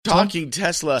Talking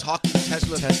Tesla.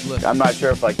 I'm not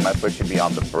sure if my foot should be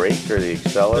on the brake or the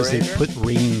accelerator. Because they put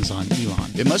reins on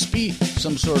Elon. It must be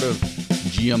some sort of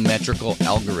geometrical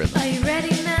algorithm. Are you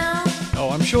ready now? Oh,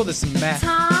 I'm sure there's some math.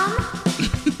 Tom?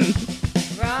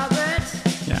 Robert?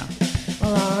 Yeah.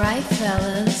 Well, all right,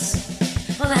 fellas.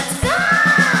 Well, let's go!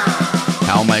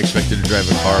 How am I expected to drive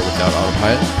a car without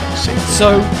autopilot? Safely.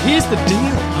 So here's the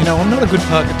deal. You know, I'm not a good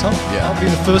parker, Tom. Yeah. I'll be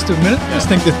the first to admit it. Just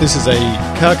think that this is a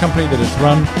car company that is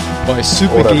run by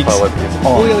super geeks. Autopilot is on.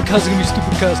 All the other cars are going to be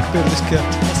stupid cars compared to this car.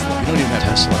 Tesla. You don't even have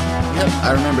Tesla. Yep, I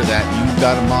remember that. You've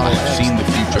got a model. I've seen the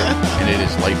future, and it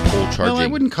is light pole charging. No, I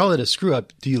wouldn't call it a screw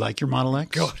up. Do you like your Model X?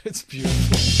 God, it's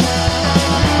beautiful.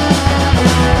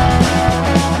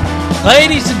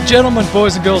 Ladies and gentlemen,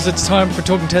 boys and girls, it's time for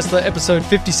Talking Tesla, episode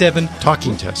 57.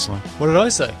 Talking Tesla. What did I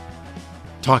say?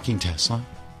 Talking Tesla.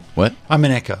 What? I'm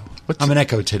an Echo. I'm an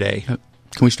Echo today. Can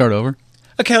we start over?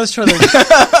 Okay, let's try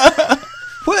that.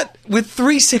 What? We're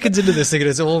 3 seconds into this thing and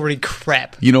it's already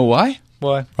crap. You know why?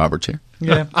 Why? Robert's here.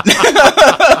 Yeah.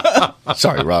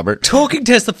 Sorry, Robert. Talking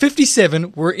Tesla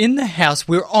 57, we're in the house,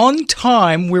 we're on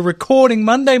time, we're recording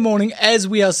Monday morning as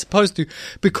we are supposed to,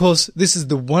 because this is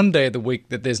the one day of the week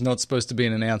that there's not supposed to be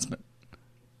an announcement.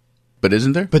 But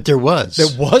isn't there? But there was. There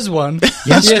was one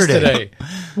Yesterday.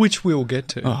 which we will get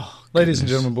to. Oh, Ladies and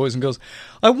gentlemen, boys and girls,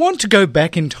 I want to go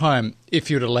back in time, if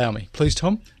you'd allow me. Please,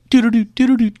 Tom? That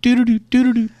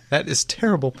is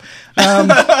terrible.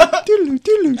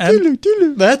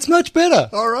 That's much better.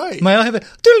 All right. May I have a...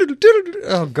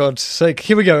 Oh, God's sake.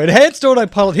 Here we go. Enhanced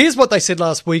Autopilot. Here's what they said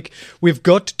last week. We've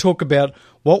got to talk about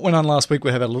what went on last week.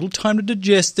 We have a little time to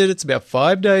digest it. It's about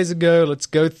 5 days ago. Let's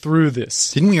go through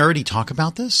this. Didn't we already talk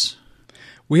about this?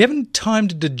 We haven't time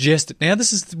to digest it. Now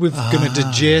this is... We're going to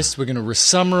digest. We're going to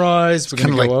summarize. We're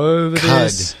going to go over cud.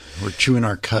 this. We're chewing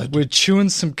our cud. We're chewing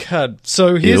some cud.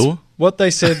 So here's Ew. what they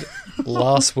said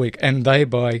last week, and they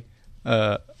by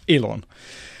Elon.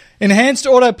 Enhanced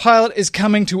Autopilot is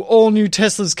coming to all new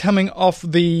Teslas coming off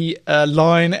the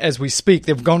line as we speak.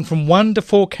 They've gone from 1 to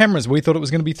 4 cameras. We thought it was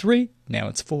going to be 3. Now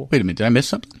it's 4. Wait a minute. Did I miss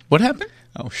something? What happened?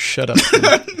 Oh, shut up.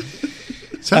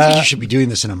 Sounds like you should be doing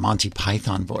this in a Monty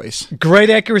Python voice. Great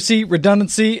accuracy,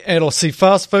 redundancy. It'll see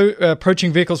fast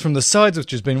approaching vehicles from the sides, which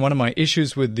has been one of my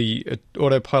issues with the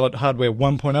Autopilot hardware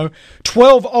 1.0.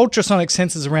 12 ultrasonic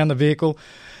sensors around the vehicle.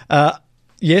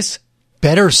 Yes.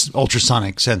 Better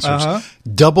ultrasonic sensors. Uh-huh.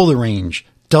 Double the range.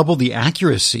 Double the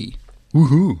accuracy.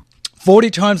 Woohoo. 40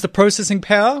 times the processing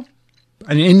power.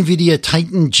 An NVIDIA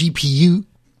Titan GPU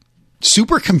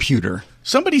supercomputer.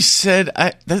 Somebody said,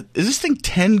 is this thing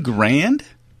 10 grand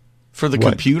for the What?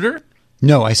 computer?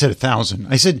 No, I said 1,000.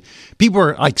 I said people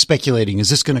are like speculating, is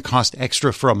this going to cost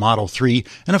extra for a Model 3?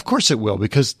 And of course it will,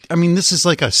 because I mean, this is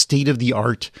like a state of the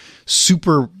art,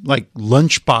 super like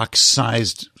lunchbox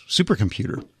sized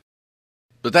supercomputer.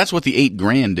 But that's what the 8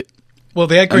 grand. Well,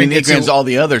 the 8 I grand mean, the 8 gets grand's all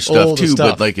the other all stuff the too,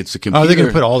 stuff. but like it's a computer. Oh, they're going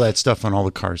to put all that stuff on all the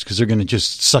cars because they're going to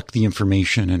just suck the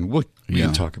information and we Yeah.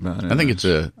 can talk about it. I think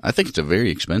it's a very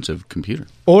expensive computer.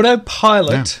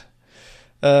 Autopilot,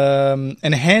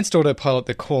 enhanced autopilot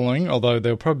they're calling, although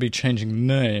they'll probably be changing the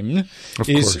name, Of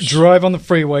is course. drive on the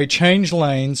freeway, change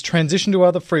lanes, transition to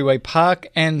other freeway, park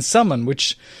and summon,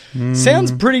 which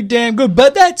sounds pretty damn good,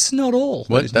 but that's not all.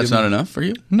 What? ladies and That's not gentlemen. enough for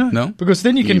you? No, because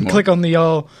then you need can more? click on the,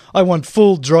 I want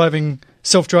full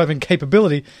self-driving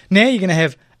capability. Now you're going to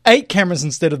have 8 cameras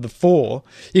instead of the 4.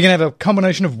 You're going to have a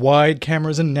combination of wide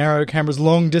cameras and narrow cameras,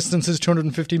 long distances,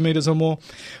 250 meters or more.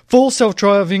 Full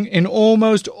self-driving in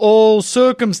almost all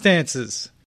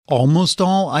circumstances. almost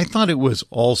all. I thought it was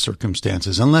all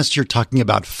circumstances, unless you're talking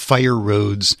about fire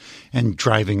roads and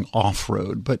driving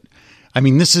off-road. But I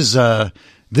mean, this is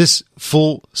this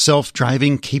full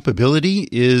self-driving capability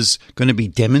is going to be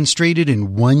demonstrated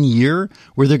in 1 year,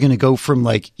 where they're going to go from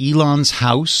like Elon's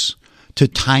house to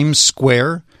Times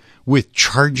Square with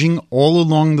charging all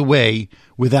along the way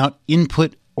without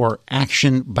input or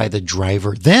action by the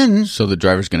driver. Then, So the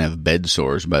driver's going to have bed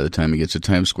sores by the time he gets to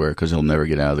Times Square because he'll never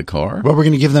get out of the car? well, we're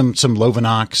going to give them some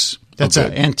Lovenox. That's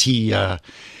Okay. an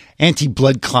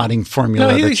anti-blood clotting formula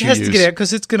No, he that you has use. to get out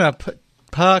because it's going to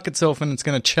park itself and it's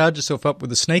going to charge itself up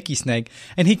with a snaky snake,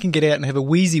 and he can get out and have a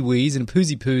wheezy wheeze and a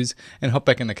poozy poos and hop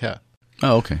back in the car.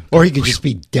 Oh, okay. Or he could just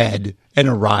be dead and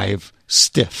arrive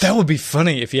stiff. That would be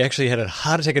funny if he actually had a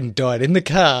heart attack and died in the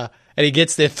car, and he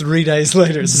gets there 3 days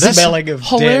later That's smelling of death.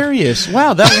 Hilarious.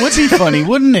 Wow, that would be funny,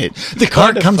 wouldn't it? the car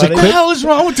kind of comes funny. What the equipped. hell is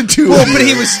wrong with the two Well, of you? but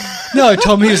he was... No,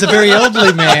 Tom, he was a very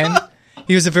elderly man.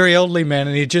 He was a very elderly man,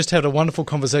 and he just had a wonderful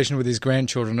conversation with his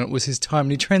grandchildren, and it was his time,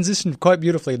 and he transitioned quite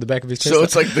beautifully at the back of his Tesla. So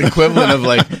it's like the equivalent of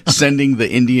like sending the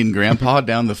Indian grandpa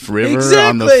down the river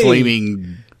on the Exactly.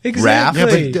 flaming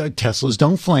Exactly. Yeah, but Teslas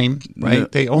don't flame, right? No.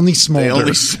 They only smolder. They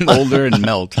only smolder and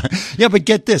melt. Yeah, but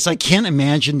get this. I can't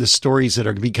imagine the stories that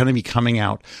are going to be coming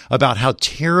out about how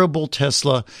terrible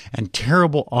Tesla and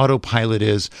terrible autopilot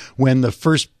is when the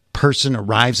first person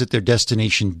arrives at their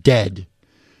destination dead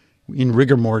in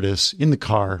rigor mortis in the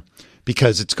car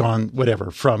because it's gone, whatever,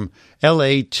 from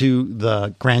L.A. to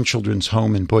the grandchildren's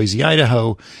home in Boise,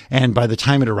 Idaho, and by the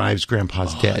time it arrives,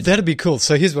 Grandpa's dead. That'd be cool.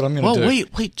 So here's what I'm going to do.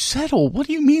 Wait, settle. What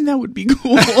do you mean that would be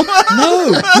cool?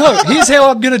 No, here's how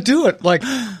I'm going to do it. Like,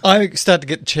 I start to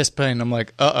get chest pain. I'm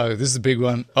like, this is a big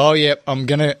one. Oh, yep, I'm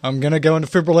going to go into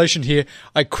fibrillation here.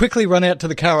 I quickly run out to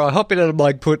the car. I hop in and I'm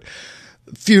like, put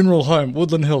funeral home,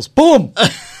 Woodland Hills. Boom!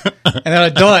 And then I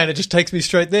die and it just takes me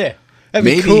straight there. That'd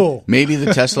be cool. Maybe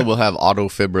the Tesla will have auto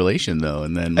fibrillation though,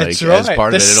 and then That's as right.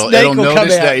 part The of it, snake it'll will come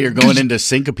notice out. that you're going into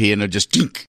syncope and it'll just.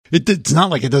 It's not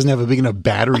like it doesn't have a big enough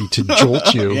battery to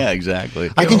jolt you. Yeah,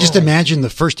 exactly. I can just imagine the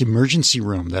first emergency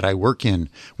room that I work in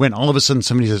when all of a sudden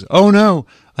somebody says, "Oh no,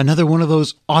 another one of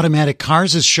those automatic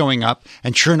cars is showing up."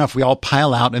 And sure enough, we all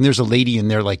pile out and there's a lady in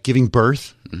there like giving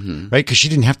birth, right? Because she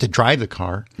didn't have to drive the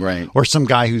car. Right. Or some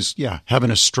guy who's,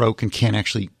 having a stroke and can't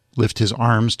actually lift his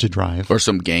arms to drive. Or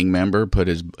some gang member put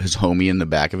his homie in the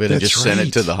back of it and That's just sent right.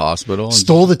 it to the hospital. And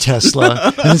Stole the Tesla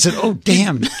and then said, "Oh,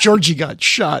 damn, Georgie got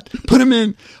shot. Put him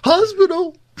in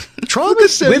hospital. Trauma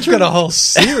center." We've got a whole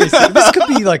series. This could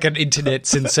be like an internet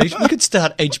sensation. We could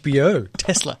start HBO,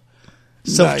 Tesla.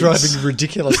 Self-driving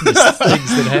ridiculousness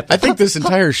things that happen. I think this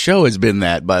entire show has been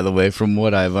that, by the way, from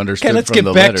what I've understood Okay, let's from get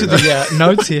the back letter. to the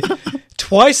notes here.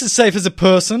 Twice as safe as a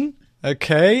person.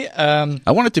 Okay.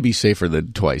 I want it to be safer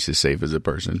than twice as safe as a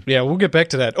person. Yeah, we'll get back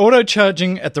to that. Auto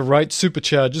charging at the right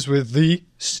superchargers with the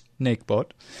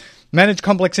SnakeBot. Manage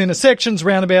complex intersections,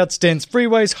 roundabouts, dense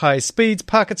freeways, high speeds,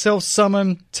 park itself,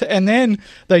 summon, and then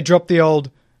they drop the old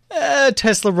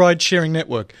Tesla ride-sharing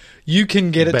network. You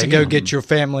can get it to go Bam. get your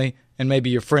family and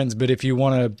maybe your friends, but if you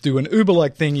want to do an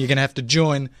Uber-like thing, you're going to have to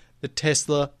join the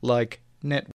Tesla-like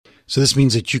network. So this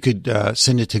means that you could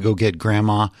send it to go get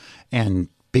grandma and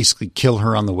basically kill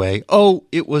her on the way. "Oh,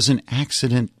 it was an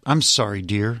accident. I'm sorry,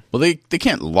 dear." Well, they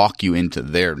can't lock you into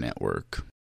their network.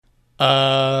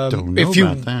 Don't know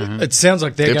about that. It sounds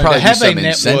like they're There'd going to probably be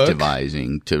have a some network.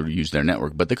 incentivizing to use their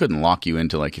network, but they couldn't lock you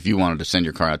into, like, if you wanted to send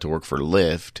your car out to work for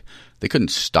Lyft, they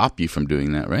couldn't stop you from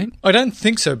doing that, right? I don't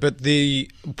think so, but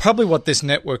probably what this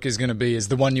network is going to be is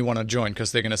the one you want to join,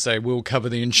 because they're going to say, we'll cover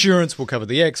the insurance, we'll cover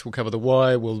the X, we'll cover the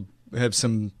Y, we'll have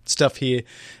some stuff here,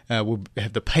 we'll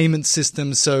have the payment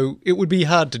system, so it would be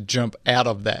hard to jump out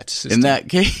of that system. In that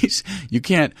case, you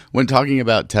can't, when talking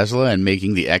about Tesla and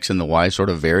making the X and the Y sort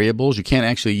of variables, you can't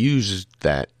actually use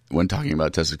that when talking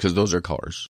about Tesla because those are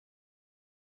cars.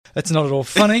 That's not at all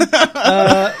funny.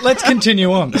 Let's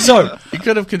continue on. So, You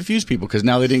could have confused people because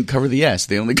now they didn't cover the S.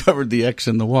 They only covered the X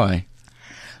and the Y.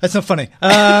 that's not funny.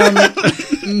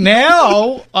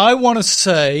 Now, I want to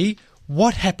say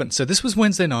what happened. So this was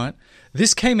Wednesday night.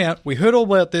 This came out. We heard all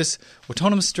about this.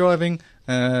 Autonomous driving,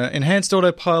 enhanced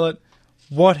autopilot.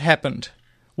 What happened?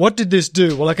 What did this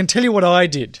do? Well, I can tell you what I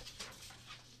did.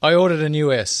 I ordered a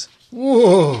new S.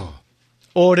 Whoa.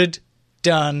 Ordered,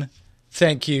 done.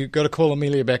 Thank you. Got to call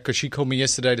Amelia back because she called me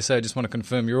yesterday to say, I just want to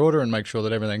confirm your order and make sure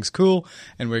that everything's cool,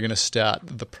 and we're going to start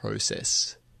the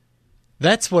process.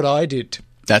 That's what I did.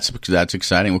 That's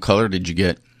exciting. What color did you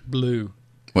get? Blue.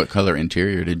 What color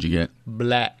interior did you get?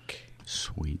 Black.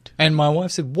 Sweet. And my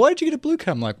wife said, why did you get a blue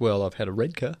car? I'm like, well, I've had a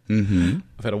red car. Mm-hmm.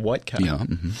 I've had a white car. Yeah.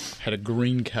 Mm-hmm. Had a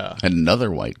green car. Had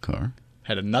another white car.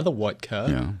 Had another white car.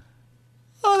 Yeah.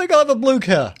 Oh, I think I'll have a blue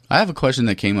car. I have a question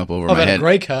that came up over I've my had head. a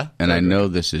grey car. And I know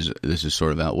this is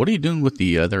sort of out. What are you doing with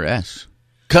the other S?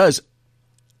 Because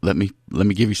let me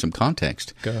give you some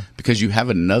context. Go. Because you have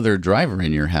another driver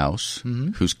in your house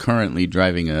who's currently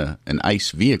driving an ICE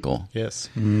vehicle. Yes.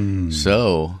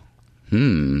 So,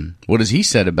 what has he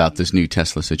said about this new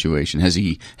Tesla situation? Has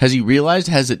he realized?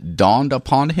 Has it dawned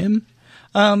upon him?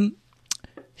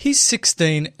 He's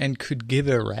 16 and could give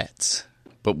a rat's.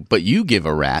 But you give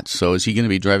a rat. So is he going to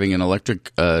be driving an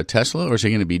electric Tesla, or is he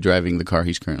going to be driving the car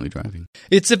he's currently driving?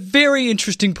 It's a very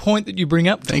interesting point that you bring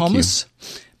up, Thank Thomas,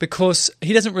 because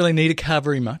he doesn't really need a car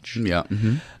very much. Yeah.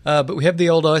 Mm-hmm. But we have the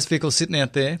old ICE vehicle sitting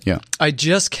out there. Yeah. I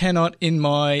just cannot, in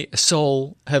my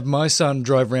soul, have my son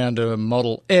drive around a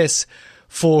Model S,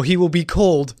 for he will be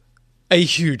called a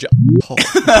huge asshole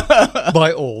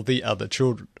by all the other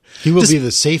children. He will be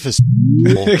the safest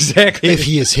Exactly. if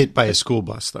he is hit by a school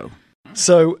bus, though.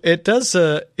 So it does.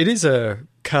 It is a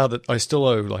car that I still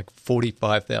owe like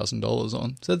 $45,000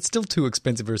 on. So it's still too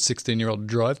expensive for a 16-year-old to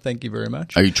drive. Thank you very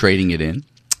much. Are you trading it in?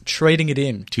 trading it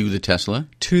in To the Tesla?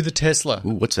 to the Tesla. Ooh,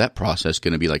 what's that process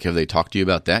going to be like? Have they talked to you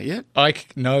about that yet?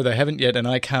 No, they haven't yet, and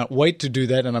I can't wait to do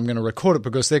that, and I'm going to record it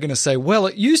because they're going to say, well,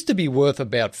 it used to be worth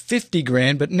about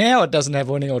 $50,000, but now it doesn't have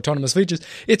any autonomous features.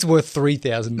 It's worth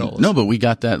 $3,000. No, but we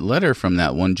got that letter from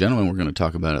that one gentleman. We're going to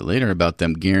talk about it later about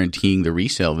them guaranteeing the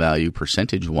resale value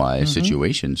percentage-wise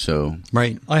situation. So,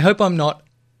 Right. I hope I'm not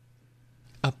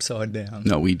upside down.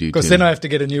 no, we do too. Because then I have to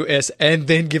get a new S and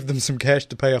then give them some cash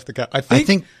to pay off the car. I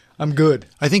think I'm good.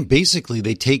 I think basically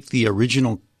they take the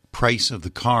original price of the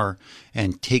car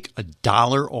and take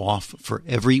 $1 off for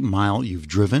every mile you've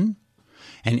driven,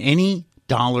 and any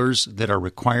dollars that are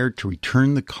required to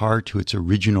return the car to its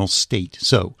original state.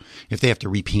 So if they have to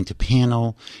repaint a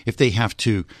panel, if they have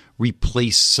to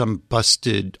replace some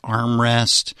busted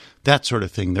armrest, that sort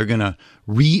of thing, they're going to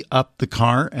re-up the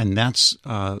car, and that's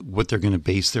what they're going to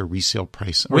base their resale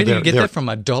price on. Where did you get that from?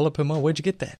 $1 per mile? Where'd you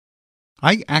get that?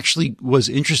 I actually was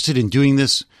interested in doing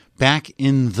this back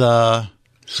in the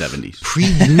 70s.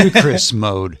 pre-ludicrous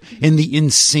mode, in the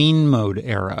insane mode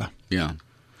era. Yeah.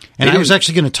 And I was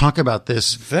actually going to talk about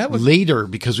this later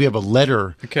because we have a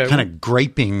letter kind of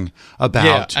griping about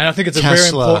Yeah, and I think it's a Tesla. very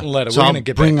important letter. So We're going to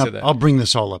get back to that. I'll bring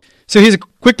this all up. So here's a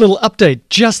quick little update.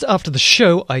 Just after the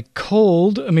show, I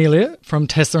called Amelia from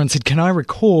Tesla and said, can I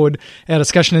record our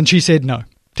discussion? And she said no.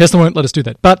 Tesla won't let us do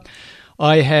that. But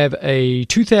I have a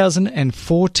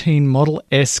 2014 Model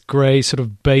S grey sort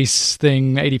of base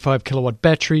thing, 85 kilowatt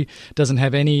battery, doesn't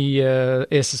have any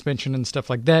air suspension and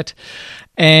stuff like that,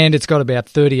 and it's got about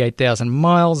 38,000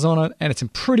 miles on it, and it's in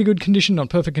pretty good condition, not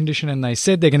perfect condition, and they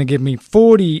said they're going to give me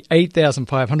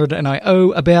 $48,500, and I owe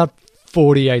about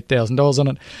 $48,000 on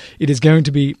it. It is going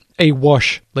to be a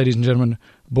wash, ladies and gentlemen,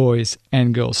 boys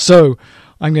and girls. So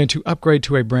I'm going to upgrade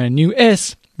to a brand new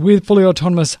S with fully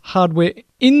autonomous hardware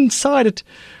inside it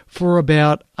for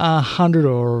about $100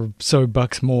 or so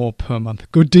bucks more per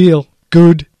month. Good deal.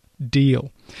 Good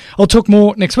deal. I'll talk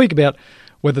more next week about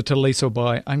whether to lease or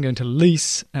buy. I'm going to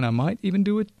lease, and I might even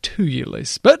do a 2-year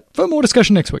lease. But for more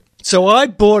discussion next week. So I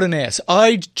bought an S.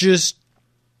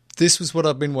 This was what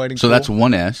I've been waiting for. So that's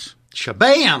one S.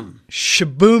 Shabam!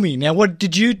 Shaboomy. Now, what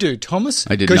did you do, Thomas?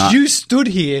 I did not. Because you stood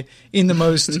here in the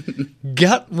most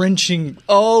gut-wrenching,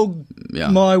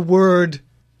 my word.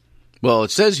 Well,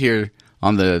 it says here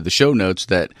on the show notes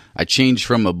that I changed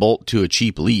from a Bolt to a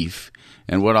cheap Leaf.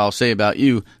 And what I'll say about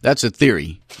you, that's a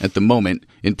theory at the moment.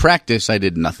 In practice, I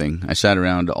did nothing. I sat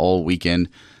around all weekend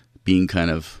being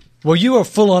kind of Well, you were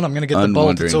full on. I'm going to get the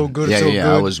Bolt. It's all good. Yeah, it's all yeah,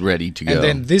 good. I was ready to go. And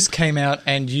then this came out,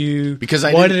 and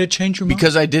why did it change your mind?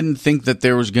 Because I didn't think that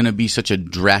there was going to be such a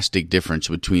drastic difference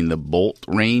between the Bolt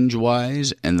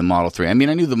range-wise and the Model 3. I mean,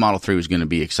 I knew the Model 3 was going to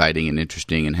be exciting and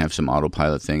interesting and have some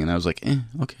autopilot thing, and I was like,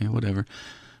 okay, whatever.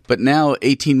 But now,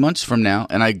 18 months from now,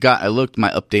 and I looked I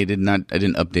didn't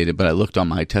update it, but I looked on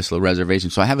my Tesla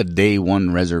reservation. So I have a day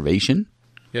one reservation.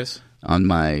 Yes. On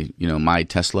my, my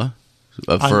Tesla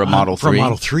for a Model 3. For a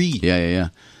Model 3. Yeah.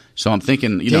 So I'm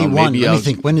thinking, day one. maybe Let me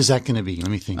think. When is that going to be?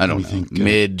 Let me think. I don't know.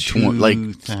 Mid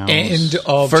end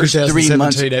of first 2017 3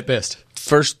 months at best.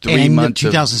 First 3 months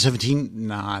 2017,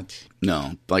 not.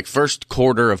 No, like first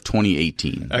quarter of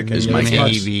 2018. Okay, is my guess.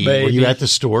 Maybe. Were you at the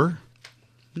store?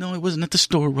 No, it wasn't at the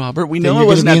store, Robert. We Then know you're it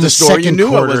wasn't gonna be at in the the store. You second knew it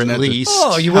quarter wasn't at at the least.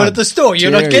 Oh, you weren't at the store.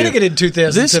 You're not getting it in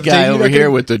 2017. This guy over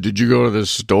here with did you go to the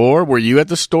store? Were you at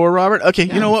the store, Robert? Okay,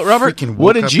 you know what, Robert?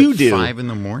 What did you do? 5 in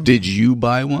the morning. Did you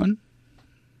buy one?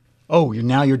 Oh,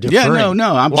 now you're deferring. Yeah,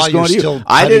 no. I'm just going to you. Still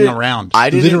putting around.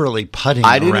 Literally putting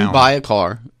around. I didn't buy a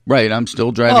car. Right, I'm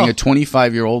still driving a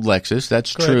 25-year-old Lexus.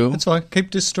 That's Great. true. That's fine. Keep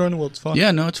destroying the world. It's fine.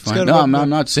 Yeah, no, it's fine. No, I'm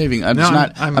not saving. I'm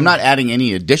not adding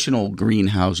any additional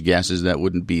greenhouse gases that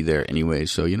wouldn't be there anyway.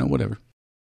 So whatever.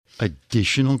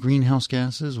 Additional greenhouse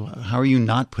gases? How are you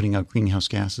not putting out greenhouse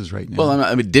gases right now? Well,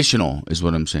 I'm additional is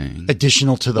what I'm saying.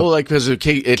 Additional to the because it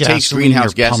takes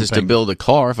greenhouse gases to build a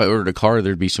car. If I ordered a car,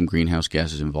 there'd be some greenhouse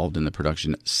gases involved in the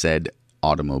production of said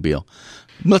automobile.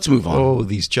 Let's move on. Oh,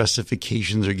 these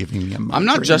justifications are giving me a migraine. I'm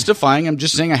not justifying. I'm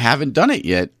just saying I haven't done it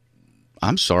yet.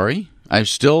 I'm sorry.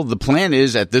 The plan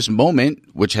is at this moment,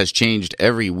 which has changed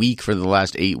every week for the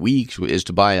last 8 weeks, is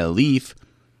to buy a Leaf.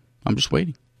 I'm just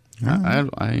waiting.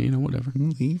 Whatever.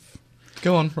 Leaf.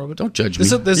 Go on, Robert. Don't judge me.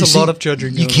 There's a lot of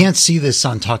judging. You can't see this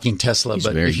on Talking Tesla,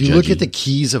 but if you look at the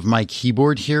keys of my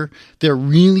keyboard here, they're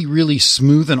really, really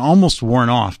smooth and almost worn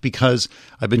off because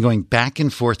I've been going back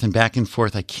and forth and back and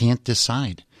forth. I can't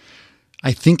decide.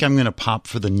 I think I'm going to pop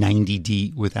for the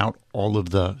 90D without all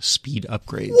of the speed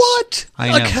upgrades. What?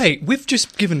 I know. Okay, we've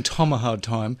just given Tom a hard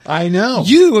time. I know.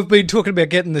 You have been talking about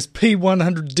getting this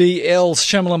P100DL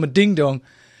Shamalama Ding Dong.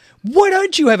 Why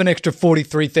don't you have an extra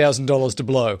 $43,000 to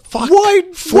blow? Fuck. Why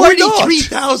not?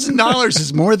 $43,000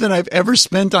 is more than I've ever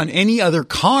spent on any other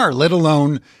car, let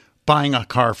alone buying a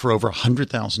car for over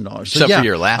 $100,000. Except for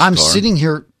your last I'm car. sitting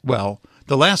here. Well,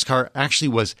 the last car actually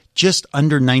was just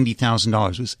under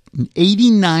 $90,000. It was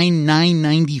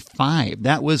 $89,995.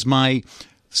 That was my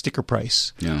sticker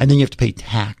price. Yeah. And then you have to pay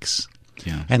tax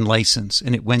Yeah. and license.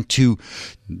 And it went to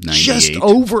 98. just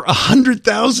over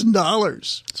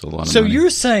 $100,000. It's a lot of So money. you're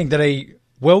saying that a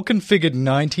well-configured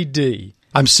 90D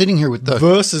I'm sitting here with the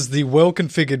versus the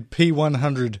well-configured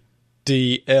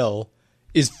P100DL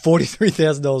is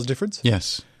 $43,000 difference?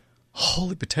 yes.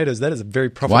 Holy potatoes, that is a very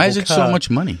profitable Why is it so car. much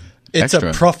money? It's Extra.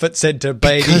 a profit center,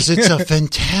 baby. Because it's a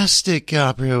fantastic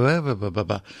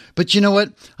But you know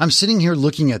what? I'm sitting here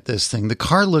looking at this thing. The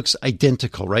car looks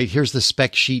identical, right? Here's the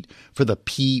spec sheet for the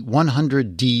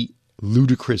P100D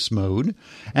ludicrous mode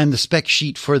and the spec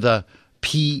sheet for the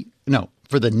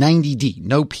for the 90D,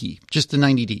 no P, just the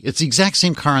 90D. It's the exact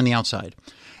same car on the outside.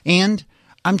 And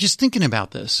I'm just thinking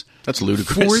about this. That's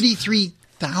ludicrous.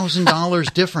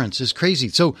 $43,000 difference is crazy.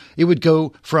 So it would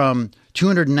go from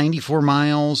 294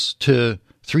 miles to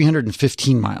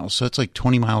 315 miles. So it's like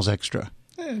 20 miles extra.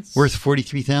 Worth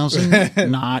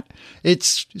 43,000? Not.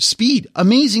 It's speed.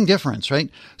 Amazing difference, right?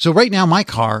 So right now my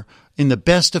car in the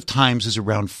best of times is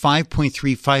around 5.3,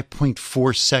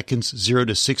 5.4 seconds 0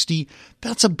 to 60.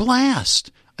 That's a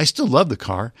blast. I still love the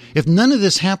car. If none of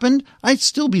this happened, I'd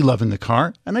still be loving the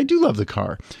car, and I do love the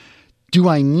car. Do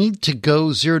I need to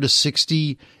go 0 to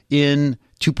 60 in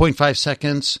 2.5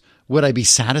 seconds? Would I be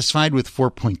satisfied with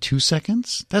 4.2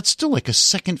 seconds? That's still like a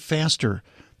second faster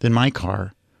than my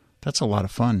car. That's a lot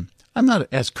of fun. I'm not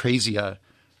as crazy a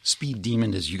speed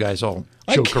demon as you guys all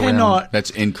joke around. That's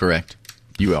incorrect.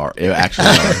 You are. You actually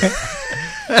are.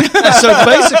 So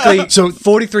basically,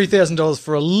 $43,000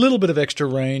 for a little bit of extra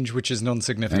range, which is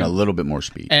non-significant. And a little bit more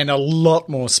speed. And a lot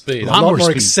more speed. A lot more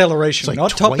speed. acceleration. It's like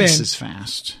not top twice end. as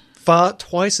fast.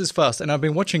 Twice as fast. And I've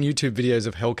been watching YouTube videos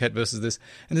of Hellcat versus this,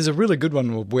 and there's a really good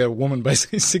one where a woman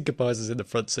basically sympathizes in the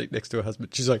front seat next to her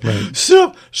husband. She's like,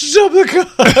 stop the car.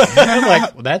 I'm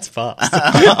like, well, that's fast.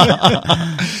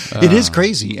 It is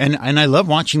crazy. And I love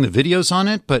watching the videos on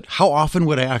it, but how often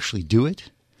would I actually do it?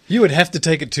 You would have to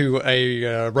take it to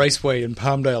a raceway in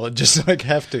Palmdale and just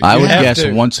have to. I would have guess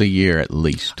to. once a year at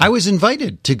least. I was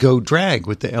invited to go drag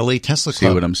with the LA Tesla Club.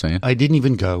 See what I'm saying? I didn't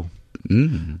even go.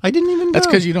 I didn't even go. That's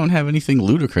because you don't have anything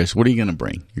ludicrous. What are you going to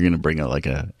bring? You're going to bring like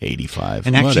a 85.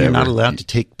 And actually, you're not Whatever. allowed to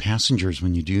take passengers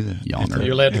when you do that. Yawner.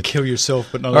 You're allowed to kill yourself,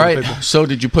 but not All other right. people. So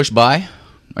did you push buy?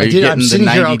 Are I you did. getting I'm the sitting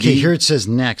 90D? here. Okay, here it says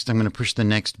next. I'm going to push the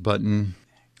next button.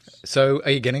 So,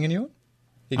 are you getting a new one?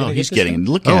 You Oh, gonna he's get this getting.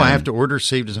 one? Look at Oh, him. I have to order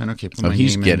save design. Okay, put Oh, my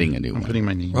he's name getting in. a new I'm one. putting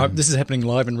my name Right, in. this is happening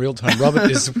live in real time. Robert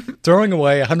is throwing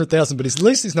away 100,000, but at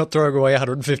least he's not throwing away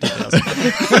 150,000.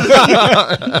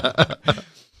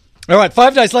 All right,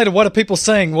 5 days later, what are people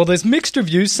saying? Well, there's mixed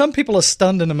reviews. Some people are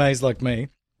stunned and amazed like me.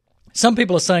 Some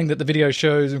people are saying that the video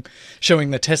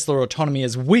showing the Tesla autonomy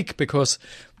is weak because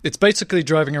it's basically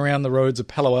driving around the roads of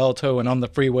Palo Alto and on the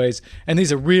freeways, and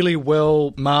these are really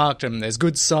well marked and there's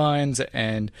good signs,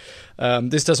 and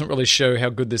this doesn't really show how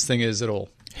good this thing is at all.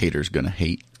 Haters going to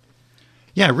hate.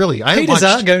 Yeah, really. Haters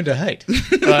are going to hate.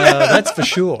 That's for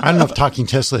sure. I don't know if Talking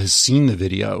Tesla has seen the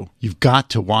video. You've got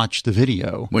to watch the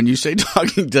video. When you say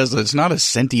talking Tesla, it's not a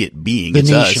sentient being. The it's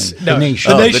nation. us. The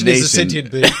nation. The Oh, nation the is a nation.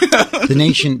 sentient being. The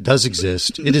nation does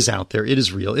exist. It is out there. It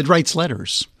is real. It writes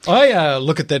letters. I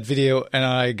look at that video and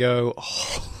I go,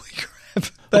 holy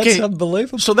crap, that's Okay,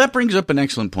 unbelievable. So that brings up an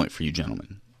excellent point for you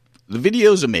gentlemen. The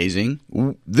video is amazing.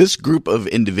 This group of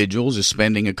individuals is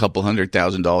spending a couple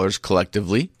 $100,000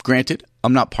 collectively. Granted,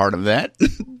 I'm not part of that,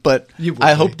 but You will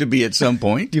I be. hope to be at some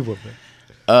point. You will be.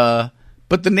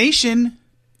 But the nation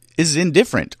is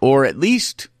indifferent, or at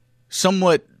least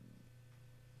somewhat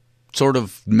sort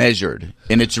of measured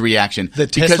in its reaction. The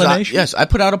Tesla nation? Yes, I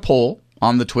put out a poll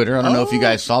on the Twitter. I don't know if you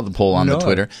guys saw the poll on the No.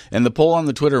 Twitter. And the poll on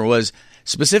the Twitter was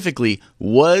specifically,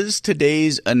 was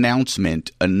today's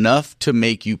announcement enough to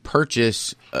make you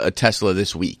purchase a Tesla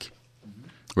this week?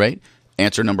 Right?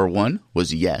 Answer number 1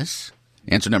 was yes.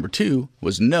 Answer number 2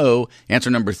 was no. Answer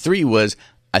number 3 was,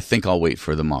 I think I'll wait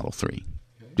for the Model 3.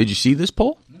 Did you see this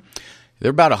poll?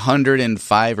 There were about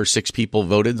 105 or 6 people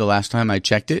voted the last time I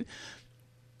checked it.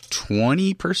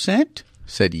 20%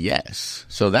 said yes.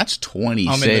 So that's 20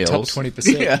 I'm sales. in the top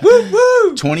 20%. Yeah. Woo,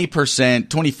 woo! 20%,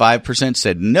 25%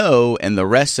 said no, and the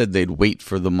rest said they'd wait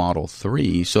for the Model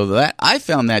 3. So that I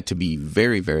found that to be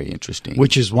very, very interesting.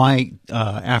 Which is why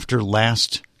after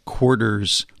last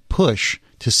quarter's push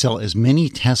to sell as many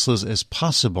Teslas as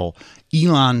possible,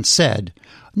 Elon said,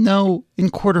 no, in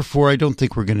quarter 4, I don't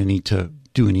think we're going to need to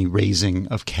do any raising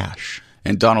of cash.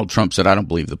 And Donald Trump said, I don't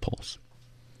believe the polls.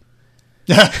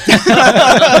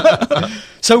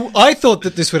 So I thought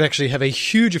that this would actually have a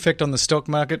huge effect on the stock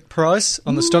market price,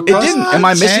 on the stock price. It didn't. Am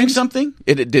I missing And- something?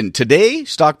 It didn't. Today,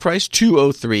 stock price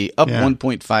 203, up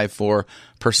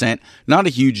 1.54%. Not a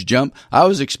huge jump. I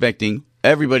was expecting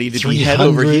everybody to be head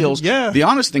over 300, heels. yeah. The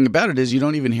honest thing about it is you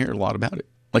don't even hear a lot about it.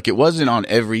 Like, it wasn't on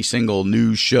every single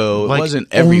news show. It wasn't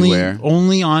everywhere.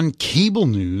 Only on cable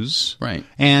news. Right.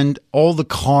 And all the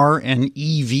car and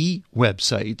EV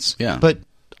websites. Yeah. But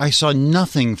I saw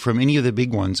nothing from any of the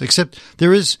big ones, except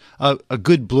there is a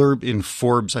good blurb in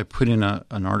Forbes. I put in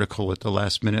an article at the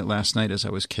last minute last night as I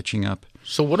was catching up.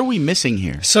 So what are we missing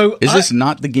here? So is this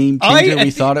not the game changer we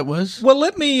thought it was? Well,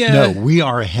 let me... No, we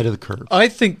are ahead of the curve. I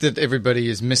think that everybody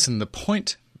is missing the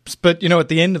point. But, at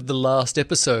the end of the last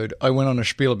episode, I went on a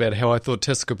spiel about how I thought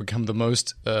Tesla could become the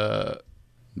most... the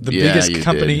biggest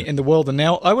company in the world. And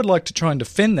now I would like to try and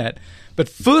defend that. But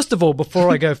first of all, before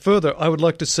I go further, I would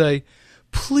like to say,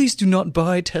 please do not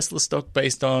buy Tesla stock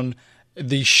based on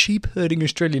the sheep-herding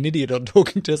Australian idiot on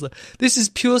Talking Tesla. This is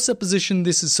pure supposition.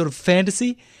 This is sort of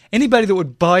fantasy. Anybody that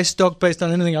would buy stock based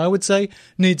on anything I would say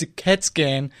needs a CAT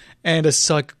scan and a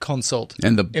psych consult.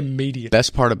 And the immediate.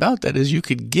 best part about that is you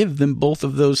could give them both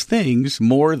of those things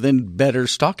more than better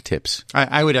stock tips.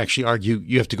 I would actually argue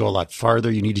you have to go a lot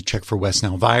farther. You need to check for West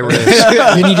Nile virus.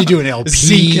 You need to do an LP.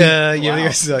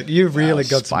 Zika. You've really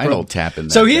got some spinal problems. tap in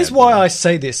that. So here's why I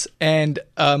say this, and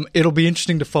it'll be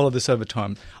interesting to follow this over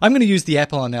time. I'm going to use the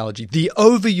Apple analogy, the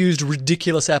overused,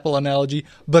 ridiculous Apple analogy,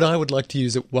 but I would like to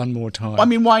use it one more time. I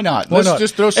mean, why not? Why Let's not?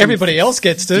 just throw some Everybody else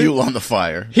gets to. fuel on the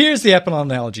fire. Here's the Apple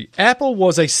analogy. Apple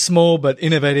was a small but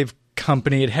innovative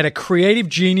company. It had a creative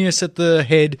genius at the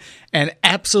head and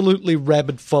absolutely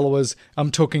rabid followers. I'm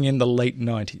talking in the late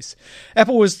 90s.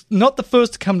 Apple was not the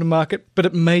first to come to market, but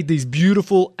it made these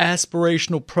beautiful,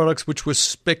 aspirational products which were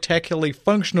spectacularly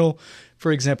functional.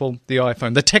 For example, the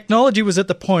iPhone. The technology was at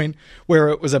the point where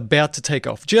it was about to take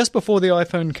off. Just before the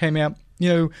iPhone came out,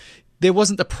 there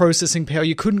wasn't the processing power.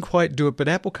 You couldn't quite do it, but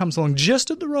Apple comes along just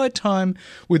at the right time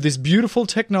with this beautiful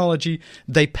technology.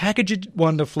 They package it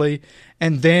wonderfully,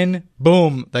 and then,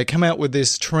 boom, they come out with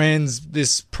this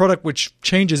product which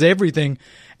changes everything,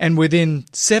 and within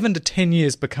 7 to 10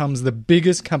 years becomes the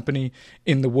biggest company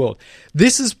in the world.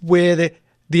 This is where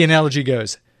the analogy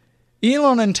goes.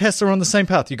 Elon and Tesla are on the same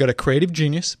path. You've got a creative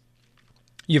genius.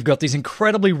 You've got these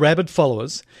incredibly rabid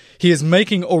followers. He is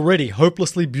making already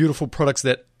hopelessly beautiful products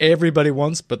that everybody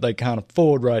wants, but they can't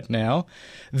afford right now.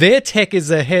 Their tech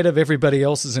is ahead of everybody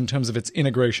else's in terms of its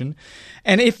integration.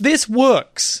 And if this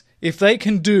works, if they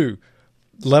can do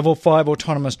level 5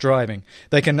 autonomous driving,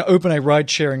 they can open a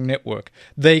ride-sharing network,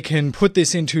 they can put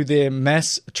this into their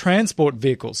mass transport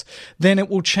vehicles, then it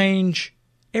will change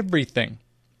everything.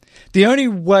 The only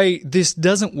way this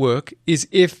doesn't work is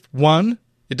if, one,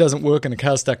 it doesn't work and the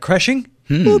cars start crashing.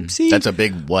 Oopsie. That's a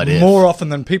big what if. More often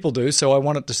than people do, so I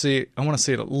want to see it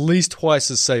at least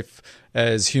twice as safe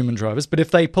as human drivers. But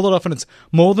if they pull it off and it's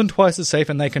more than twice as safe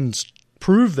and they can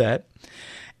prove that,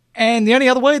 and the only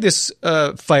other way this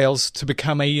fails to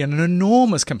become an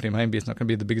enormous company, maybe it's not going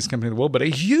to be the biggest company in the world, but a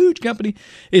huge company,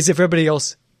 is if everybody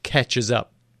else catches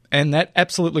up. And that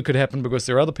absolutely could happen because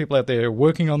there are other people out there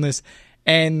working on this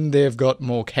and they've got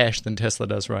more cash than Tesla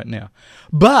does right now.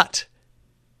 But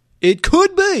it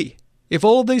could be, if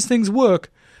all of these things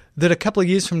work, that a couple of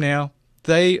years from now,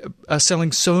 they are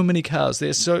selling so many cars.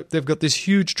 They've got this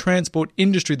huge transport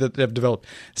industry that they've developed.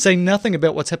 Saying nothing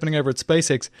about what's happening over at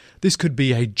SpaceX, this could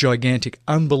be a gigantic,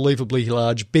 unbelievably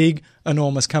large, big,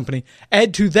 enormous company.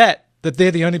 Add to that they're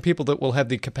the only people that will have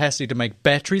the capacity to make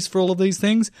batteries for all of these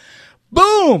things.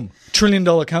 Boom! $1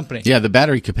 trillion company. Yeah, the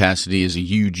battery capacity is a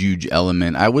huge, huge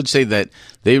element. I would say that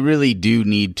they really do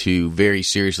need to very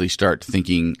seriously start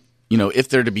thinking, if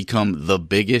they're to become the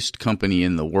biggest company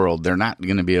in the world, they're not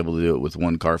going to be able to do it with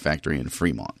one car factory in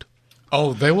Fremont.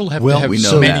 Oh, they will have Well, to have we know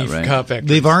so that, many right? car factories.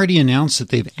 They've already announced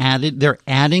that they're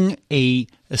adding a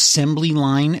assembly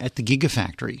line at the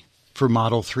Gigafactory for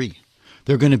Model 3.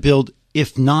 They're going to build,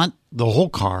 if not the whole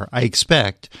car, I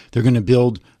expect, they're going to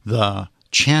build the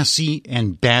chassis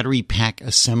and battery pack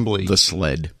assembly. The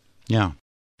sled. Yeah.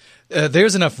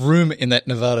 There's enough room in that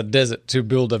Nevada desert to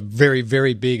build a very,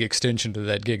 very big extension to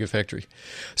that Gigafactory.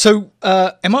 So,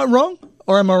 am I wrong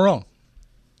or am I wrong?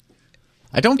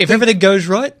 I don't If think... everything goes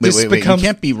right, this Wait. becomes... You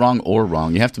can't be wrong or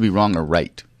wrong. You have to be wrong or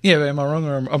right. Yeah, am I wrong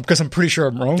or... Because I'm pretty sure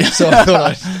I'm wrong, so I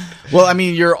thought Well, I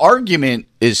mean, your argument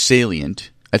is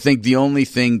salient. I think the only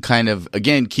thing kind of,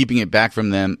 again, keeping it back from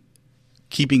them,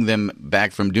 keeping them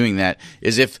back from doing that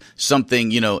is if something,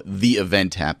 the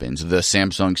event happens, the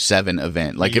Samsung 7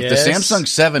 event. Like if the Samsung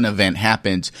 7 event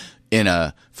happens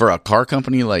for a car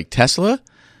company like Tesla,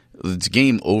 it's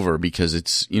game over because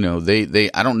it's,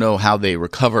 I don't know how they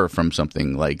recover from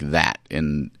something like that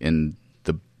in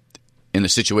a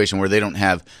situation where they don't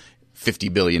have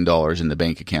 $50 billion in the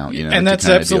bank account, and that's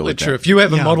absolutely true. If you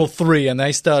have a Model 3 and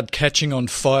they start catching on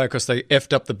fire because they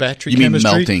effed up the battery chemistry.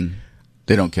 You mean melting?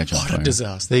 They don't catch on fire. What a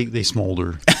disaster. They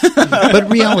smolder. But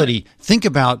reality, think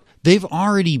about, they've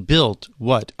already built,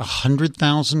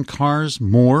 100,000 cars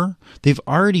more? They've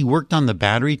already worked on the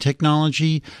battery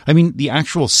technology. I mean, the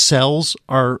actual cells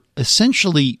are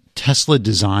essentially Tesla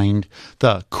designed.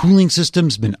 The cooling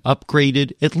system's been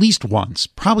upgraded at least once,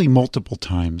 probably multiple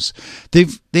times.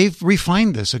 They've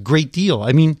refined this a great deal.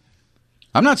 I mean,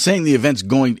 I'm not saying the event's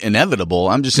going inevitable.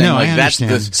 I'm just saying that's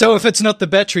the... So if it's not the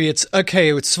battery, it's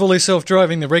okay, it's fully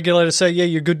self-driving. The regulators say, yeah,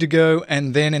 you're good to go.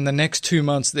 And then in the next 2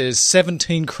 months, there's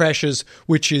 17 crashes,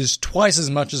 which is twice as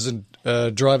much as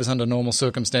drivers under normal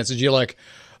circumstances. You're like,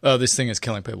 oh, this thing is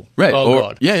killing people. Right. Oh,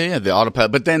 God. Yeah, the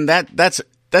autopilot. But then that's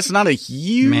not a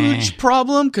huge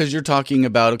problem because you're talking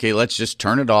about, okay, let's just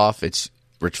turn it off. It's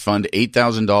refund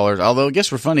 $8,000. Although I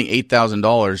guess refunding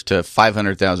 $8,000 to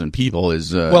 500,000 people is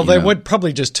they would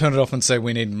probably just turn it off and say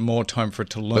we need more time for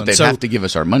it to learn. But they'd have to give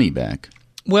us our money back.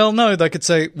 Well, no, they could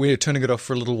say we're turning it off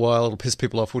for a little while. It'll piss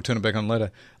people off. We'll turn it back on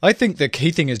later. I think the key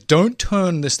thing is don't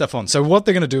turn this stuff on. So what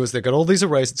they're going to do is they've got all these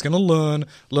arrays. It's going to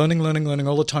learning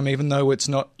all the time, even though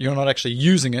you're not actually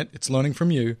using it. It's learning from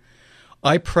you.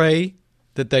 I pray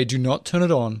that they do not turn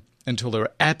it on until they're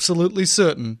absolutely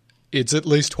certain it's at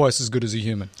least twice as good as a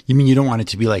human. You mean you don't want it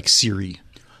to be like Siri?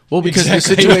 Well, because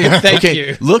exactly. the situation. Thank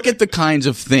you. Look at the kinds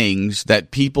of things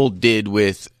that people did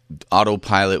with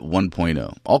Autopilot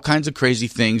 1.0. All kinds of crazy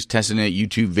things, testing it,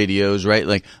 YouTube videos, right?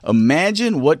 Like,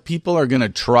 imagine what people are going to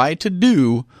try to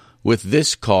do with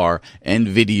this car and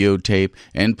videotape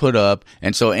and put up.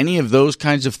 And so any of those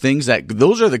kinds of things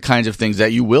those are the kinds of things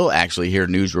that you will actually hear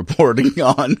news reporting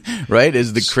on, right?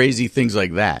 Is the crazy things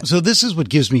like that. So this is what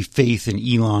gives me faith in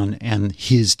Elon and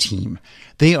his team.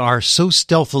 They are so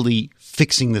stealthily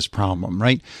fixing this problem,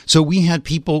 right? So we had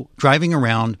people driving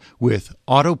around with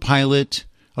autopilot.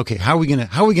 Okay, how are we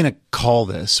gonna call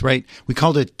this, right? We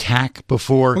called it TAC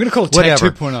before. We're gonna call it TAC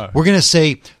 2.0. We're gonna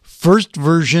say first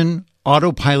version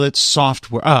autopilot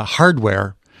software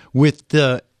hardware with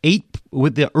the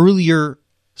earlier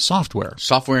software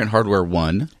and hardware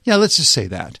 1. Yeah, let's just say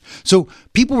that. So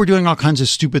people were doing all kinds of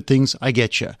stupid things. I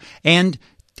get you. And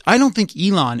I don't think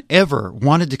Elon ever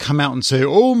wanted to come out and say,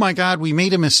 oh my God, we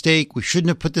made a mistake. We shouldn't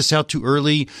have put this out too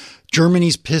early.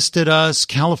 Germany's pissed at us.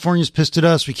 California's pissed at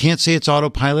us. We can't say it's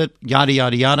autopilot, yada,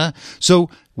 yada, yada.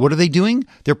 So what are they doing?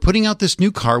 They're putting out this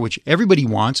new car, which everybody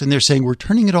wants, and they're saying we're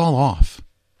turning it all off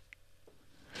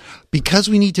because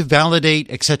we need to validate,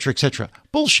 et cetera, et cetera.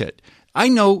 Bullshit. I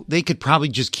know they could probably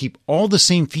just keep all the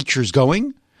same features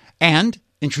going and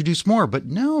introduce more, but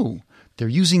no. They're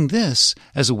using this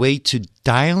as a way to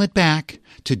dial it back,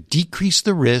 to decrease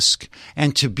the risk,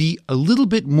 and to be a little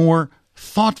bit more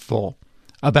thoughtful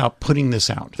about putting this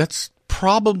out. That's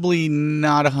probably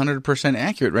not 100%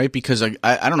 accurate, right? Because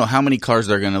I don't know how many cars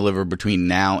they're going to deliver between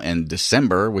now and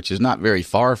December, which is not very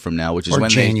far from now, which is when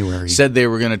January. They said they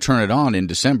were going to turn it on in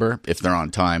December, if they're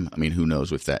on time. I mean, who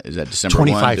knows if that is that December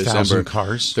 25,000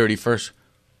 cars. 31st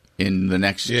in the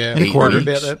next in a quarter.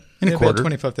 About that. In a quarter.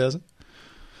 25,000.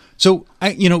 So,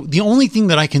 the only thing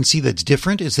that I can see that's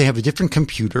different is they have a different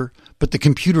computer, but the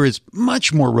computer is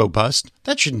much more robust.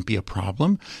 That shouldn't be a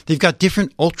problem. They've got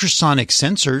different ultrasonic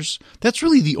sensors. That's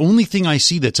really the only thing I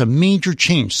see that's a major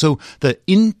change. So the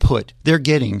input they're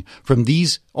getting from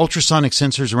these ultrasonic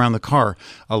sensors around the car,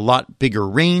 a lot bigger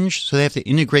range. So they have to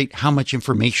integrate how much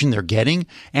information they're getting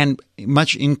and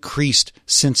much increased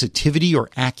sensitivity or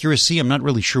accuracy. I'm not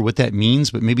really sure what that means,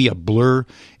 but maybe a blur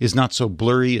is not so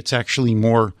blurry. It's actually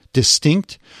more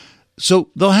distinct. So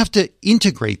they'll have to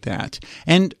integrate that.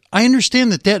 And I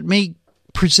understand that may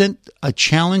present a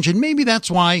challenge, and maybe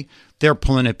that's why they're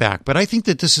pulling it back. But I think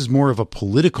that this is more of a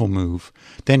political move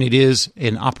than it is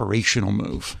an operational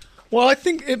move. Well, I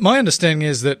think my understanding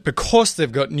is that because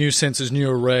they've got new sensors, new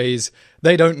arrays,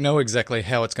 they don't know exactly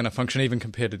how it's going to function, even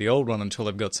compared to the old one, until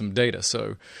they've got some data.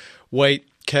 So wait,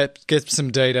 get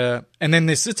some data, and then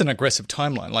it's an aggressive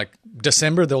timeline. Like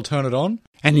December, they'll turn it on.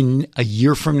 And in a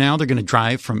year from now, they're going to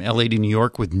drive from LA to New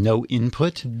York with no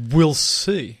input? We'll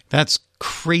see. That's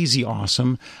crazy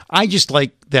awesome. I just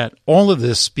like that all of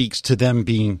this speaks to them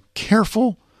being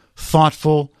careful,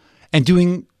 thoughtful, and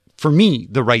doing for me,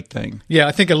 the right thing. Yeah,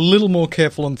 I think a little more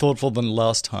careful and thoughtful than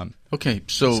last time. Okay,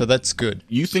 so that's good.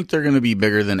 You think they're going to be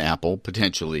bigger than Apple,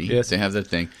 potentially. Yes. They have that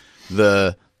thing.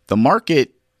 The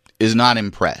market is not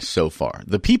impressed so far.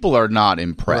 The people are not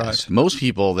impressed. Right. Most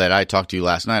people that I talked to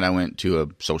last night, I went to a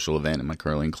social event in my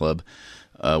curling club.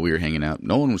 We were hanging out.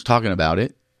 No one was talking about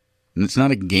it. And it's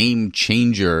not a game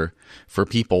changer for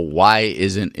people. Why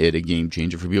isn't it a game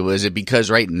changer for people? Is it because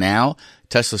right now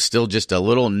Tesla's still just a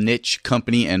little niche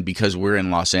company, and because we're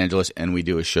in Los Angeles and we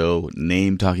do a show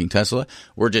named Talking Tesla,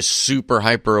 we're just super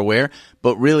hyper aware?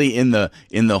 But really, in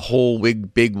the whole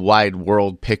big wide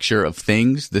world picture of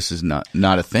things, this is not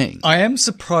a thing. I am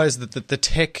surprised that the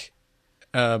tech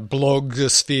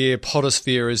blogosphere,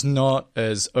 podosphere is not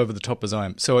as over the top as I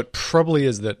am. So it probably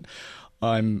is that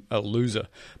I'm a loser.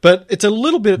 But it's a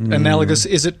little bit analogous,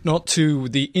 is it not, to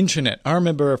the internet? I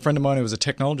remember a friend of mine who was a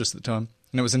technologist at the time,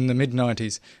 and it was in the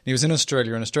mid-90s. He was in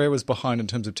Australia, and Australia was behind in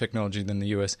terms of technology than the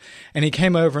US. And he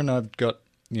came over, and I've got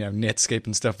Netscape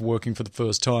and stuff working for the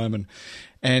first time,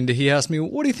 and he asked me,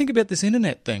 what do you think about this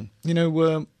internet thing?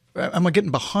 Am I getting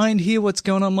behind here? What's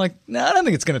going on? I'm like, no, I don't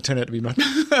think it's going to turn out to be much.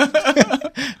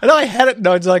 And I had it, and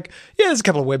I was like, yeah, there's a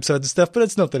couple of websites and stuff, but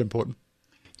it's not that important.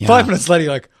 Yeah. 5 minutes later,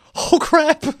 you're like, oh,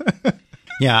 crap.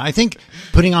 Yeah, I think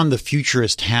putting on the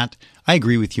futurist hat, I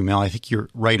agree with you, Mel. I think you're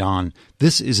right on.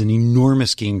 This is an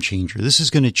enormous game changer. This is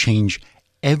going to change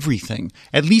everything,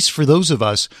 at least for those of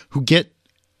us who get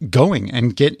going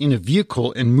and get in a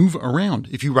vehicle and move around.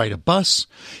 If you ride a bus,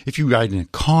 if you ride in a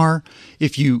car,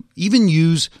 if you even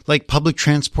use like public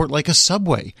transport like a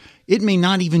subway, it may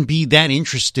not even be that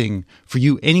interesting for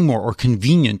you anymore or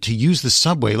convenient to use the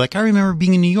subway. Like I remember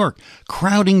being in New York,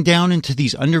 crowding down into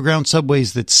these underground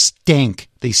subways that stank.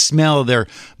 They smell, they're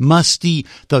musty,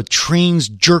 the trains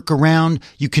jerk around.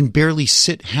 You can barely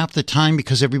sit half the time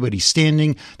because everybody's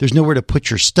standing. There's nowhere to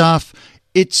put your stuff.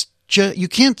 You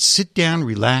can't sit down,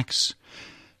 relax,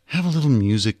 have a little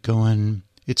music going.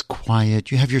 It's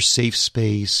quiet. You have your safe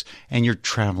space and you're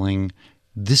traveling.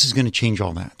 This is going to change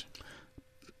all that.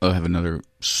 I have another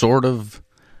sort of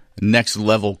next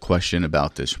level question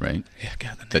about this, right? Yeah, go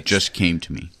that just came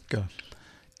to me. Go.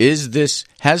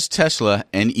 Has Tesla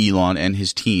and Elon and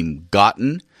his team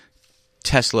gotten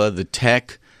Tesla, the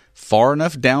tech, far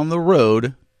enough down the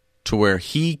road to where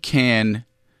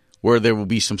where there will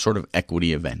be some sort of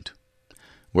equity event?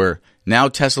 Where now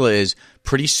Tesla is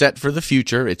pretty set for the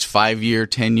future. It's 5-year,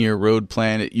 10-year road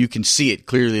plan. You can see it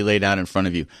clearly laid out in front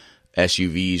of you.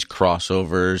 SUVs,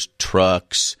 crossovers,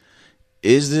 trucks.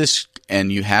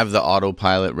 And you have the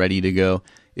autopilot ready to go.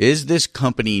 Is this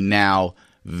company now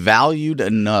valued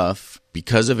enough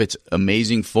because of its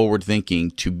amazing forward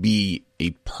thinking to be a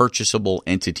purchasable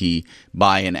entity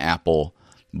by an Apple,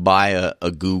 by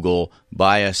a Google,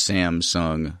 by a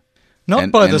Samsung?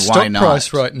 Not by the stock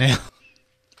price right now.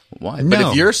 Why? No. But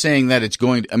if you're saying that it's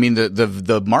going, I mean,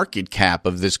 the market cap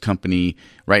of this company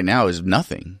right now is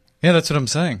nothing. Yeah, that's what I'm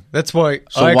saying. That's why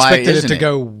I expected it to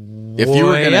go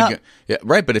way up.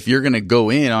 Right, but if you're going to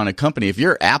go in on a company, if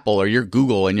you're Apple or you're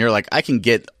Google and you're like, I can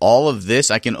get all of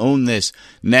this, I can own this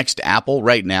next Apple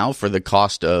right now for the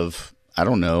cost of, I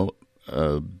don't know,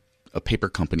 a paper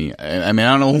company. I mean,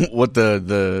 I don't know what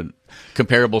the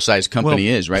comparable size company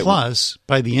is, right? Plus,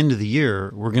 by the end of the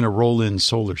year, we're going to roll in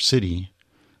Solar City.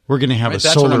 We're going to have a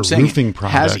that's solar what I'm saying. roofing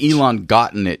product. Has Elon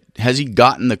gotten it? Has he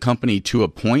gotten the company to a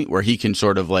point where he can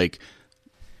sort of like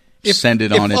send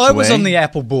it on its way? If I was on the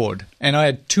Apple board and I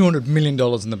had $200 million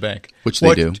in the bank, which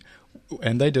they do,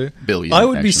 and they do, billion, I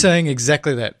would be actually saying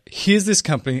exactly that. Here's this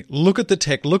company. Look at the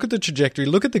tech. Look at the trajectory.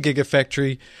 Look at the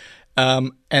Gigafactory,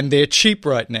 and they're cheap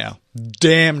right now.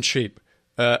 Damn cheap.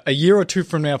 A year or two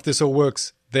from now, if this all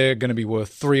works, they're going to be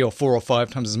worth 3 or 4 or 5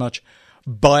 times as much.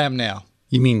 Buy them now.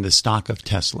 You mean the stock of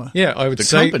Tesla? Yeah, I would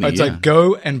say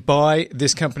go and buy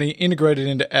this company, integrate it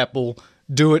into Apple,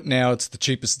 do it now. It's the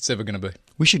cheapest it's ever going to be.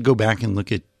 We should go back and look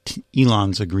at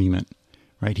Elon's agreement,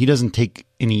 right? He doesn't take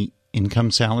any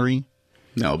income salary.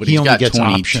 No, but he's got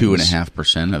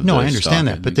 22.5% of. No, I understand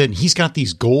that, but then he's got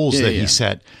these goals that he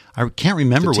set. I can't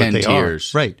remember what they are.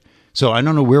 Right. So I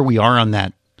don't know where we are on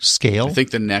that scale. I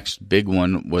think the next big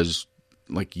one was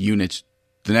like units.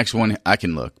 The next one I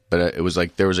can look, but it was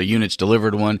like there was a units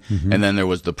delivered one, and then there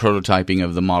was the prototyping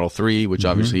of the Model 3, which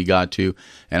obviously he got to,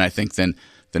 and I think then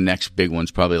the next big one's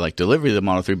probably like delivery of the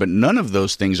Model 3, but none of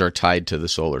those things are tied to the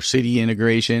Solar City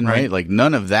integration, right? Like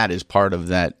none of that is part of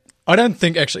that. I don't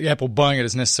think actually Apple buying it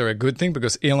is necessarily a good thing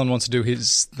because Elon wants to do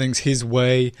his things his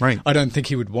way. Right. I don't think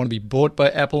he would want to be bought by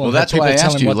Apple. Well, that's why I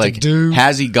asked you, like,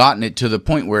 has he gotten it to the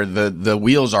point where the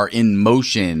wheels are in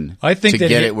motion to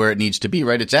get it where it needs to be,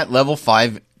 right? It's at level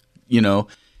 5,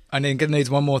 I think it needs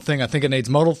one more thing. I think it needs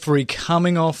Model 3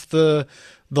 coming off the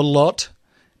lot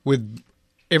with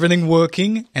everything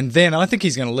working, and then I think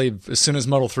he's going to leave as soon as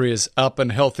Model 3 is up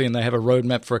and healthy and they have a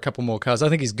roadmap for a couple more cars. I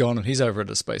think he's gone and he's over at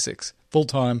a SpaceX.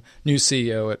 Full-time, new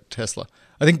CEO at Tesla.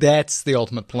 I think that's the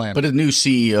ultimate plan. But a new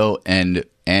CEO and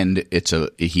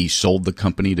he sold the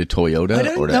company to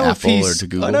Toyota or to Apple or to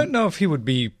Google? I don't know if he would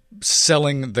be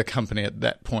selling the company at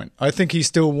that point. I think he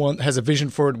still has a vision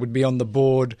for it, would be on the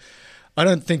board. I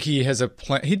don't think he has a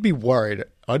plan. He'd be worried.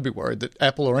 I'd be worried that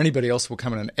Apple or anybody else will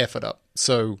come in and F it up.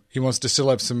 So he wants to still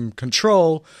have some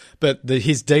control, but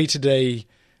his day-to-day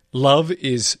love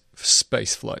is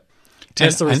space flight.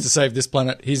 Tesla is to save this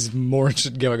planet. He's more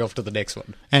interested in going off to the next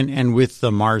one. And with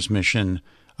the Mars mission,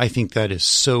 I think that is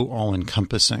so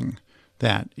all-encompassing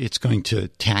that it's going to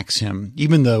tax him,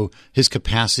 even though his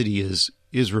capacity is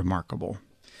remarkable.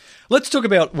 Let's talk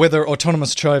about whether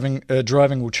autonomous driving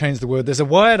will change the world. There's a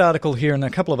Wired article here and a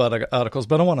couple of other articles,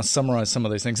 but I want to summarize some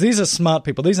of these things. These are smart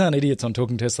people. These aren't idiots on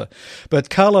Talking Tesla. But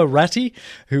Carlo Ratti,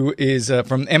 who is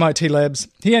from MIT Labs,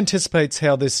 he anticipates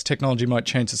how this technology might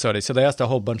change society. So they asked a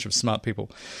whole bunch of smart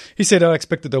people. He said, I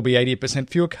expect that there'll be 80%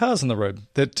 fewer cars on the road,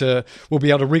 that we'll be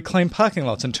able to reclaim parking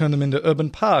lots and turn them into urban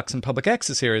parks and public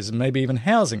access areas and maybe even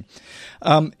housing.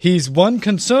 His one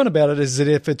concern about it is that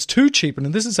if it's too cheap,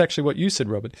 and this is actually what you said,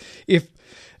 Robert, if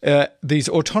these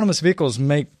autonomous vehicles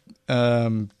make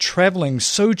traveling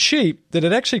so cheap that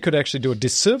it could do a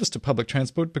disservice to public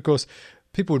transport, because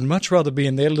people would much rather be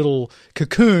in their little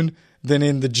cocoon than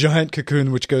in the giant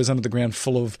cocoon which goes under the ground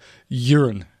full of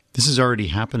urine. This is already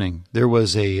happening. There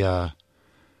was a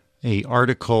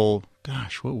article,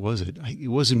 gosh, what was it? It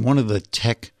was in one of the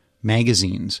tech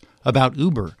magazines about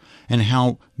Uber and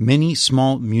how many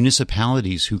small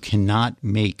municipalities who cannot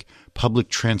make public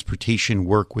transportation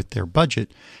work with their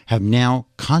budget have now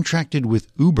contracted with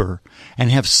Uber and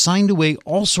have signed away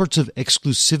all sorts of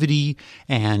exclusivity,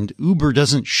 and Uber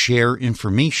doesn't share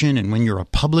information. And when you're a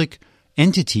public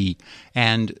entity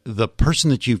and the person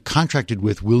that you've contracted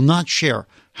with will not share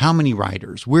how many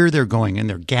riders, where they're going, and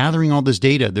they're gathering all this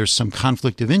data, there's some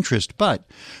conflict of interest. But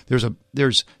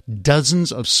there's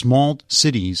dozens of small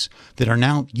cities that are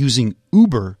now using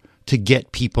Uber to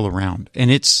get people around,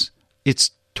 and it's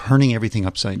turning everything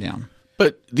upside down.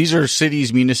 But these are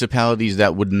cities, municipalities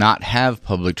that would not have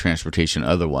public transportation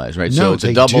otherwise, right? No, so it's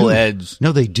a double-edged.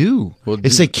 No, they do. Well,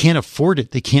 they can't afford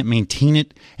it, they can't maintain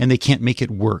it, and they can't make it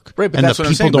work. Right, but and that's the what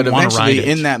I'm people saying. don't But want to ride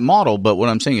eventually, it. in that model, but what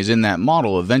I'm saying is, in that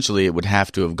model, eventually it would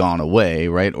have to have gone away,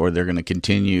 right? Or they're going to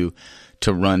continue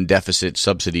to run deficit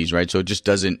subsidies, right? So it just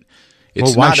doesn't.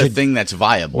 It's not a thing that's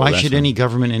viable. Why should any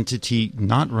government entity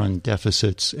not run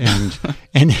deficits and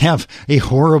and have a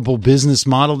horrible business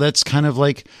model? That's kind of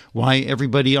like why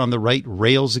everybody on the right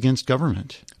rails against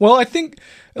government. Well, I think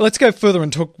let's go further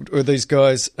and talk with these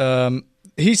guys.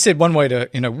 He said one way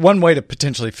to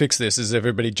potentially fix this is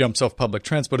everybody jumps off public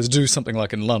transport is do something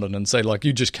like in London and say, like,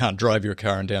 you just can't drive your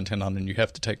car in downtown London. You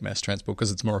have to take mass transport because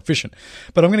it's more efficient.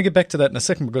 But I'm going to get back to that in a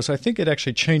second because I think it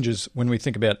actually changes when we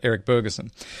think about Eric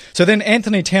Bergerson. So then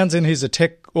Anthony Townsend, who's a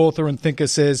tech author and thinker,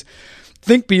 says,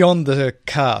 think beyond the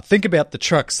car. Think about the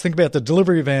trucks. Think about the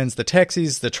delivery vans, the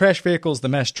taxis, the trash vehicles, the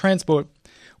mass transport.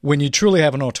 When you truly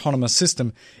have an autonomous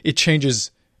system, it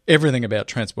changes everything about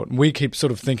transport. And we keep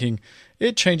sort of thinking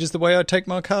it changes the way I take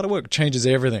my car to work. It changes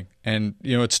everything. And,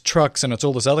 it's trucks and it's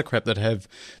all this other crap that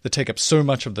take up so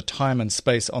much of the time and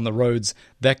space on the roads.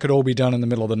 That could all be done in the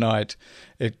middle of the night.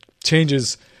 It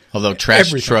changes Although trash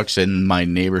everything. trucks in my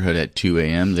neighborhood at 2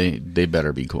 a.m., they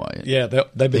better be quiet. Yeah,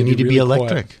 they need to be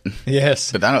electric.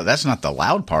 Yes. But that's not the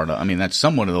loud part. I mean, that's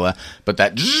somewhat of the loud. But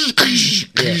that...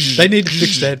 They need to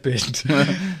fix that bit.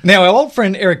 Now, our old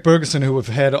friend Eric Bergerson, who we've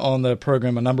had on the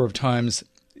program a number of times,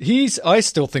 I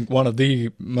still think one of the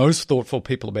most thoughtful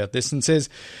people about this, and says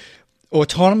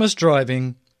autonomous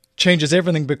driving changes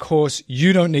everything because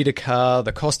you don't need a car.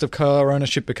 The cost of car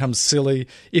ownership becomes silly.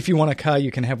 If you want a car,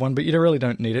 you can have one, but you really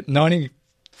don't need it. 95%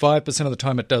 of the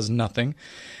time, it does nothing.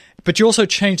 But you also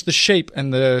change the shape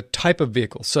and the type of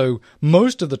vehicle. So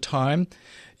most of the time,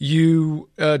 you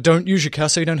don't use your car,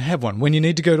 so you don't have one. When you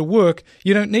need to go to work,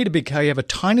 you don't need a big car. You have a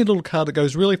tiny little car that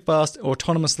goes really fast,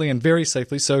 autonomously, and very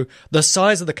safely. So the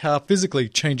size of the car physically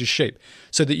changes shape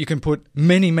so that you can put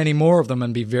many, many more of them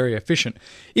and be very efficient.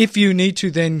 If you need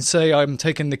to then say, I'm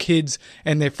taking the kids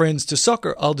and their friends to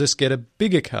soccer, I'll just get a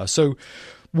bigger car. So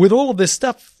with all of this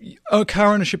stuff,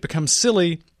 car ownership becomes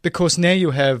silly because now you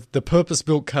have the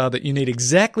purpose-built car that you need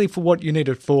exactly for what you need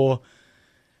it for,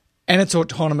 and it's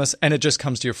autonomous, and it just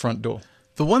comes to your front door.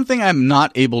 The one thing I'm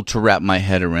not able to wrap my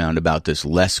head around about this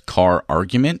less car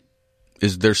argument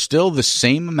is there's still the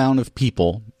same amount of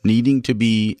people needing to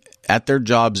be at their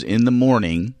jobs in the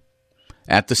morning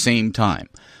at the same time.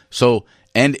 So,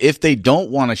 and if they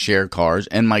don't want to share cars,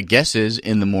 and my guess is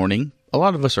in the morning, a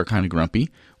lot of us are kind of grumpy.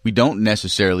 We don't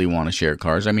necessarily want to share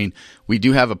cars. I mean, we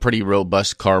do have a pretty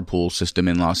robust carpool system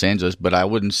in Los Angeles, but I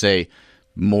wouldn't say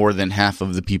more than half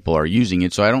of the people are using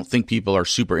it. So I don't think people are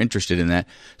super interested in that.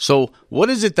 So what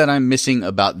is it that I'm missing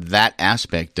about that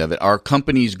aspect of it? Are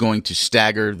companies going to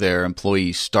stagger their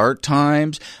employee start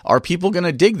times? Are people going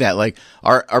to dig that? Like,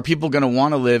 are people going to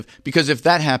want to live? Because if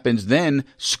that happens, then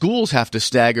schools have to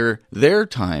stagger their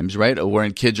times, right?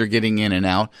 When kids are getting in and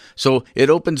out. So it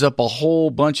opens up a whole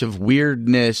bunch of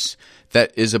weirdness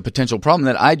that is a potential problem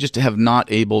that I just have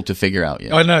not able to figure out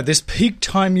yet. I know. This peak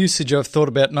time usage I've thought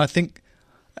about, and I think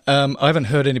I haven't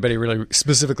heard anybody really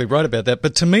specifically write about that,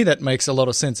 but to me that makes a lot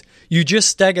of sense. You just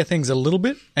stagger things a little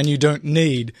bit and you don't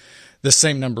need the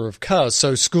same number of cars.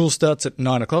 So school starts at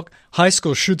 9 o'clock. High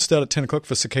school should start at 10 o'clock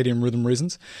for circadian rhythm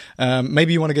reasons.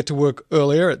 Maybe you want to get to work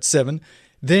earlier at 7.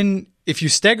 Then if you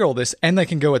stagger all this and they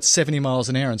can go at 70 miles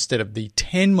an hour instead of the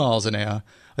 10 miles an hour,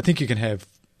 I think you can have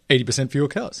 80% fewer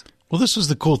cars. Well, this was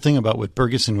the cool thing about what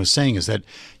Bergeson was saying is that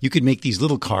you could make these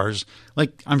little cars,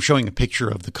 like I'm showing a picture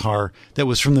of the car that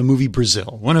was from the movie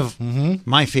Brazil, one of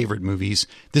my favorite movies.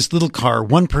 This little car,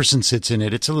 one person sits in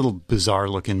it. It's a little bizarre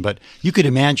looking, but you could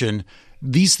imagine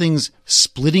these things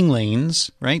splitting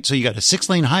lanes, right? So you got a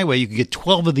 6-lane highway. You could get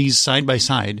 12 of these side by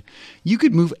side. You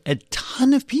could move a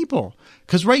ton of people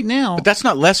because right now. But that's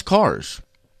not less cars.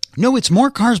 No, it's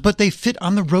more cars, but they fit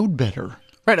on the road better.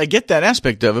 Right, I get that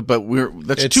aspect of it, but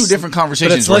that's two different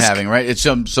conversations we're having, right? It's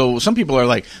so some people are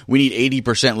like, we need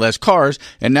 80% less cars,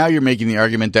 and now you're making the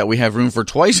argument that we have room for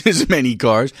twice as many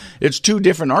cars. It's two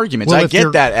different arguments. Well, I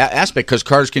get that aspect because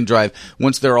cars can drive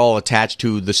once they're all attached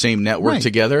to the same network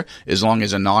together, as long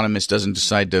as Anonymous doesn't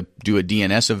decide to do a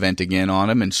DNS event again on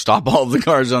them and stop all the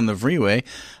cars on the freeway.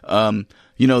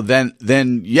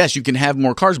 Then yes, you can have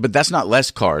more cars, but that's not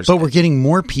less cars. But we're getting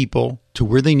more people to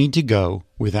where they need to go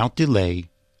without delay,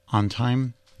 on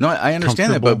time. No, I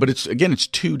understand that, but it's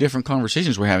two different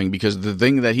conversations we're having because the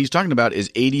thing that he's talking about is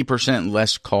 80%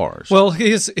 less cars. Well,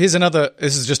 here's another.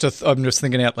 This is just I'm just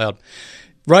thinking out loud.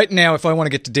 Right now, if I want to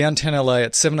get to downtown LA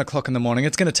at 7 o'clock in the morning,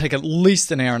 it's going to take at least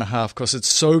an hour and a half because it's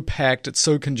so packed, it's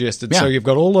so congested. Yeah. So you've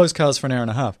got all those cars for an hour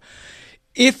and a half.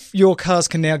 If your cars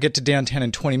can now get to downtown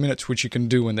in 20 minutes, which you can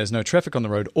do when there's no traffic on the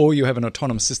road, or you have an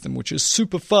autonomous system which is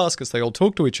super fast because they all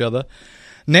talk to each other.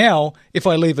 Now, if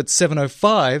I leave at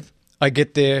 7:05, I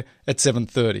get there at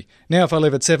 7:30. Now, if I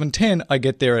leave at 7:10, I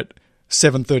get there at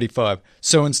 7:35.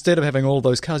 So instead of having all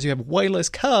those cars, you have way less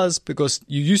cars because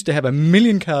you used to have 1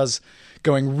 million cars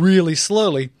going really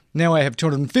slowly. Now I have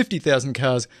 250,000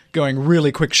 cars going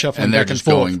really quick, shuffling back and forth. And they're just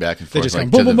going back and forth, just like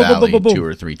going to the valley 2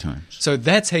 or 3 times. So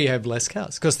that's how you have less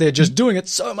cars because they're just doing it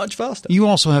so much faster. You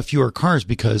also have fewer cars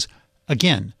because,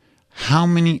 again, how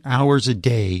many hours a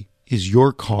day is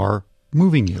your car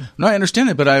moving you? No, I understand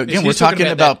it, but we're talking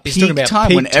about peak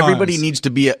time when everybody needs to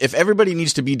be. If everybody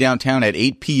needs to be downtown at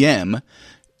 8 p.m.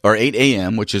 or 8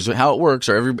 a.m., which is how it works,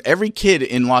 or every kid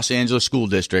in Los Angeles school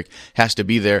district has to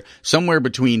be there somewhere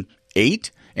between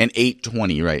 8 and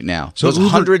 8:20 right now. So those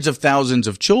hundreds of thousands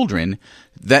of children.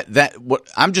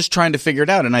 I'm just trying to figure it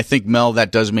out, and I think Mel,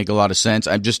 that does make a lot of sense.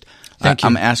 I'm just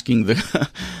asking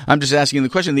the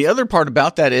question. The other part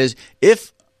about that is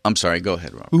I'm sorry, go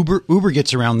ahead, Robert. Uber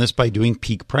gets around this by doing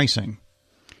peak pricing.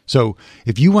 So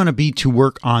if you want to be to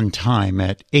work on time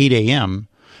at 8 a.m.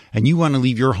 and you want to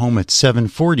leave your home at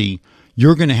 7:40,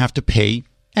 you're going to have to pay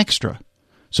extra.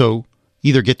 So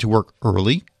either get to work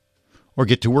early or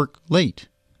get to work late.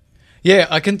 Yeah,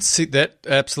 I can see that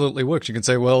absolutely works. You can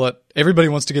say, well, everybody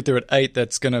wants to get there at 8.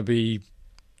 That's going to be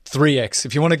 3x.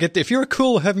 If you want to get there, if you're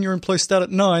cool having your employees start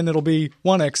at 9, that'll be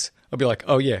 1x. I'll be like,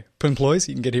 oh, yeah, for employees,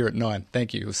 you can get here at 9.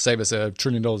 Thank you. It'll save us $1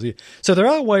 trillion a year. So there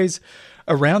are ways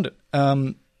around it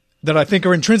that I think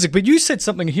are intrinsic. But you said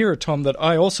something here, Tom, that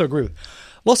I also agree with.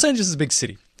 Los Angeles is a big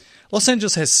city. Los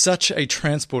Angeles has such a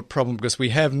transport problem because we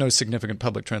have no significant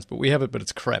public transport. We have it, but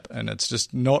it's crap, and it's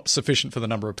just not sufficient for the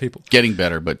number of people. Getting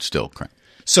better, but still crap.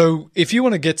 So if you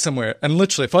want to get somewhere, and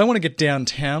literally, if I want to get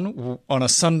downtown on a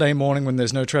Sunday morning when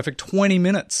there's no traffic, 20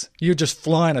 minutes, you're just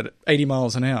flying at 80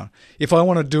 miles an hour. If I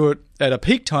want to do it at a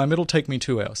peak time, it'll take me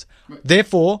 2 hours.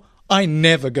 Therefore, I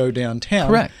never go downtown.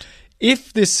 Correct.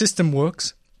 If this system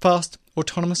works, fast,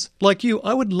 autonomous. Like you,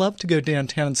 I would love to go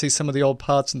downtown and see some of the old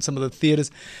parts and some of the theaters,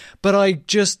 but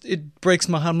it breaks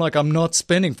my heart. I'm like, I'm not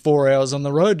spending 4 hours on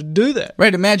the road to do that.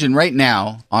 Right. Imagine right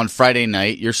now on Friday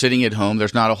night, you're sitting at home.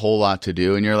 There's not a whole lot to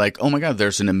do. And you're like, oh my God,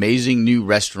 there's an amazing new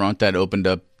restaurant that opened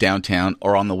up downtown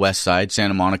or on the west side,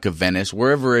 Santa Monica, Venice,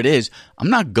 wherever it is. I'm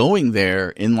not going there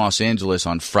in Los Angeles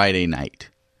on Friday night.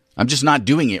 I'm just not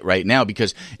doing it right now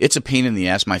because it's a pain in the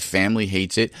ass. My family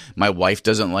hates it. My wife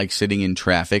doesn't like sitting in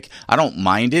traffic. I don't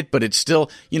mind it, but it's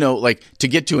still, like to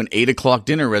get to an 8 o'clock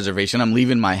dinner reservation, I'm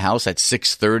leaving my house at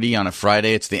 6:30 on a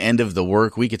Friday. It's the end of the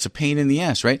work week. It's a pain in the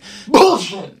ass, right?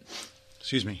 Bullshit.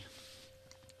 Excuse me.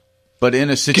 But in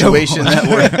a situation that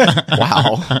we're,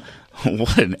 wow,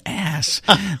 what an ass.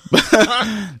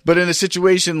 But in a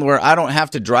situation where I don't have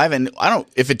to drive, and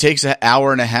if it takes an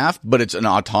hour and a half, but it's an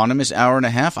autonomous hour and a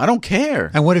half, I don't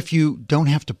care. And what if you don't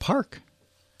have to park?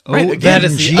 Right, Oh, again, that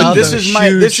is the other this is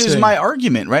huge my thing.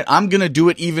 argument, right? I'm going to do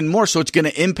it even more, so it's going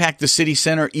to impact the city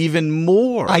center even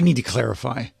more. I need to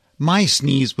clarify. My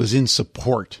sneeze was in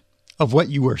support of what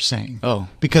you were saying. Oh.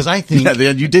 Because I think Yeah,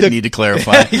 then you did need to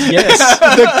clarify. Yes.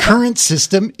 the current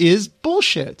system is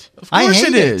bullshit. Of course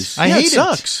it is. I Yeah, hate it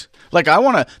sucks. Like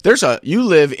you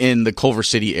live in the Culver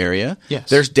City area. Yes.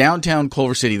 There's downtown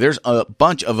Culver City. There's a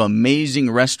bunch of amazing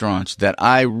restaurants that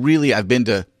I've been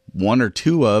to one or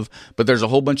two of, but there's a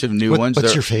whole bunch of new ones.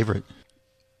 What's your favorite?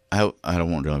 I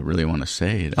don't really want to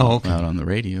say it Oh, okay. out on the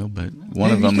radio, but one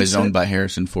Yeah, of you them can is say owned it. by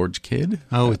Harrison Ford's kid.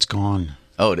 Oh, it's gone.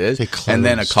 Oh, it is? They And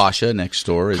then closed. Akasha next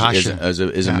door is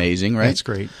Yeah, amazing, right? That's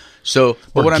great. So,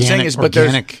 but what I'm saying is,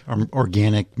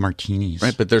 organic martinis.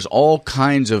 right, but there's all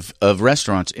kinds of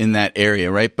restaurants in that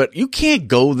area, right? But you can't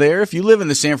go there if you live in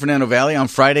the San Fernando Valley on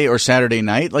Friday or Saturday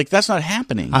night. Like, that's not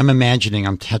happening. I'm imagining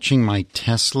I'm touching my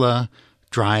Tesla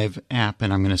Drive app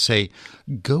and I'm going to say,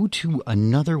 go to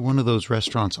another one of those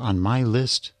restaurants on my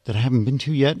list that I haven't been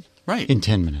to yet. Right. In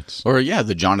 10 minutes. Or,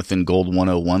 the Jonathan Gold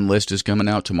 101 list is coming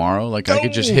out tomorrow. Like, I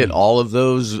could just hit all of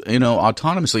those,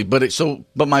 autonomously.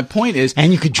 But my point is,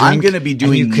 And you could drink. I'm going to be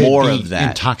doing and you could more be of that.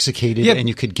 Intoxicated Yeah. and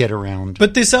you could get around.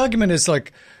 But this argument is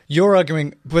like, you're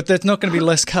arguing, but there's not going to be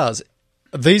less cars.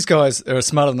 These guys are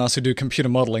smarter than us who do computer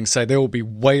modeling say there will be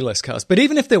way less cars. But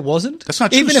even if there wasn't, That's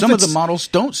not true. even if Some of the it's- models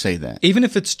don't say that. even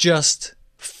if it's just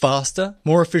faster,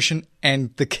 more efficient,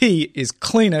 and the key is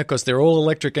cleaner because they're all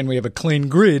electric and we have a clean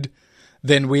grid,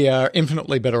 then we are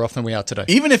infinitely better off than we are today.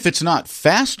 Even if it's not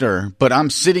faster, but I'm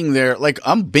sitting there, like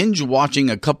I'm binge watching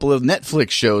a couple of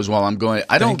Netflix shows while I'm going.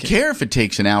 I don't care if it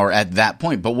takes an hour at that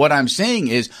point. But what I'm saying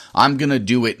is I'm going to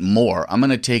do it more. I'm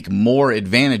going to take more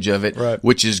advantage of it, Right.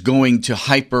 which is going to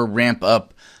hyper ramp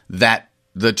up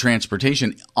the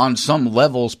transportation on some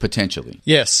levels potentially.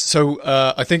 Yes. So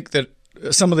I think that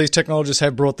some of these technologists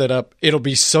have brought that up. It'll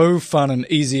be so fun and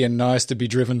easy and nice to be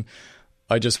driven.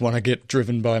 I just want to get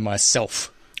driven by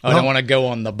myself. I don't want to go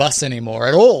on the bus anymore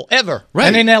at all, ever. Right.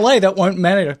 And in LA, that won't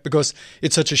matter because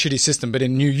it's such a shitty system. But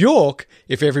in New York,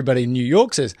 if everybody in New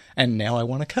York says, and now I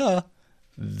want a car,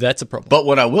 that's a problem. But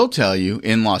what I will tell you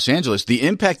in Los Angeles, the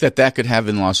impact that could have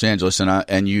in Los Angeles,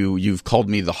 and you've called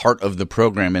me the heart of the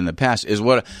program in the past, is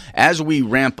what as we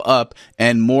ramp up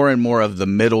and more of the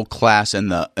middle class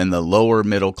and the lower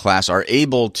middle class are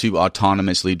able to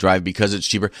autonomously drive because it's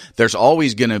cheaper. There's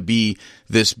always going to be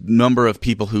this number of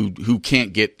people who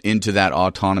can't get into that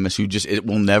autonomous, it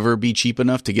will never be cheap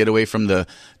enough to get away from the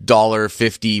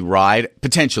 $1.50 ride.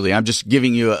 Potentially, I'm just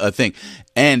giving you a thing.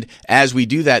 And as we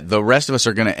do that, the rest of us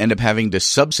are going to end up having to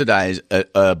subsidize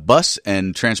a bus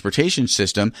and transportation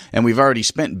system. And we've already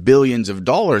spent billions of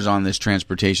dollars on this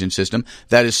transportation system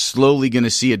that is slowly going to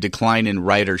see a decline in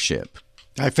ridership.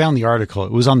 I found the article.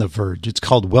 It was on The Verge. It's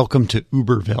called Welcome to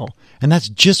Uberville. And that's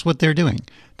just what they're doing.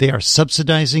 They are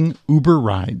subsidizing Uber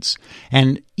rides.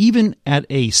 And even at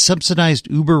a subsidized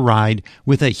Uber ride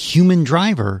with a human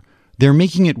driver, they're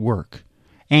making it work.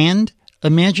 And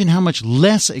imagine how much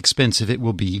less expensive it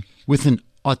will be with an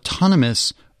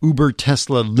autonomous Uber,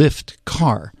 Tesla, Lyft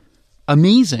car.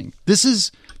 Amazing. This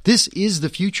is the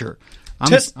future.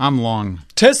 I'm long.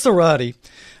 Teslarati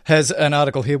has an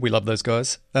article here, we love those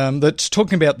guys, that's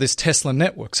talking about this Tesla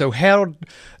network. So how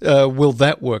will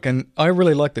that work? And I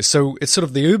really like this. So it's sort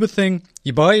of the Uber thing.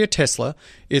 You buy your Tesla.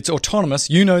 It's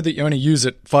autonomous. You know that you only use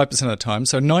it 5% of the time.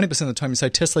 So 90% of the time you say,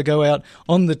 Tesla, go out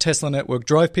on the Tesla network,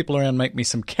 drive people around, make me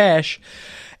some cash.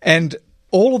 And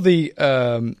all of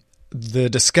the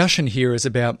discussion here is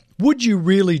about, would you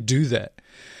really do that?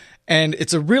 And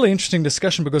it's a really interesting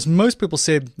discussion because most people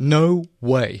said, no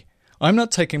way. I'm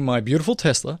not taking my beautiful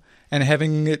Tesla and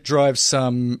having it drive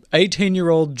some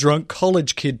 18-year-old drunk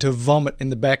college kid to vomit in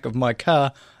the back of my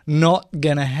car. Not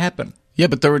going to happen. Yeah,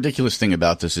 but the ridiculous thing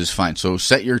about this is fine. So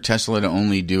set your Tesla to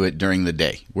only do it during the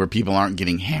day, where people aren't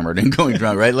getting hammered and going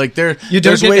drunk, right? Like You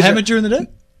don't get hammered during the day?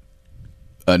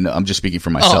 No, I'm just speaking for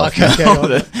myself. Oh,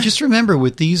 okay. Just remember,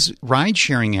 with these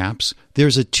ride-sharing apps,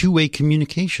 there's a two-way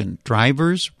communication.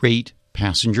 Drivers rate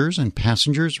passengers, and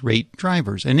passengers rate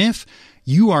drivers. And if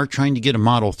you are trying to get a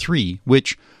Model 3,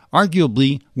 which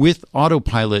arguably with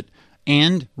autopilot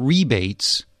and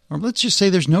rebates, or let's just say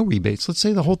there's no rebates. Let's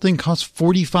say the whole thing costs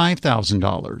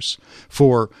 $45,000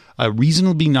 for a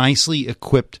reasonably nicely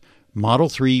equipped Model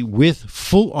 3 with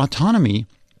full autonomy.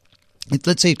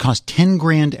 Let's say it costs 10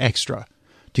 grand extra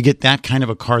to get that kind of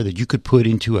a car that you could put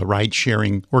into a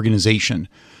ride-sharing organization.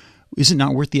 Is it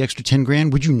not worth the extra 10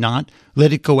 grand? Would you not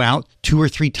let it go out 2 or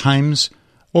 3 times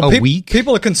a week?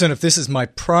 People are concerned if this is my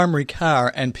primary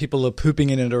car and people are pooping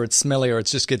in it, or it's smelly, or it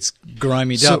just gets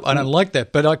grimy up. I don't like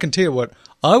that. But I can tell you what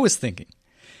I was thinking.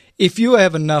 If you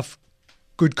have enough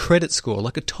good credit score,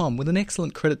 like a Tom with an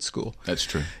excellent credit score, That's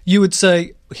true. you would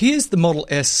say, here's the Model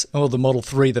S or the Model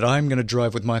 3 that I'm going to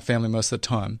drive with my family most of the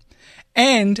time.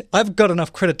 And I've got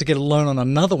enough credit to get a loan on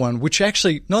another one, which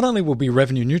actually not only will be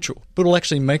revenue neutral, but will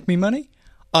actually make me money.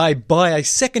 I buy a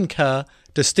second car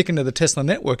to stick into the Tesla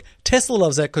network. Tesla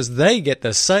loves that because they get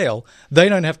the sale. They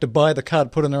don't have to buy the car to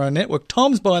put on their own network.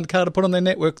 Tom's buying the car to put on their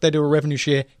network. They do a revenue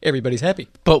share. Everybody's happy.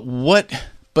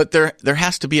 But there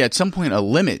has to be at some point a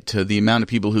limit to the amount of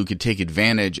people who could take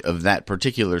advantage of that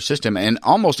particular system. And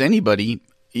almost anybody,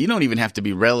 you don't even have to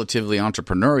be relatively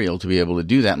entrepreneurial to be able to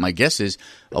do that. My guess is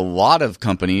a lot of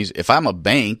companies, if I'm a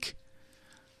bank,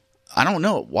 I don't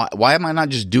know. Why am I not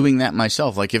just doing that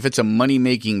myself? Like if it's a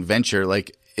money-making venture,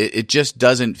 like it just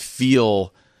doesn't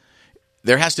feel –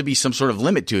 there has to be some sort of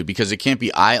limit to it because it can't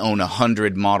be I own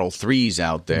 100 Model 3s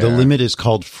out there. The limit is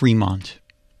called Fremont.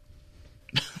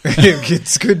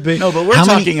 It could be. No, but we're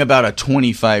talking about a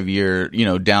 25-year,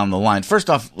 down the line. First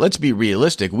off, let's be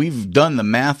realistic. We've done the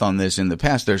math on this in the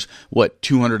past. There's,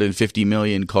 250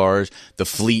 million cars. The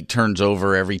fleet turns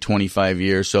over every 25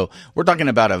 years. So we're talking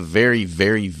about a very,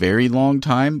 very, very long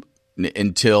time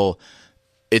until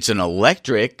it's an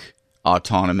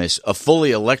a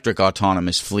fully electric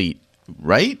autonomous fleet,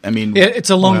 right? I mean, it's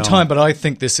a long time, but I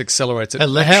think this accelerates it.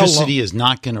 Electricity is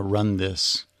not going to run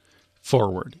this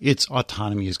forward. Its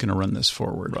autonomy is going to run this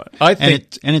forward. Right. I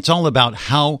think, and it's all about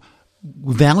how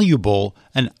valuable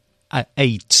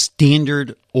a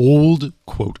standard old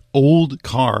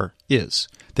car is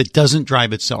that doesn't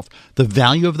drive itself. The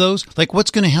value of those, like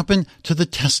what's going to happen to the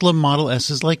Tesla Model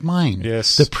S's like mine?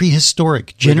 Yes. The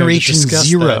prehistoric Generation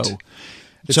Zero.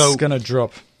 It's going to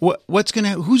drop. Who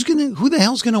the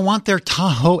hell's going to want their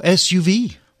Tahoe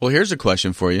SUV? Well, here's a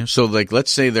question for you. So, let's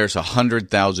say there's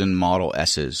 100,000 Model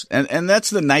S's, and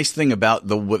that's the nice thing about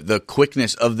the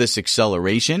quickness of this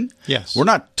acceleration. Yes, we're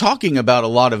not talking about a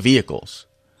lot of vehicles.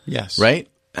 Yes, right?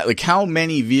 Like how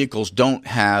many vehicles don't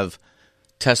have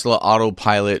Tesla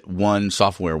Autopilot 1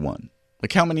 Software 1?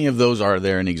 Like how many of those are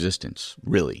there in existence?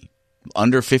 Really,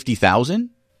 under 50,000?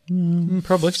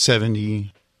 Probably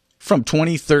 70. From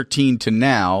 2013 to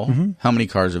now, how many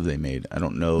cars have they made? I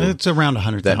don't know. It's around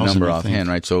 100,000. That number offhand,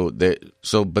 right? So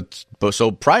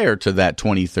prior to that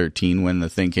 2013, when the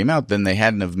thing came out, then they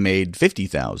hadn't have made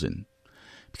 50,000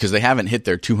 because they haven't hit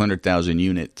their 200,000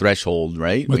 unit threshold,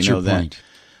 right? What's we know your point? That.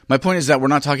 My point is that we're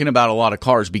not talking about a lot of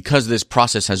cars because this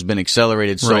process has been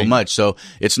accelerated so much. So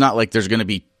it's not like there's going to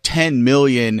be 10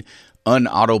 million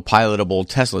unautopilotable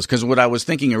Teslas. Because what I was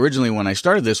thinking originally when I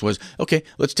started this was, okay,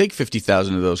 let's take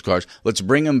 50,000 of those cars. Let's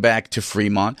bring them back to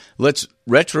Fremont. Let's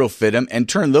retrofit them and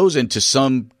turn those into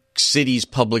some city's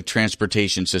public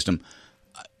transportation system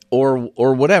or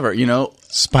whatever,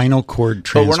 Spinal cord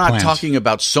transplant. But we're not talking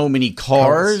about so many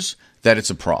cars that it's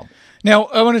a problem. Now,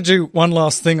 I want to do one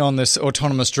last thing on this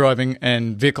autonomous driving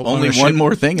and vehicle ownership. Only one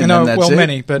more thing, and then that's it?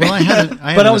 Many. But,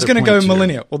 I was going to go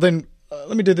millennial. Well, then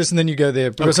let me do this, and then you go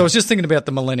there. Because I was just thinking about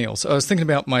the millennials. I was thinking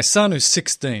about my son who's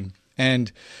 16.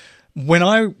 And when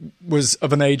I was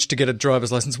of an age to get a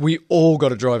driver's license, we all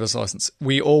got a driver's license.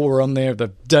 We all were on there the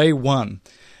day one.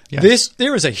 Yes.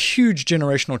 There is a huge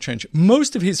generational change.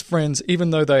 Most of his friends,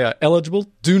 even though they are eligible,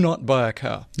 do not buy a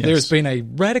car. Yes. There has been a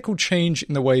radical change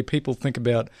in the way people think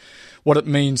about what it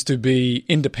means to be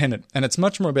independent. And it's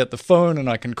much more about the phone, and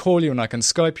I can call you and I can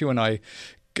Skype you and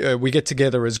we get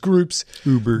together as groups.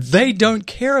 Uber. They don't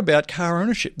care about car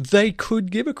ownership. They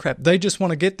could give a crap. They just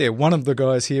want to get there. One of the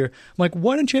guys here, I'm like,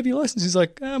 why don't you have your license? He's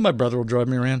like, my brother will drive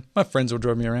me around. My friends will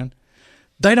drive me around.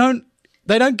 They don't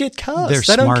get cars. They're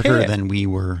they smarter don't care. than we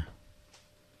were.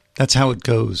 That's how it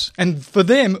goes. And for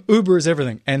them, Uber is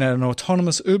everything. And an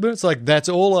autonomous Uber, it's like, that's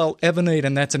all I'll ever need,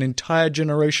 and that's an entire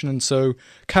generation. And so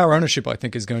car ownership, I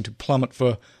think, is going to plummet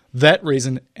for that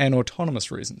reason and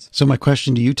autonomous reasons. So my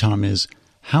question to you, Tom, is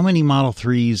how many Model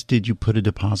 3s did you put a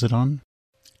deposit on?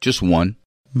 Just one.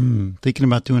 Thinking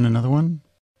about doing another one?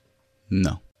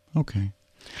 No. Okay.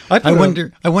 I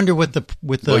wonder what the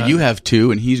Well, you have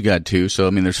two and he's got two, so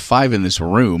I mean, there's 5 in this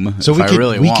room. So if we I could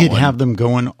really we want could one. have them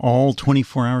going all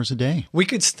 24 hours a day. We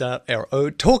could start our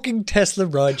own talking Tesla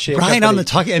rideshare Right company. on the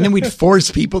talk, and then we'd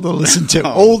force people to listen to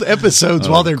old episodes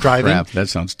while they're driving. Crap, that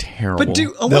sounds terrible. But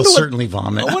They'll certainly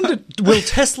vomit. I wonder, will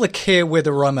Tesla care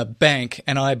whether I'm a bank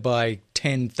and I buy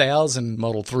 10,000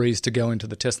 Model 3s to go into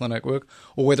the Tesla network,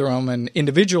 or whether I'm an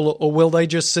individual, or will they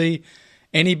just see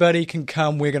anybody can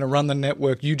come, we're going to run the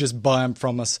network, you just buy them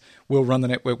from us, we'll run the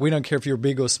network. We don't care if you're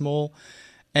big or small,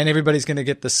 and everybody's going to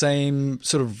get the same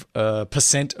sort of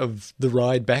percent of the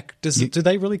ride back. Do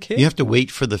they really care? You have to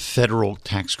wait for the federal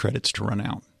tax credits to run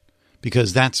out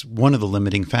because that's one of the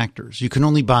limiting factors. You can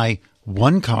only buy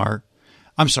one car.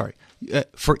 I'm sorry.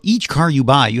 For each car you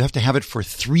buy, you have to have it for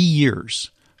 3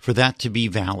 years for that to be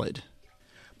valid.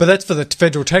 But that's for the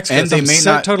federal tax and credits. they may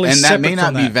not, totally and that may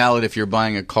not be that. valid if you're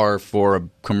buying a car for a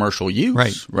commercial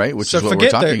use, right? Which So is what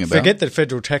we're talking about. Forget the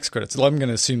federal tax credits. I'm going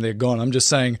to assume they're gone. I'm just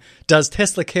saying, does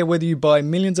Tesla care whether you buy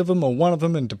millions of them or one of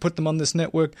them and to put them on this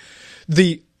network?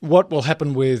 What will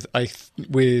happen with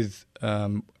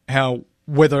how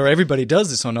whether everybody does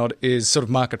this or not is sort of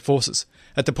market forces.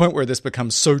 At the point where this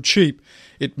becomes so cheap,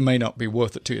 it may not be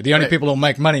worth it to you. The only people who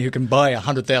make money who can buy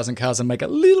 100,000 cars and make a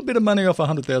little bit of money off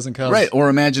 100,000 cars. Right, or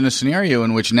imagine a scenario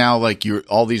in which now, like,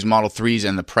 all these Model 3s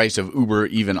and the price of Uber,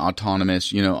 even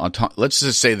autonomous, let's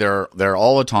just say they're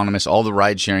all autonomous, all the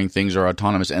ride-sharing things are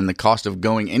autonomous, and the cost of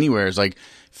going anywhere is like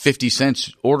 50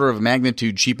 cents, order of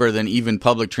magnitude cheaper than even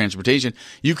public transportation.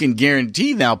 You can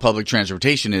guarantee now public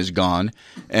transportation is gone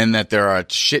and that there are a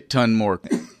shit ton more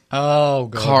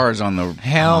cars on the...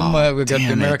 We've got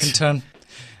the American ton.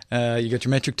 You got your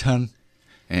metric ton.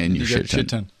 And your shit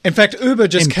ton. In fact, Uber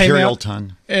just Imperial came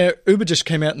out. ton. Uber just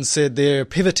came out and said they're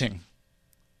pivoting.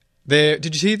 Did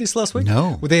you hear this last week?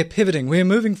 No. Well, they're pivoting. We're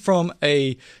moving from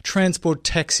a transport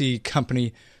taxi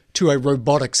company to a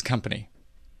robotics company.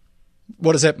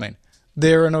 What does that mean?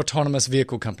 They're an autonomous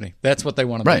vehicle company. That's what they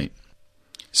want to be. Right.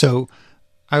 So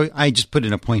I just put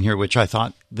in a point here, which I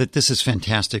thought that this is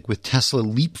fantastic with Tesla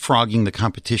leapfrogging the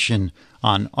competition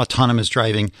on autonomous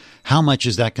driving. How much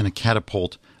is that going to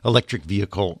catapult electric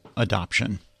vehicle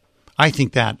adoption? I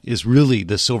think that is really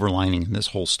the silver lining in this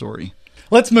whole story.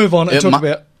 Let's move on and talk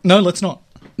about... No, let's not.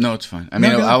 No, it's fine. I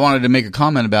mean, I wanted to make a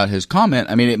comment about his comment.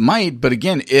 I mean, it might, but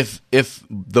again, if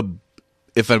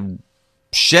a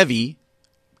Chevy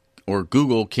or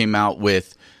Google came out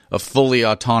with a fully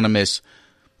autonomous,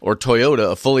 or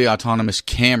Toyota, a fully autonomous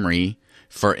Camry,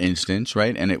 for instance,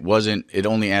 right? And it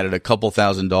only added a couple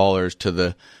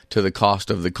 $1,000s to the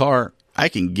cost of the car. I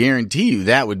can guarantee you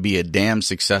that would be a damn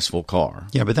successful car.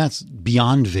 Yeah, but that's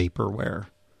beyond vaporware.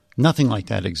 Nothing like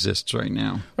that exists right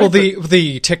now. Well,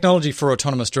 the technology for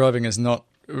autonomous driving is not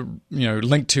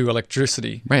linked to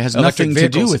electricity. Right, it has nothing to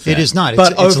do with that. It is not.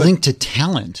 It's linked to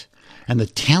talent, and the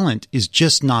talent is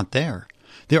just not there.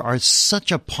 There are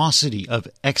such a paucity of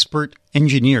expert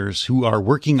engineers who are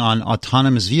working on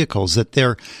autonomous vehicles that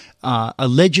they're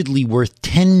allegedly worth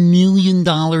 $10 million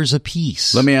a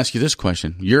piece. Let me ask you this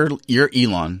question. You're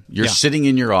Elon. You're sitting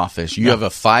in your office. You have a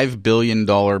 $5 billion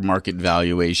market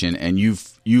valuation, and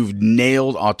you've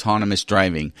nailed autonomous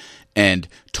driving. And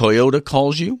Toyota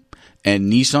calls you, and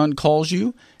Nissan calls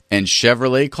you, and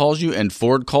Chevrolet calls you, and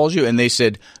Ford calls you, and they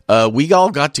said, we all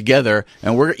got together,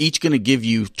 and we're each going to give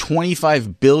you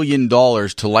 $25 billion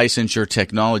to license your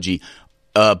technology,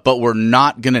 but we're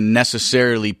not going to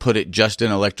necessarily put it just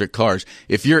in electric cars.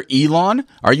 If you're Elon,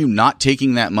 are you not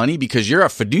taking that money? Because you're a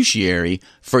fiduciary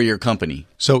for your company.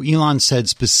 So Elon said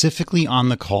specifically on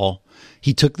the call,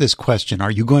 he took this question,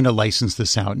 are you going to license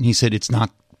this out? And he said it's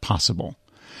not possible.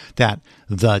 That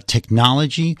the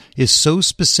technology is so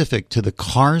specific to the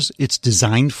cars it's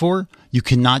designed for, you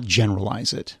cannot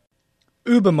generalize it.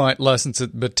 Uber might license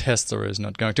it, but Tesla is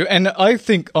not going to. And I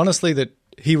think, honestly, that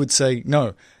he would say,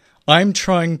 no, I'm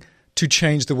trying to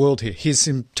change the world here. His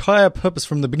entire purpose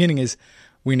from the beginning is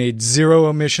we need zero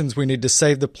emissions, we need to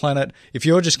save the planet. If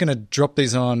you're just going to drop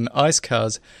these on ICE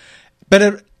cars...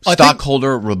 But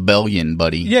stockholder rebellion,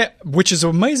 buddy. Yeah, which is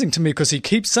amazing to me because he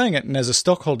keeps saying it, and as a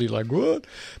stockholder, you're like, what?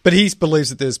 But he believes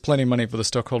that there's plenty of money for the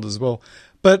stockholders as well.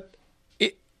 But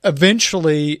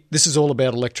eventually, this is all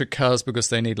about electric cars because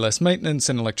they need less maintenance,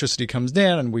 and electricity comes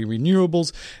down, and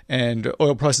renewables, and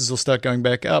oil prices will start going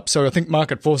back up. So I think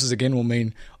market forces, again, will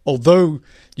mean although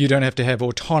you don't have to have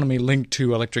autonomy linked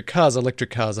to electric cars are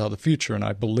the future, and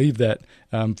I believe that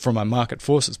from a market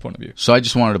forces point of view. So I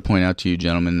just wanted to point out to you,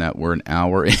 gentlemen, that we're an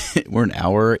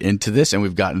hour into this, and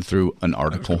we've gotten through an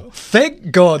article.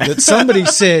 Thank God that somebody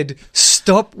said,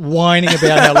 stop whining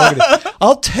about how long it is.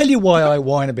 I'll tell you why I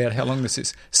whine about how long this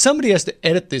is. Somebody has to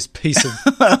edit this piece of...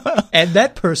 and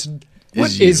that person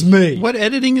is me. What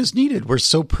editing is needed? We're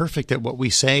so perfect at what we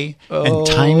say and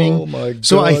timing. Oh, my God.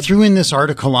 So I threw in this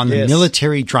article on the Yes.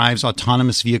 military drives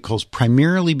autonomous vehicles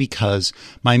primarily because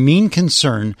my main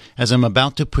concern as I'm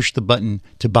about to push the button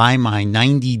to buy my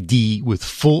 90D with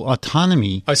full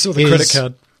autonomy. I saw the credit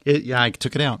card. Yeah, I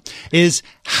took it out. Is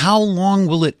how long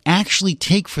will it actually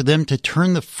take for them to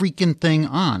turn the freaking thing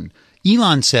on?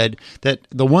 Elon said that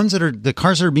the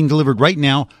cars that are being delivered right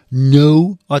now,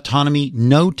 no autonomy,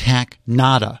 no tach,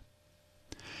 nada.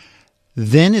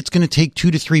 Then it's going to take 2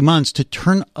 to 3 months to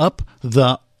turn up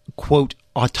the quote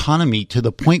autonomy to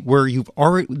the point where you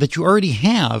already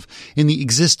have in the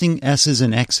existing S's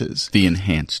and X's. The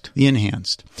enhanced.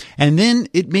 And then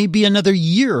it may be another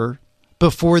year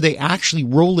before they actually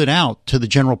roll it out to the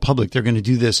general public. They're going to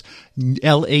do this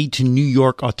LA to New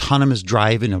York autonomous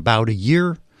drive in about a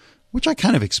year, which I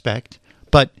kind of expect.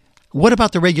 But what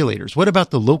about the regulators? What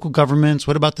about the local governments?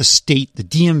 What about the state, the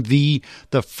DMV,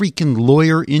 the freaking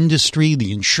lawyer industry,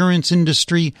 the insurance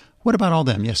industry? What about all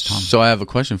them? Yes, Tom. So I have a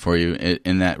question for you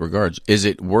in that regards. Is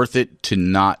it worth it to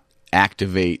not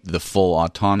activate the full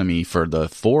autonomy for the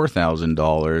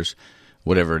 $4,000,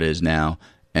 whatever it is now,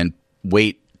 and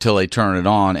wait till they turn it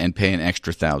on and pay an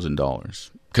extra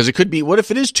 $1,000? Because it could be, what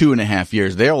if it is 2.5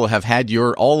 years? They'll have had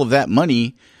all of that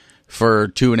money for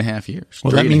 2.5 years.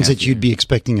 Well, that means that you'd be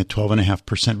expecting a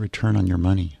 12.5% return on your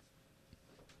money.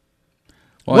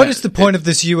 Well, What is the point of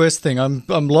this US thing? I'm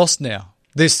lost now.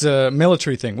 This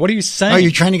military thing. What are you saying? Are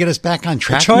you trying to get us back on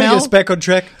track, trying to Mel? get us back on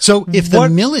track? So if the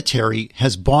military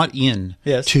has bought in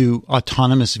Yes. to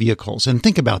autonomous vehicles, and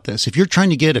think about this, if you're trying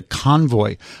to get a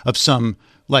convoy of some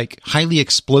like highly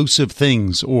explosive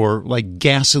things or like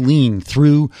gasoline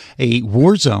through a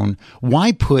war zone,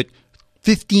 why put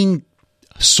 15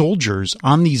 soldiers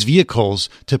on these vehicles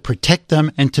to protect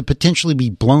them and to potentially be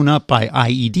blown up by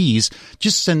IEDs?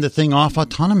 Just send the thing off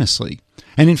autonomously.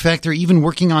 And in fact, they're even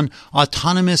working on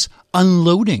autonomous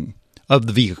unloading of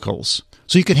the vehicles.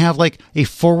 So you could have like a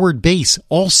forward base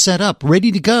all set up,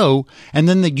 ready to go, and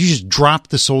then you just drop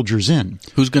the soldiers in.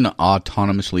 Who's going to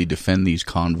autonomously defend these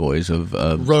convoys of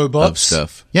Robots? of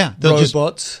stuff? Yeah, they'll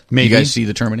Robots. just maybe. You guys see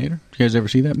The Terminator? You guys ever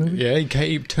see that movie? Yeah,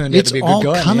 he turned out It's to be a all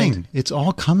good guy. coming. It's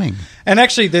all coming. And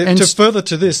actually, And to further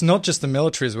to this, not just the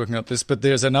military is working on this, but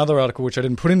there's another article which I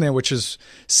didn't put in there, which has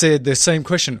said the same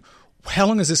question. How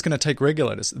long is this going to take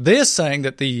regulators? They're saying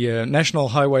that the National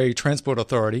Highway Transport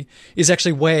Authority is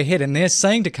actually way ahead, and they're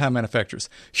saying to car manufacturers,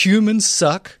 humans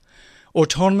suck.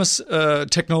 Autonomous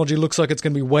technology looks like it's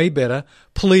going to be way better.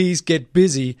 Please get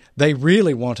busy. They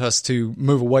really want us to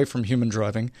move away from human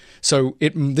driving. So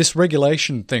this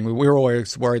regulation thing, we're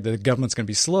always worried that the government's going to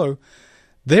be slow.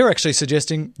 They're actually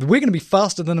suggesting that we're going to be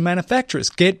faster than the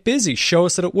manufacturers. Get busy. Show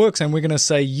us that it works. And we're going to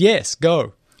say, yes,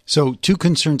 go. So 2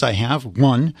 concerns I have.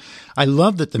 One, I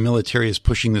love that the military is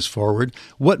pushing this forward.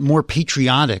 What more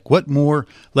patriotic, what more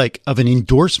like of an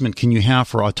endorsement can you have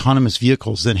for autonomous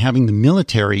vehicles than having the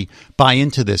military buy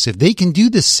into this? If they can do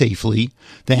this safely,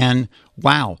 then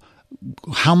wow,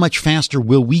 how much faster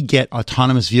will we get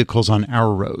autonomous vehicles on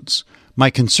our roads? My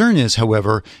concern is,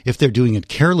 however, if they're doing it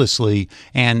carelessly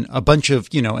and a bunch of,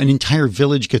 an entire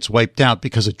village gets wiped out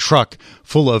because a truck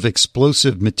full of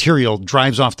explosive material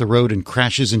drives off the road and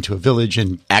crashes into a village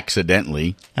and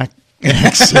Accidentally.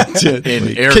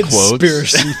 accidentally. In air quotes.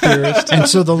 Conspiracy theorist. And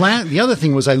so the other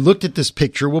thing was I looked at this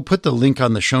picture. We'll put the link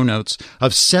on the show notes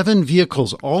of 7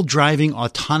 vehicles all driving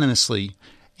autonomously.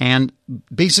 And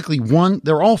basically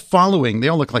they're all following. They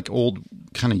all look like old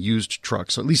kind of used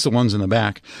trucks, at least the ones in the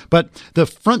back. But the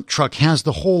front truck has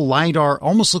the whole LiDAR,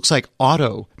 almost looks like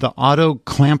the auto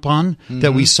clamp on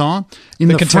that we saw in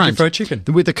the Kentucky front. Fried Chicken.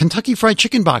 With the Kentucky Fried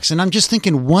Chicken box. And I'm just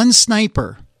thinking one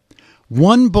sniper,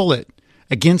 one bullet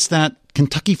against that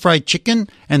Kentucky Fried Chicken,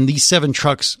 and these 7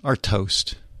 trucks are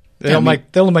toast. They'll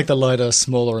make the LiDAR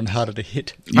smaller and harder to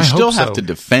hit. You I still hope have so. to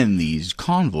defend these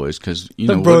convoys because,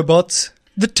 The robots,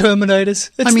 the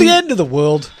Terminators. It's mean- the end of the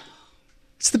world.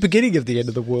 It's the beginning of the end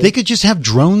of the world. They could just have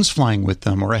drones flying with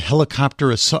them or a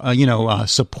helicopter,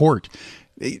 support.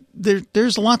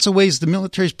 There's lots of ways. The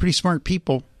military is pretty smart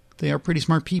people. They are pretty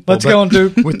smart people. Let's go on,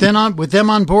 dude. With them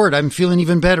on board, I'm feeling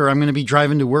even better. I'm going to be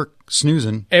driving to work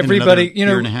snoozing. Everybody, in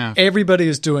year and a half. everybody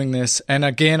is doing this. And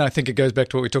again, I think it goes back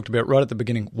to what we talked about right at the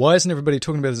beginning. Why isn't everybody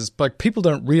talking about this? Like, people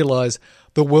don't realize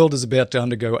the world is about to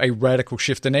undergo a radical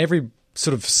shift. And every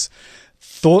sort of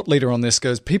thought leader on this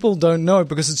goes, people don't know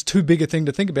because it's too big a thing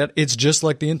to think about. It's just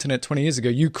like the internet 20 years ago.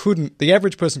 The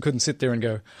average person couldn't sit there and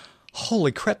go,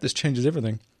 holy crap, this changes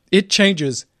everything. It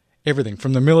changes everything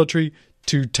from the military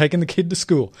to taking the kid to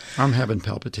school. I'm having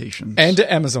palpitations. And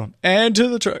to Amazon. And to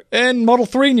the truck. And Model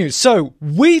 3 news. So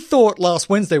we thought last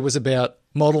Wednesday was about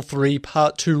Model 3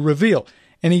 Part 2 reveal.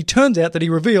 And he turns out that he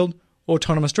revealed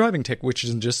autonomous driving tech, which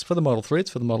isn't just for the Model 3, it's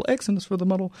for the Model X and it's for the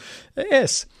Model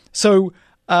S. So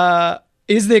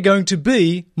is there going to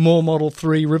be more Model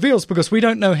 3 reveals? Because we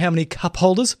don't know how many cup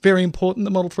holders, very important,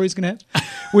 the Model 3 is going to have.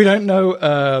 We don't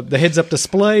know the heads-up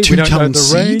display. We don't know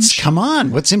the range. Come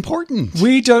on, what's important?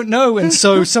 We don't know. And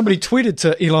so somebody tweeted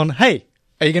to Elon, hey,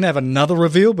 are you going to have another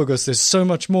reveal? Because there's so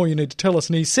much more you need to tell us.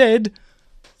 And he said,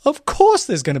 of course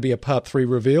there's going to be a Part 3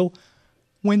 reveal.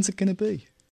 When's it going to be?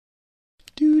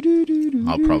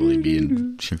 I'll probably be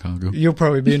in Chicago. You'll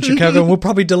probably be in Chicago, and we'll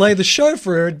probably delay the show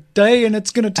for a day, and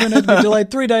it's going to turn out to be delayed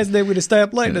 3 days, and then we're going to stay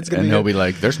up late. And they'll be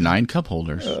like, there's 9 cup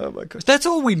holders. Oh, my gosh. That's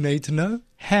all we need to know.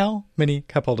 How many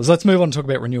cup holders? Let's move on and talk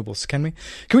about renewables, can we?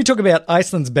 Can we talk about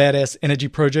Iceland's badass energy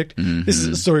project? Mm-hmm. This is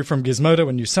a story from Gizmodo,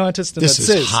 a New Scientist. And this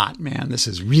is hot, man. This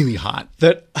is really hot.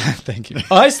 Thank you.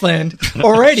 Iceland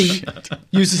already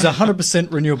uses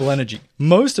 100% renewable energy.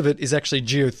 Most of it is actually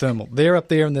geothermal. They're up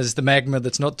there, and there's the magma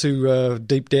that's not too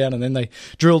deep down, and then they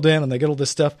drill down, and they get all this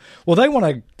stuff. Well, they want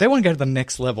to go to the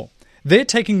next level. They're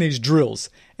taking these drills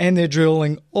and they're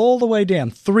drilling all the way down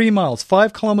 3 miles,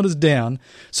 5 kilometers down,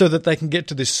 so that they can get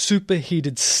to this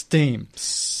superheated steam.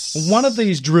 One of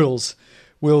these drills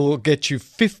will get you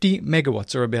 50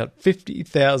 megawatts, or about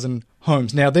 50,000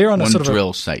 homes. Now they're on a sort of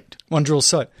one drill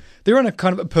site. They're in a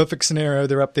kind of a perfect scenario.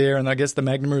 They're up there, and I guess the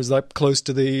magma is up close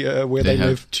to the where they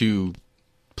live. 2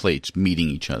 plates meeting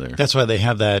each other. That's why they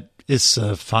have that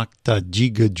Isfakta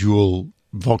gigajoule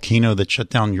volcano that shut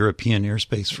down European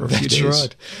airspace for a few days. That's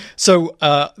right. So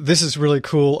this is really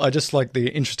cool. I just like the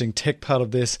interesting tech part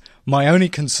of this. My only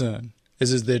concern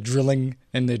is they're drilling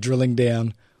and they're drilling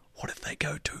down. What if they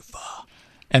go too far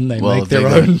and they make their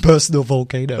own personal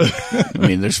volcano? I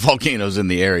mean, there's volcanoes in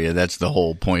the area. That's the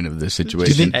whole point of this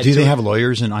situation. Do they have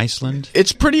lawyers in Iceland?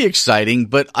 It's pretty exciting,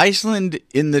 but Iceland,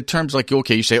 in the terms like,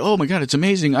 okay, you say, oh my God, it's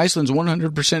amazing. Iceland's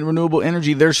 100% renewable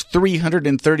energy. There's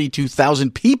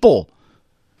 332,000 people.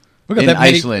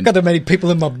 Iceland. Got that many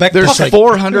people in my back There's pocket.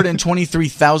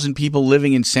 423,000 people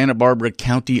living in Santa Barbara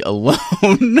County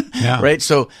alone. Yeah. Right?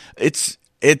 So it's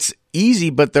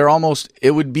easy, but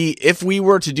it would be, if we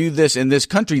were to do this in this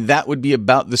country, that would be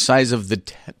about the size of the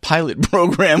pilot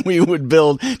program we would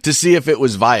build to see if it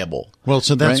was viable. Well,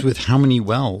 so that's right? With how many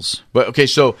wells? But okay,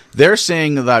 so they're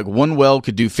saying like one well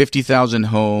could do 50,000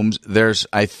 homes. There's,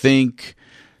 I think,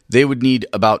 they would need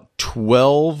about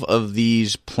 12 of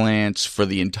these plants for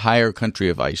the entire country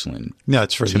of Iceland. No,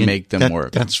 it's for to make them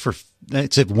work.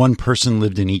 That's if one person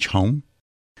lived in each home.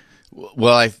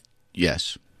 Well,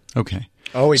 yes. Okay.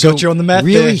 Oh, we got you on the map.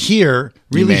 Really there. here.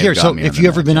 So, if you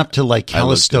ever been up to like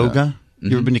Calistoga,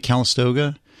 you ever been to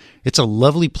Calistoga? It's a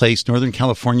lovely place, Northern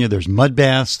California. There's mud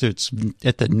baths. It's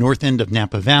at the north end of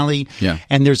Napa Valley. Yeah.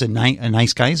 And there's a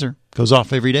nice geyser. Goes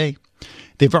off every day.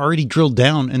 They've already drilled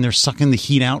down and they're sucking the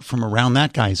heat out from around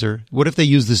that geyser. What if they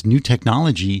use this new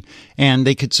technology and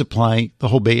they could supply the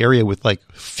whole Bay Area with like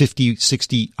 50,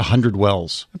 60, 100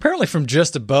 wells? Apparently from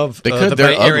just above the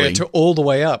Bay Area to all the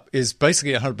way up is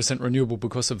basically 100% renewable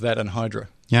because of that and hydro.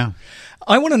 Yeah.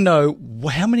 I want to know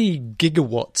how many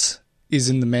gigawatts is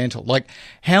in the mantle. Like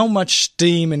how much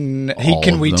steam and heat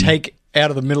can we take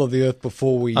out of the middle of the earth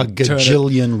before we turn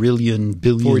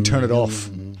it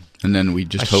off? And then we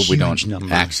just hope we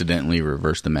don't accidentally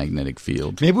reverse the magnetic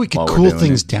field. Maybe we could cool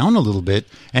things down a little bit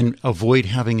and avoid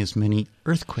having as many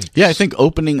earthquakes. Yeah, I think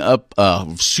opening up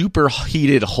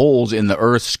superheated holes in the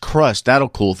Earth's crust, that'll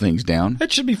cool things down.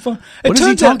 That should be fun. What is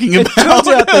he talking about? It turns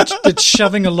out that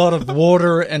shoving a lot of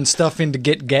water and stuff in to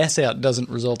get gas out doesn't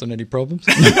result in any problems.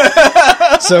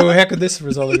 So how could this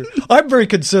result in? I'm very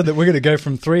concerned that we're going to go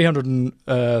from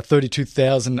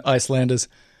 332,000 Icelanders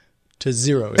to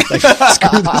 0 if they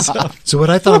screw this up. So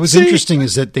what I thought was interesting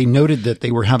is that they noted that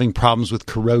they were having problems with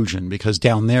corrosion because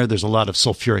down there's a lot of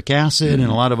sulfuric acid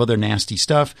and a lot of other nasty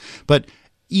stuff. But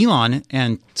Elon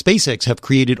and SpaceX have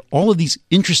created all of these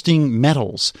interesting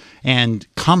metals and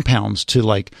compounds to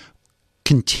like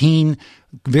contain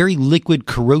very liquid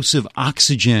corrosive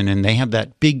oxygen, and they have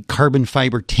that big carbon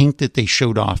fiber tank that they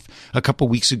showed off a couple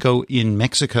weeks ago in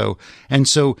Mexico. And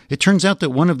so it turns out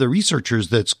that one of the researchers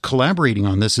that's collaborating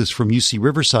on this is from UC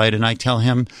Riverside, and I tell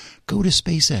him, go to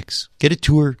SpaceX, get a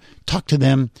tour, talk to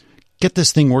them, get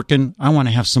this thing working. I want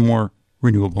to have some more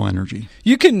renewable energy.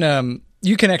 You can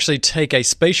actually take a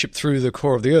spaceship through the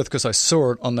core of the Earth, because I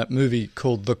saw it on that movie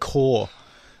called The Core.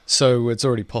 So it's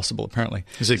already possible, apparently.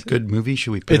 Is it a good movie?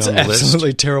 Should we put it on the list? It's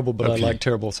absolutely terrible, but Okay. I like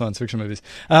terrible science fiction movies.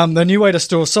 The new way to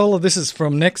store solar, this is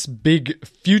from Next Big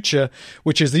Future,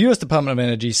 which is the US Department of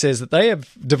Energy, says that they are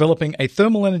developing a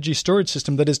thermal energy storage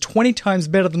system that is 20 times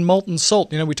better than molten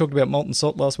salt. You know, we talked about molten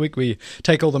salt last week, where you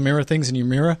take all the mirror things and you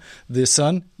mirror the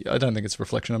sun. I don't think it's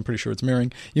reflection. I'm pretty sure it's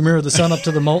mirroring. You mirror the sun up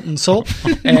to the molten salt,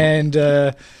 and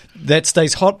that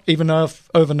stays hot even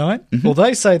overnight. Mm-hmm. Well,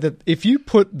 they say that if you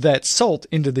put that salt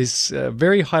into this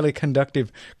very highly conductive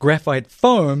graphite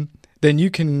foam, then you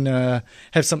can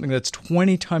have something that's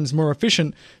 20 times more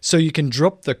efficient, so you can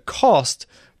drop the cost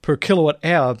per kilowatt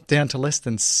hour down to less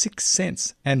than 6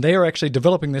 cents. And they are actually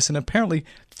developing this, and apparently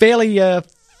fairly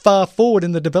far forward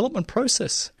in the development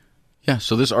process. Yeah,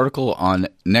 so this article on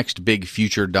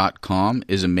nextbigfuture.com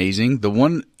is amazing. The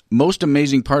one most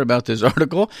amazing part about this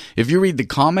article, if you read the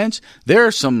comments, there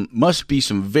are must be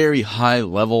some very high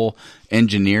level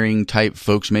engineering type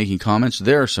folks making comments.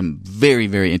 There are some very,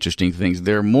 very interesting things.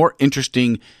 There are more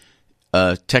interesting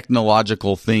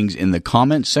technological things in the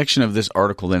comment section of this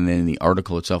article than in the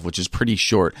article itself, which is pretty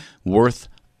short, worth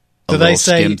a Do little they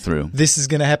say skim through. this is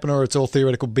going to happen, or it's all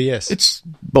theoretical BS? It's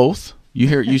both.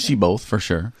 You see both for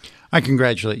sure. I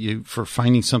congratulate you for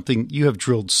finding something. You have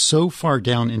drilled so far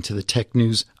down into the tech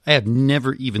news. I have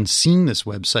never even seen this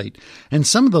website. And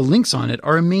some of the links on it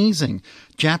are amazing.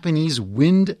 Japanese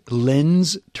wind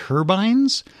lens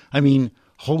turbines. I mean,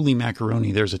 holy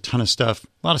macaroni. There's a ton of stuff.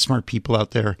 A lot of smart people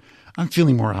out there. I'm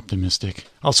feeling more optimistic.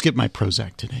 I'll skip my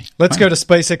Prozac today. Let's go to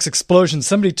SpaceX explosion.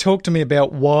 Somebody talked to me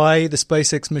about why the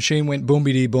SpaceX machine went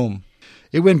boomity-boom.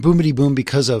 It went boomity-boom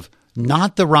because of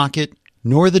not the rocket,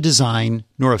 nor the design,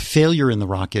 nor a failure in the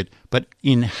rocket, but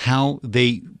in how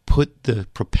they put the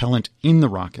propellant in the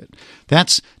rocket.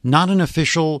 That's not an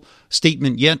official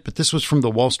statement yet, but this was from the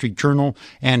Wall Street Journal,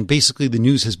 and basically the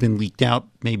news has been leaked out,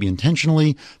 maybe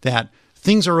intentionally, that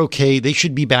things are okay. They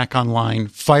should be back online,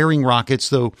 firing rockets,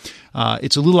 though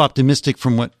it's a little optimistic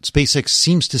from what SpaceX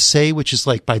seems to say, which is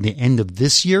like by the end of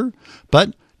this year,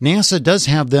 but NASA does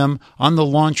have them on the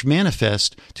launch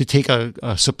manifest to take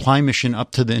a supply mission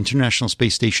up to the International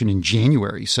Space Station in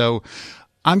January. So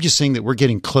I'm just saying that we're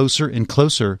getting closer and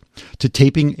closer to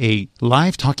taping a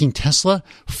live talking Tesla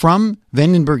from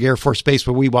Vandenberg Air Force Base,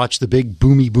 where we watch the big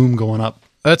boomy boom going up.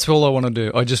 That's all I want to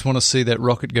do. I just want to see that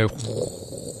rocket go.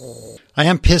 I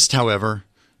am pissed, however.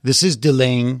 This is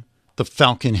delaying the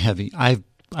Falcon Heavy. I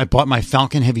bought my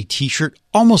Falcon Heavy t-shirt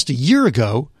almost a year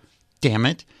ago. Damn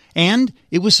it. And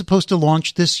it was supposed to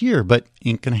launch this year, but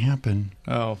ain't going to happen.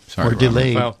 Oh, Or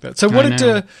delayed. Well, so what I did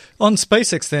know. on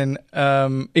SpaceX then?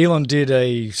 Elon did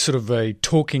a sort of a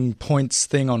talking points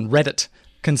thing on Reddit.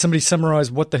 Can somebody summarize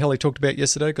what the hell he talked about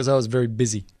yesterday? Because I was very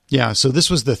busy. Yeah, so this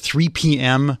was the 3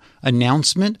 p.m.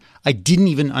 announcement. I didn't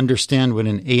even understand what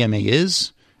an AMA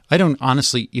is. I don't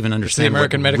honestly even understand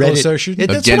American what Medical Reddit- Association?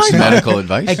 That's Against what I thought. medical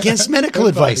advice? Against medical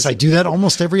advice. I do that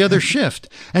almost every other shift.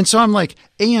 And so I'm like,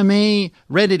 AMA,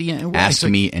 Reddit. Ask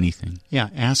me anything. Yeah,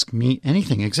 ask me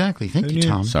anything. Exactly. Thank you,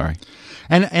 Tom. Sorry.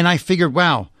 And I figured,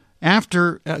 wow,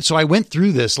 so I went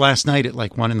through this last night at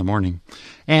like 1 a.m.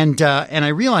 And I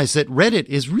realized that Reddit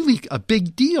is really a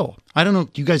big deal. I don't know.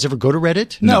 Do you guys ever go to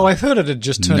Reddit? No, I've heard it had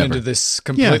just turned Never. into this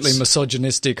completely Yes.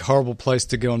 misogynistic, horrible place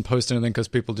to go and post anything because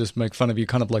people just make fun of you,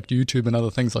 kind of like YouTube and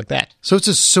other things like that. So it's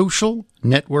a social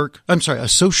a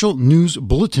social news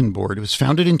bulletin board. It was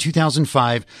founded in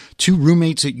 2005, 2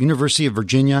 roommates at University of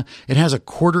Virginia. It has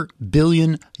 250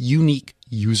 million unique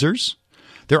users.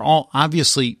 They're all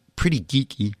obviously pretty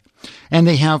geeky. And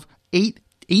they have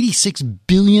 86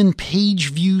 billion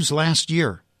page views last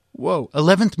year. Whoa.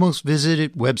 11th most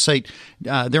visited website.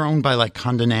 They're owned by like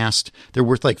Condé Nast. They're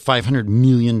worth like $500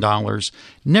 million.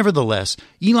 Nevertheless,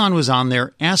 Elon was on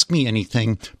there. Ask me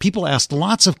anything. People asked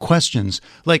lots of questions,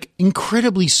 like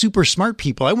incredibly super smart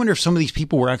people. I wonder if some of these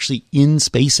people were actually in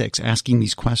SpaceX asking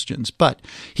these questions. But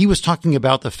he was talking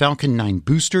about the Falcon 9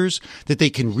 boosters, that they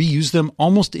can reuse them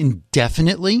almost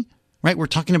indefinitely. Right? We're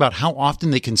talking about how often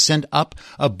they can send up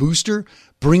a booster,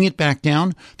 bring it back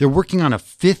down. They're working on a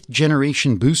 5th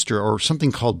generation booster or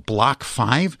something called Block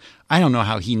 5. I don't know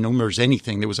how he numbers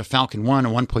anything. There was a Falcon 1, a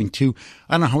 1.2.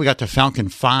 I don't know how we got to Falcon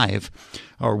 5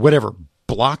 or whatever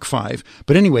Block 5.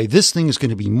 But anyway, this thing is going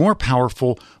to be more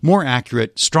powerful, more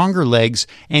accurate, stronger legs,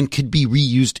 and could be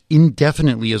reused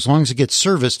indefinitely as long as it gets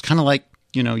serviced, kind of like,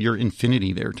 your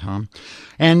Infinity there, Tom.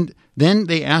 And then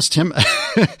they asked him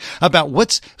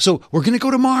about so we're going to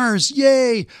go to Mars.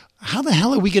 Yay. How the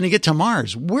hell are we going to get to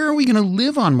Mars? Where are we going to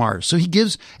live on Mars? So he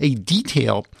gives a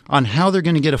detail on how they're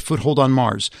going to get a foothold on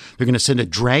Mars. They're going to send a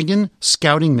Dragon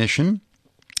scouting mission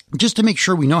just to make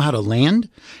sure we know how to land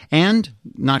and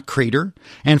not crater,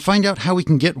 and find out how we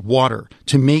can get water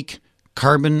to make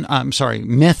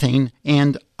methane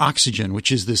and oxygen,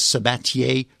 which is this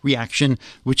Sabatier reaction,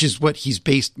 which is what he's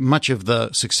based much of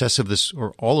the success of this,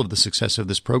 or all of the success of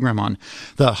this program on.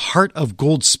 The Heart of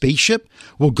Gold spaceship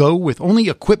will go with only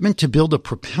equipment to build a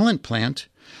propellant plant.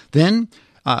 Then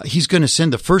he's going to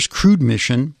send the first crewed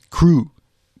mission, crewed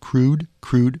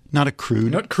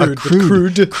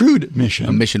mission.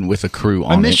 A mission with a crew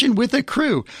on it. A mission with a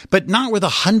crew, but not with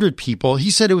 100 people.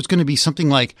 He said it was going to be something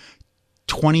like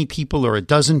 20 people or a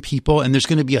dozen people, and there's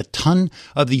going to be a ton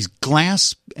of these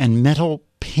glass and metal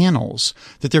panels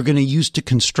that they're going to use to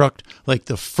construct like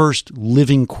the first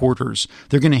living quarters.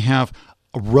 They're going to have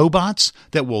robots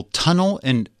that will tunnel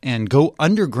and go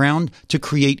underground to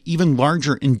create even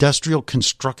larger industrial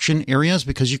construction areas,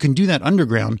 because you can do that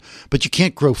underground, but you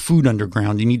can't grow food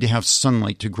underground. You need to have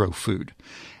sunlight to grow food.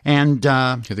 And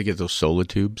have to get those solar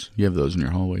tubes. You have those in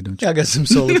your hallway, don't you? Yeah, I got some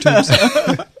solar tubes.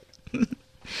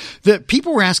 The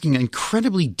people were asking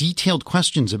incredibly detailed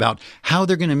questions about how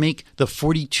they're going to make the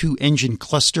 42 engine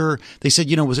cluster. They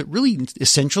said, was it really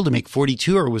essential to make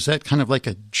 42, or was that kind of like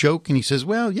a joke? And he says,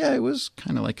 well, yeah, it was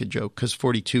kind of like a joke, because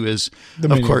 42 is,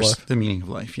 of course, the meaning of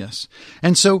life. Yes.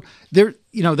 And so they're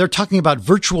talking about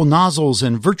virtual nozzles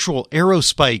and virtual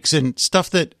aerospikes and stuff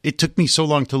that it took me so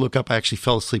long to look up. I actually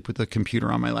fell asleep with the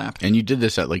computer on my lap. And you did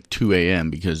this at like 2 a.m.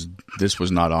 because this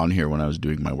was not on here when I was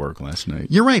doing my work last night.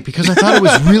 You're right, because I thought it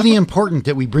was really important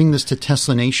that we bring this to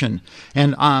Tesla Nation.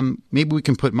 And maybe we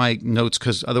can put my notes,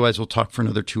 because otherwise we'll talk for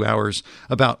another 2 hours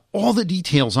about all the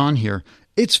details on here.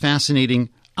 It's fascinating.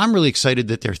 I'm really excited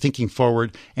that they're thinking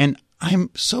forward. And I'm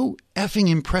so effing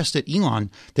impressed at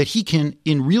Elon that he can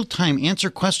in real time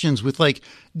answer questions with like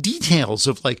details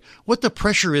of like what the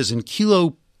pressure is in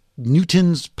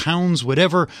kilonewtons, pounds,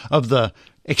 whatever, of the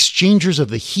exchangers of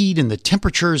the heat and the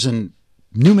temperatures and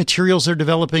new materials they're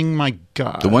developing. My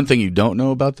God. The one thing you don't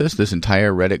know about this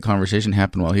entire Reddit conversation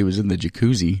happened while he was in the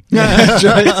jacuzzi. That's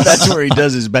right. That's where he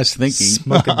does his best thinking.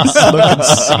 Smoking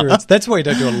cigarettes. That's why you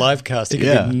don't do a live cast. He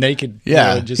can be naked.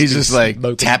 Yeah. He's just like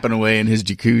tapping away in his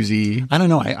jacuzzi. I don't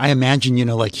know. I imagine,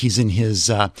 like he's in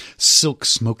his silk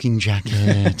smoking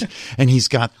jacket and he's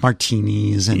got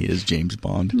martinis. And he is James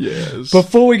Bond. Yes.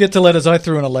 Before we get to letters, I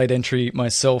threw in a late entry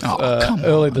myself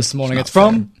early this morning. It's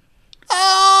from...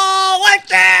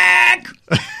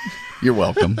 You're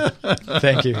welcome.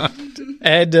 Thank you.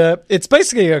 And it's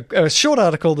basically a short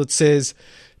article that says,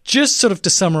 just sort of to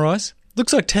summarize,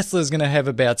 looks like Tesla is going to have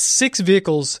about 6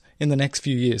 vehicles in the next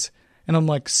few years. And I'm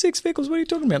like, 6 vehicles? What are you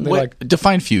talking about? And they're like,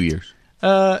 define few years.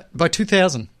 By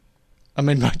 2000. I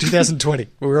mean, by 2020.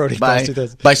 We're already past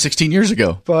 2000. By 16 years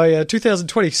ago. By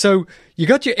 2020. So you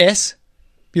got your S,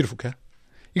 beautiful car.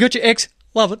 You got your X,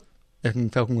 love it.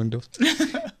 Falcon Wing doors.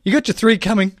 You got your 3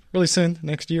 coming really soon,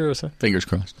 next year or so. Fingers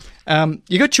crossed.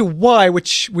 You got your Y,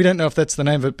 which we don't know if that's the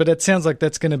name of it, but it sounds like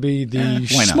that's going to be the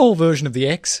small version of the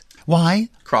X. Why?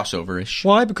 Crossover-ish.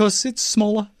 Why? Because it's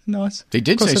smaller. Nice. They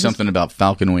did say something about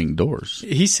Falcon Wing doors.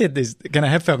 He said there's going to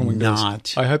have Falcon Wing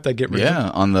doors. I hope they get rid of it. Yeah,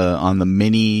 on the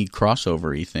mini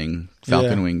crossover-y thing,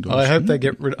 Falcon Wing doors. I hope they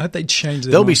get rid of it. I hope they change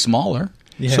them. They'll be smaller.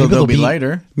 Yeah. So they'll be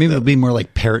lighter. Maybe it'll be more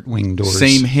like parrot wing doors.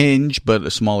 Same hinge, but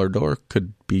a smaller door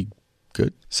could be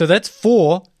good. So that's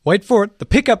 4. Wait for it. The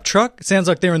pickup truck. It sounds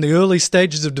like they're in the early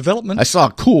stages of development. I saw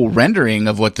a cool rendering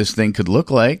of what this thing could look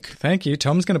like. Thank you.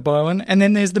 Tom's going to buy one. And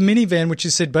then there's the minivan, which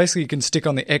you said basically you can stick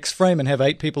on the X frame and have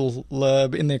 8 people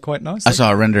in there quite nicely. I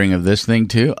saw a rendering of this thing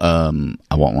too. I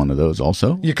want one of those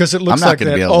also. Yeah, because it looks I'm not like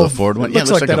going to be able to afford one. It looks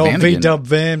like that a old Vanagon. VW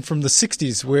van from the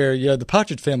 60s where the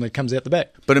Partridge Family comes out the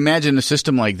back. But imagine a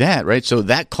system like that, right? So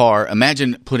that car,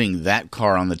 imagine putting that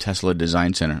car on the Tesla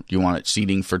Design Center. Do you want it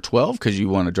seating for 12 because you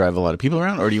want to drive a lot of people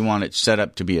around? Or do you want it set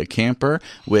up to be a camper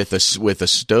with a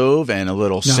stove and a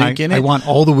little sink in it? I want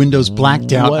all the windows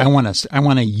blacked out. I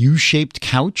want a U-shaped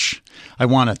couch. I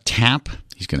want a tap.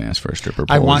 He's going to ask for a stripper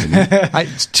pole. I'm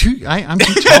too tall.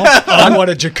 I want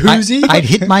a jacuzzi. I'd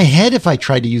hit my head if I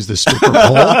tried to use the stripper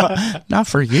pole. Not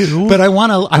for you. But I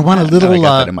want a little. I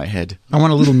got that in my head. I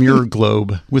want a little mirror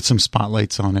globe with some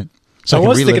spotlights on it. So I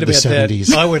was thinking about 70s.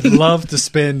 that. I would love to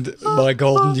spend my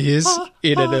golden years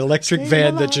in an electric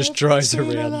van that just drives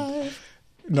around.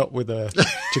 not with a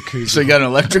jacuzzi. So you got an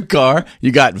electric car,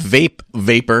 you got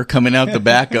vapor coming out the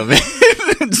back of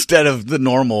it instead of the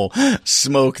normal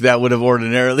smoke that would have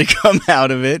ordinarily come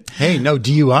out of it. Hey, no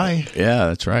DUI. Yeah,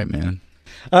 that's right, man.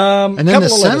 And then the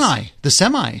couple of letters.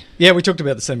 semi. Yeah, we talked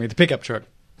about the semi, the pickup truck.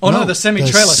 Oh, no, No, the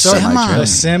semi-trailer. the Sorry. semi. The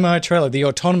semi-trailer. The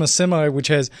autonomous semi, which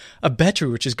has a battery,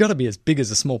 which has got to be as big as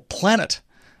a small planet.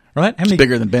 Right? How many,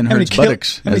 bigger than Ben how many Hur's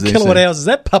buttocks, How many as they kilowatt say. hours is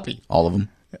that puppy? All of them.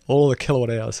 All the kilowatt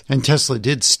hours. And Tesla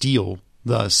did steal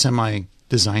the semi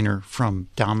designer from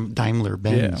Daimler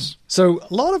Benz. So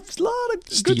a lot of good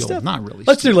Steal, stuff. not really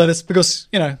Let's steal. do letters because,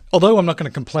 although I'm not going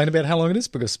to complain about how long it is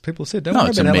because people said don't No, worry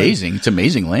it's about how long. amazing. It's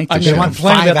amazing length. I'm of going to show.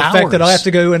 complain 5 about the fact that I hours. have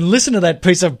to go and listen to that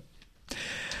piece of.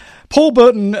 Paul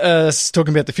Burton is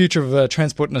talking about the future of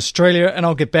transport in Australia, and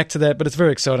I'll get back to that, but it's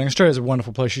very exciting. Australia's a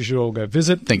wonderful place. You should all go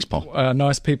visit. Thanks, Paul.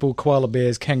 Nice people, koala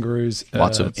bears, kangaroos.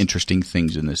 Lots of interesting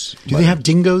things in this. Do they have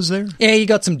dingoes there? Yeah, you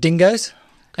got some dingoes,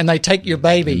 and they take your I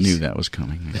babies. knew that was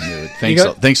coming. I knew it.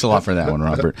 got- Thanks a lot for that one,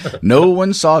 Robert. No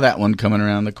one saw that one coming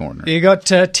around the corner. You got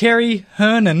Terry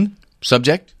Hernan.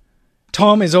 Subject?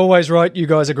 Tom is always right. You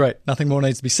guys are great. Nothing more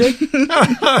needs to be said.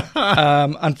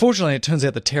 Unfortunately, it turns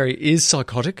out that Terry is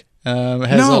psychotic. Has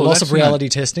No, a loss that's of reality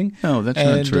testing. No, that's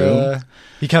not and, true.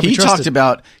 He can't be He trusted. talked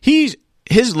about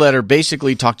his letter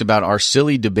basically talked about our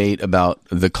silly debate about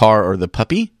the car or the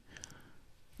puppy.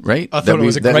 Right? I thought it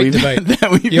was a great debate.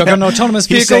 You've You've got an autonomous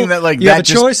vehicle. He's saying that you have a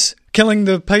just- choice: killing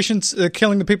the patients,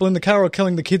 killing the people in the car, or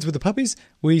killing the kids with the puppies.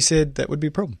 We said that would be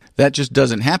a problem. That just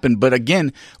doesn't happen. But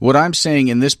again, what I'm saying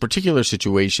in this particular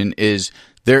situation is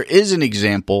there is an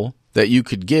example that you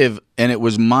could give, and it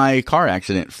was my car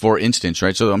accident, for instance,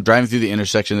 right? So I'm driving through the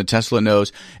intersection, the Tesla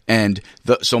knows, and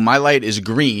so my light is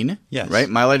green, Yes. right?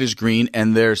 My light is green,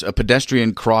 and there's a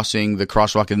pedestrian crossing the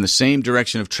crosswalk in the same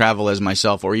direction of travel as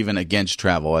myself, or even against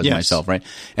travel as Yes. myself, right?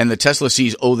 And the Tesla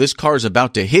sees, oh, this car is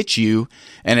about to hit you,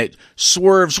 and it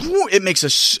swerves, it makes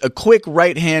a quick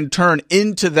right-hand turn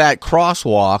into that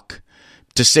crosswalk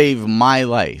to save my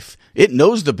life. It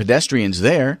knows the pedestrian's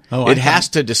there. Oh, it I has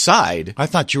thought- to decide. I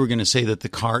thought you were going to say that the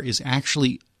car is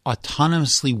actually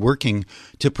autonomously working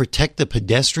to protect the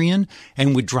pedestrian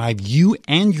and would drive you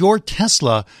and your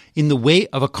Tesla in the way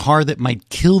of a car that might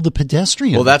kill the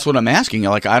pedestrian. Well, that's what I'm asking.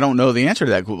 Like, I don't know the answer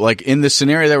to that. Like, in this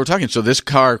scenario that we're talking, so this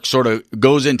car sort of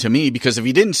goes into me because if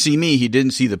he didn't see me, he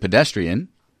didn't see the pedestrian,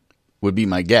 would be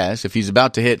my guess. If he's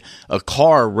about to hit a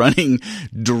car running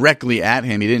directly at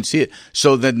him, he didn't see it.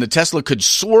 So then the Tesla could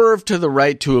swerve to the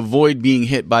right to avoid being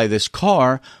hit by this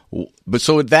car. But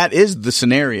so that is the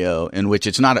scenario in which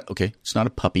it's not it's not a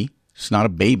puppy. It's not a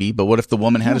baby, but what if the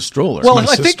woman had a stroller? Well, my I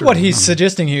think sister. what he's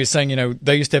suggesting here is saying,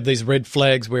 they used to have these red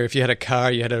flags where if you had a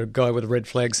car, you had a guy with a red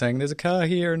flag saying, there's a car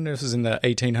here, and this was in the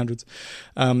 1800s.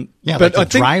 yeah, but like the I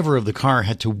think, driver of the car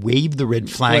had to wave the red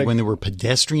flag Like- when there were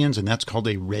pedestrians, and that's called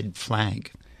a red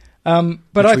flag. but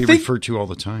Which I we think, refer to all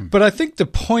the time. but I think the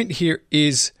point here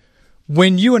is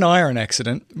when you and I are in an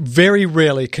accident, very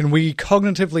rarely can we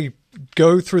cognitively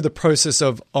go through the process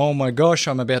of, oh my gosh,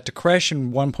 I'm about to crash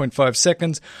in 1.5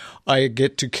 seconds. I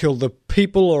get to kill the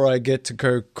people or I get to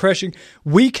go crashing.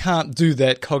 We can't do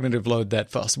that cognitive load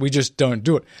that fast. We just don't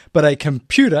do it. But a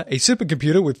computer, a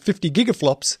supercomputer with 50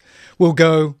 gigaflops will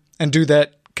go and do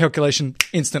that calculation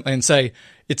instantly and say,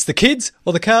 it's the kids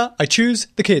or the car. I choose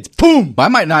the kids. Boom! I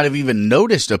might not have even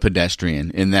noticed a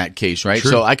pedestrian in that case, right?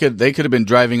 True. So they could have been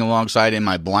driving alongside in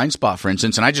my blind spot, for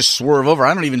instance, and I just swerve over.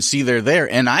 I don't even see they're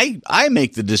there, and I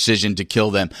make the decision to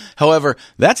kill them. However,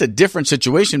 that's a different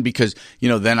situation because,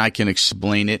 then I can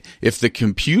explain it. If the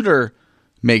computer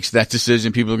makes that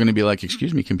decision, people are going to be like,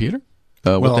 excuse me, computer?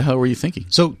 What Well, the hell were you thinking?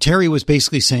 So Terry was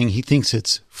basically saying he thinks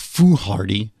it's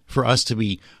foolhardy for us to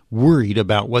be worried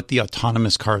about what the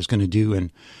autonomous car is going to do.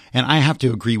 And I have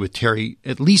to agree with Terry,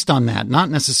 at least on that, not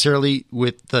necessarily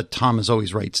with the Tom is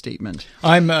always right statement.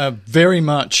 I'm very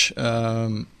much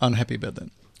unhappy about that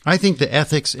I think the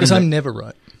ethics because and I'm never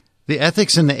right. the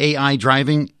ethics in the AI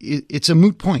driving, it's a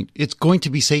moot point. It's going to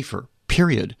be safer,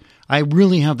 period. I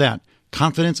really have that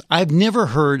confidence. I've never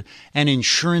heard an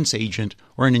insurance agent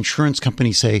or an insurance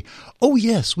company say, oh,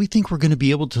 yes, we think we're going to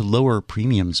be able to lower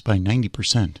premiums by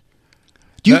 90%.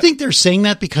 Do you think they're saying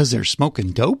that because they're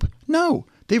smoking dope? No,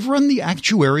 they've run the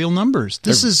actuarial numbers.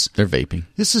 They're vaping.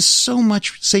 This is so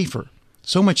much safer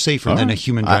than a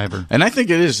human driver. And I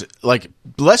think it is like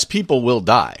less people will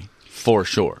die for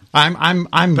sure. I'm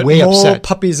But way more upset.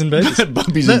 puppies and babies.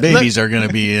 Puppies and babies are going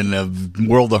to be in a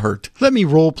world of hurt. Let me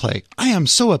role play. I am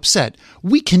so upset.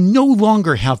 We can no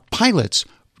longer have pilots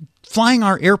flying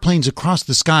our airplanes across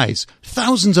the skies,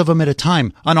 thousands of them at a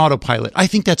time, on autopilot. I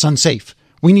think that's unsafe.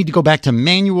 We need to go back to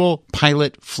manual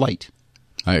pilot flight.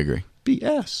 I agree.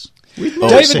 BS.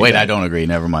 David- Wait, I don't agree.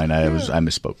 Never mind. I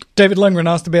misspoke. David Lundgren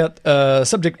asked about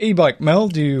subject e-bike. Mel,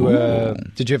 did you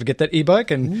ever get that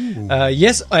e-bike? And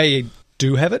yes, I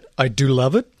do have it. I do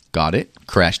love it. Got it.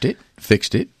 Crashed it.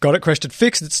 Fixed it. Got it, crashed it,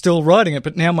 fixed it, still riding it.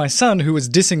 But now my son, who was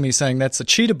dissing me saying that's a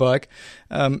cheater bike,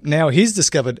 now he's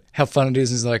discovered how fun it is.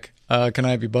 He's like, can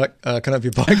I have your bike? Can I have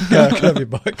your bike? Can I have your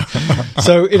bike?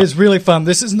 So it is really fun.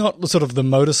 This is not sort of the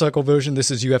motorcycle version.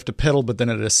 This is you have to pedal, but then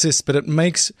it assists. But it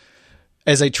makes,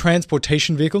 as a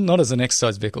transportation vehicle, not as an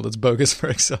exercise vehicle, it's bogus for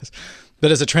exercise, but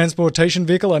as a transportation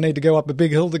vehicle, I need to go up a big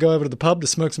hill to go over to the pub to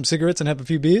smoke some cigarettes and have a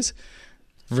few beers.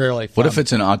 Really fun. What if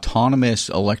it's an autonomous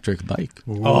electric bike?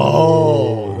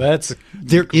 Oh,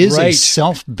 There is a great.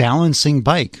 self-balancing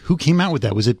bike. Who came out with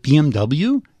that? Was it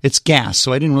BMW? It's gas,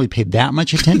 so I didn't really pay that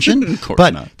much attention. Of course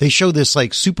but not. they show this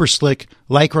like super slick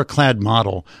lycra-clad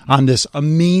model on this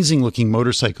amazing-looking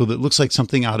motorcycle that looks like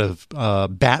something out of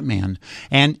Batman,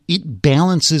 and it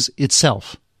balances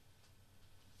itself.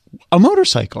 A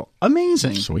motorcycle.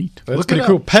 Amazing. Sweet. That's Look pretty it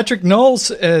cool. up. Patrick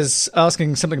Knowles is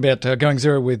asking something about going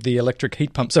zero with the electric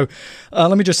heat pump. So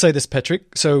let me just say this,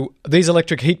 Patrick. So these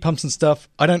electric heat pumps and stuff,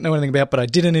 I don't know anything about, but I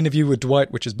did an interview with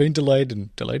Dwight, which has been delayed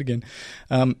and delayed again.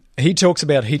 He talks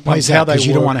about heat Why pumps, is that? how they Because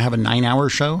you don't work, want to have a 9-hour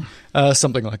show?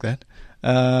 something like that.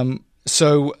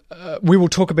 So we will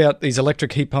talk about these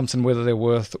electric heat pumps and whether they're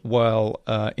worthwhile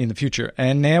in the future.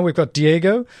 And now we've got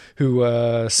Diego, who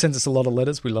sends us a lot of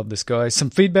letters. We love this guy. Some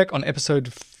feedback on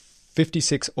episode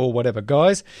 56 or whatever.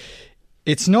 Guys,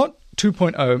 it's not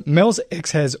 2.0. Mel's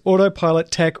X has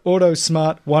Autopilot, TAC, Auto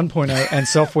Smart 1.0, and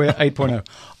Software 8.0.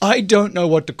 I don't know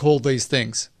what to call these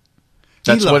things.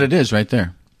 That's what it is right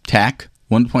there. TAC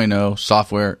 1.0,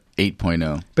 software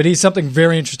 8.0. But he's something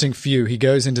very interesting for you. He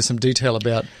goes into some detail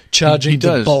about charging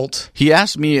the Bolt. He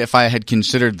asked me if I had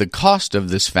considered the cost of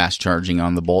this fast charging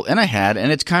on the Bolt, and I had,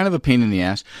 and it's kind of a pain in the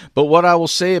ass. But what I will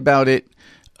say about it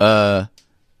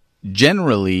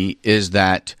generally is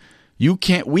that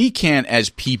we can't as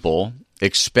people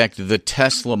expect the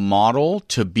Tesla model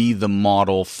to be the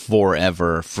model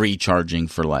forever, free charging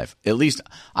for life. At least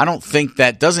I don't think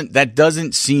that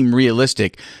doesn't seem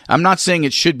realistic. I'm not saying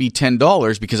it should be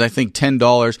 $10 because I think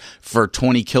 $10 for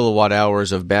 20 kilowatt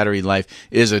hours of battery life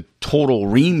is a total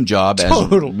ream job as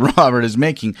Robert is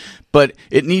making, but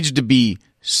it needs to be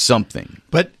something.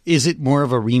 But is it more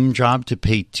of a ream job to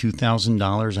pay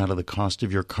 $2,000 out of the cost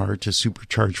of your car to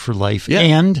supercharge for life? Yeah.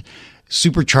 And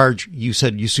supercharge, you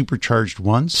said you supercharged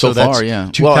once? So that's far, yeah.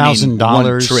 $2,000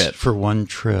 one trip. for one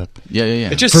trip. Yeah.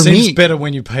 It just For seems me- better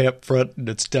when you pay up front and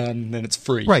it's done, then it's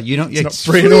free. Right. You don't, It's not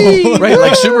free at all. Right,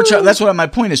 like supercharge. That's what my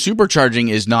point is. Supercharging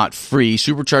is not free.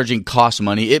 Supercharging costs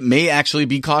money. It may actually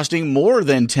be costing more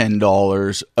than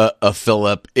 $10 a fill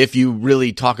up if you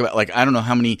really talk about. Like, I don't know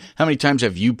how many times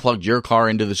have you plugged your car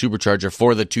into the supercharger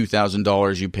for the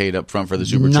 $2,000 you paid up front for the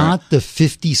supercharger? Not the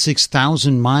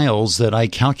 56,000 miles that I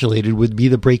calculated would be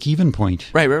the break-even point.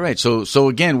 Right. So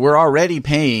again, we're already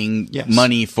paying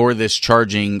money for this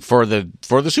charging for the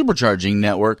supercharging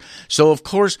network. So of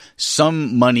course,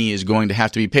 some money is going to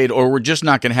have to be paid, or we're just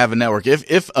not going to have a network.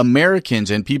 If Americans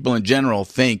and people in general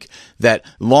think that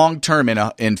long term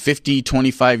in 50,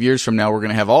 25 years from now, we're going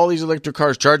to have all these electric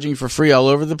cars charging for free all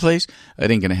over the place, it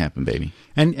ain't going to happen, baby.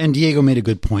 And Diego made a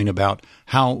good point about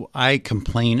how I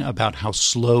complain about how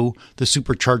slow the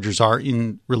superchargers are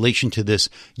in relation to this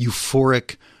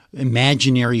euphoric,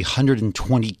 imaginary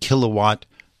 120 kilowatt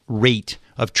rate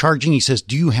of charging. He says,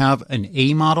 do you have an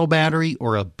A model battery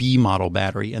or a B model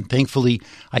battery? And thankfully,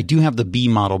 I do have the B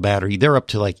model battery. They're up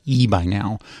to like E by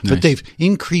now. Nice. But they've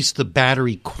increased the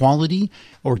battery quality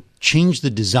or changed the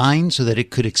design so that it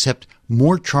could accept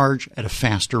more charge at a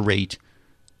faster rate.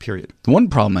 Period. The one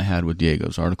problem I had with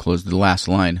Diego's article is the last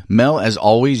line. Mel, as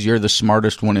always, you're the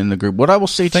smartest one in the group. What I will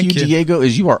say to you, Diego,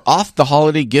 is you are off the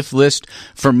holiday gift list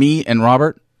for me and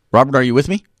Robert. Robert, are you with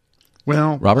me?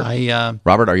 Well, Robert,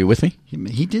 are you with me?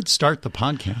 He did start the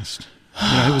podcast.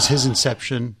 It was his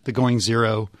inception, the Going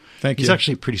Zero. Thank you. He's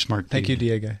actually a pretty smart dude. Thank you,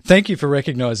 Diego. Thank you for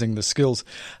recognizing the skills.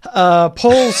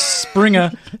 Paul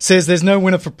Springer says there's no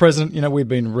winner for president. We've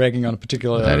been ragging on a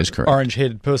particular That is correct.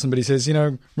 orange-headed person, but he says,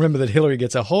 remember that Hillary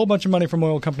gets a whole bunch of money from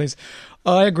oil companies.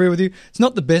 I agree with you. It's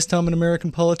not the best time in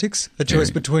American politics, a choice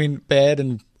between bad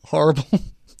and horrible.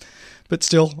 But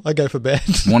still, I go for bad.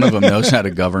 One of them knows how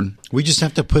to govern. We just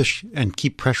have to push and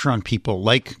keep pressure on people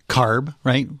like CARB,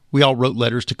 right? We all wrote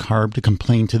letters to CARB to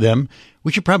complain to them.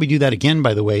 We should probably do that again,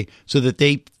 by the way, so that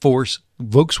they force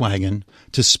Volkswagen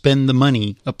to spend the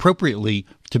money appropriately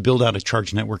to build out a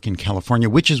charge network in California,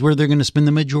 which is where they're going to spend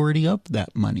the majority of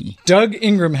that money. Doug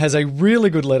Ingram has a really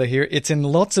good letter here. It's in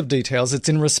lots of details. It's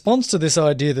in response to this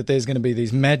idea that there's going to be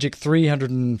these magic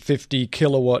 350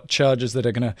 kilowatt chargers that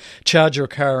are going to charge your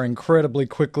car incredibly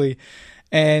quickly.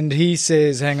 And he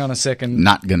says, hang on a second.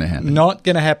 Not going to happen. Not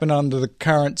going to happen under the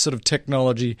current sort of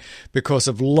technology because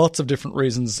of lots of different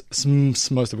reasons,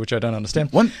 most of which I don't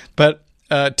understand. But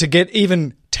to get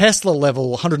even Tesla level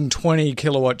 120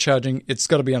 kilowatt charging, it's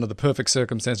got to be under the perfect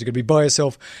circumstance. You've got to be by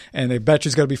yourself, and the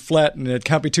battery's got to be flat, and it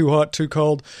can't be too hot, too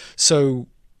cold. So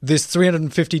this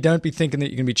 350, don't be thinking that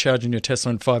you're going to be charging your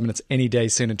Tesla in 5 minutes any day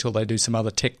soon until they do some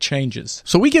other tech changes.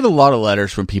 So we get a lot of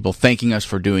letters from people thanking us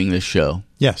for doing this show.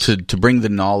 Yes. To bring the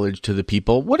knowledge to the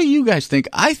people. What do you guys think?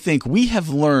 I think we have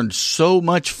learned so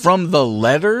much from the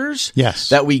letters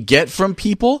that we get from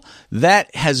people.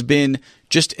 That has been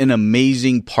just an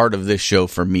amazing part of this show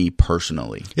for me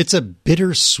personally. It's a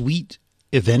bittersweet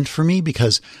event for me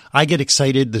because I get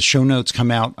excited. The show notes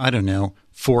come out, I don't know,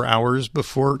 4 hours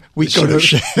before we go to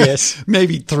show. Yes.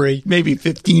 Maybe 3, maybe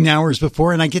 15 hours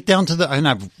before. And I get down to and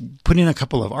I've put in a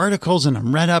couple of articles and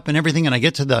I'm read up and everything. And I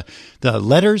get to the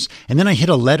letters, and then I hit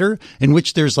a letter in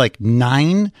which there's like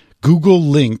 9 Google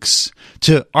links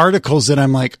to articles that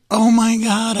I'm like, oh my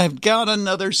God, I've got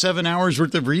another 7 hours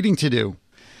worth of reading to do.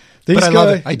 But I love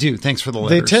it. I do. Thanks for the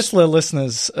letters. The Tesla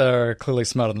listeners are clearly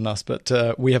smarter than us, but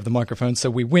we have the microphone,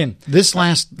 so we win. This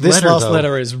last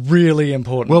letter is really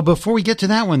important. Well, before we get to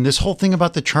that one, this whole thing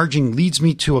about the charging leads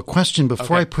me to a question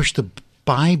before I push the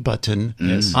buy button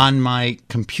on my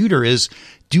computer is,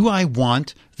 do I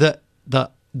want the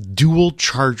dual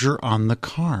charger on the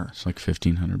car? It's like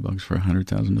 $1,500 for a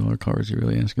 $100,000 car. Is he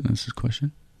really asking us this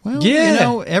question? Well,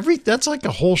 that's like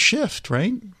a whole shift,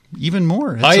 right? Even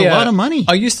more. It's a lot of money.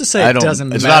 I used to say it doesn't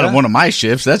matter. It's not one of my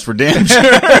shifts. That's for damn sure.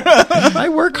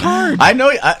 I work hard. I know.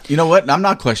 You know what? I'm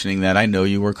not questioning that. I know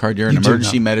you work hard. You're an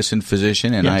emergency medicine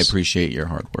physician, and I appreciate your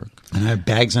hard work. And I have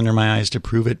bags under my eyes to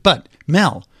prove it. But,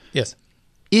 Mel. Yes.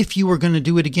 If you were going to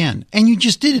do it again, and you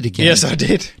just did it again. Yes, I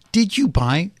did. Did you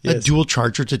buy a dual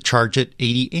charger to charge at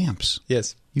 80 amps?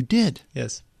 Yes. You did?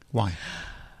 Yes. Why?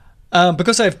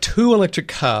 Because I have 2 electric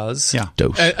cars. Yeah.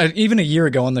 Even a year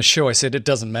ago on the show, I said it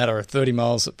doesn't matter. 30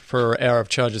 miles per hour of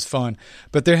charge is fine.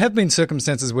 But there have been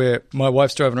circumstances where my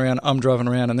wife's driving around, I'm driving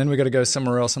around, and then we've got to go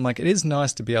somewhere else. I'm like, it is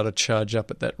nice to be able to charge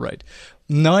up at that rate.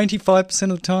 95% of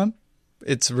the time,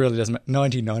 it really doesn't matter.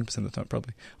 99% of the time,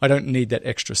 probably. I don't need that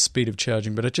extra speed of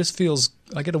charging, but it just feels,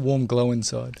 I get a warm glow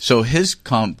inside. So his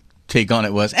take on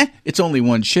it was, it's only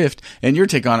one shift, and your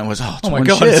take on it was, it's my one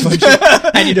God, shift. It's one shift.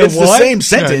 And you know it's what? the same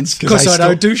sentence. Because I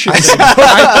don't do shifts.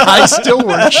 I still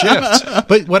work shifts.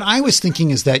 But what I was thinking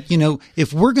is that,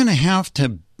 if we're going to have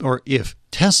to, or if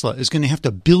Tesla is going to have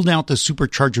to build out the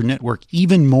supercharger network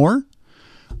even more,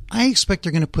 I expect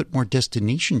they're going to put more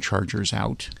destination chargers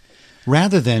out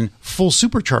rather than full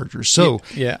superchargers. So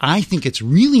I think it's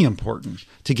really important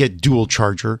to get dual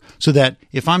charger so that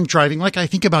if I'm driving, like I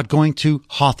think about going to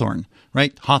Hawthorne,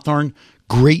 right? Hawthorne,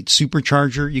 great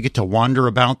supercharger. You get to wander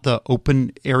about the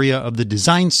open area of the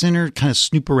design center, kind of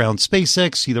snoop around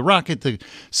SpaceX, see the rocket, the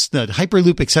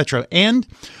Hyperloop, etc. And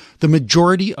the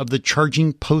majority of the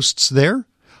charging posts there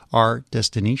are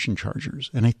destination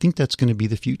chargers. And I think that's going to be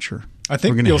the future. I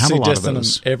think you'll see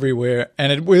Destinum everywhere.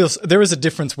 And there is a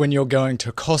difference when you're going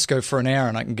to Costco for an hour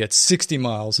and I can get 60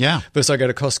 miles versus I go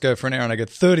to Costco for an hour and I get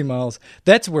 30 miles.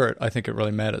 That's where I think it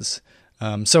really matters.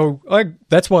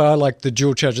 That's why I like the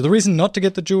dual charger. The reason not to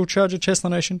get the dual charger, Tesla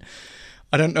Nation,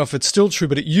 I don't know if it's still true,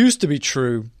 but it used to be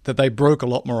true that they broke a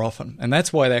lot more often. And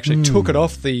that's why they actually took it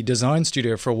off the design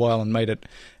studio for a while and made it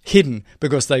hidden,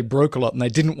 because they broke a lot and they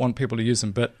didn't want people to use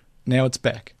them. But now it's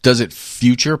back. Does it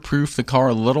future-proof the car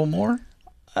a little more?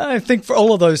 I think for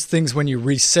all of those things, when you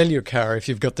resell your car, if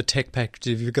you've got the tech package,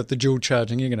 if you've got the dual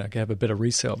charging, you're going to have a better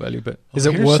resale value. But is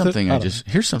it worth it?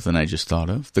 Here's something I just thought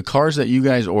of. The cars that you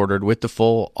guys ordered with the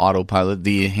full autopilot,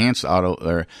 the enhanced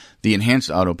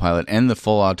autopilot, and the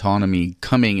full autonomy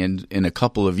coming in a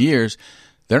couple of years,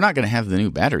 they're not going to have the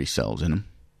new battery cells in them,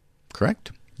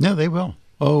 correct? No, they will.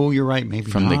 Oh, you're right. Maybe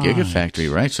from not. the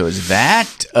Gigafactory, right? So is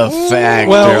that a factor?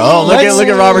 Well, look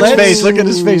at Robert's face. Look at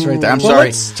his face right there. I'm sorry.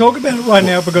 Let's talk about it right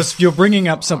now, because you're bringing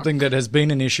up something that has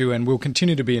been an issue and will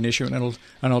continue to be an issue. And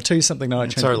I'll tell you something that I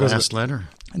changed. It's our last letter.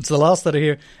 It's the last letter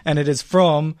here, and it is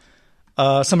from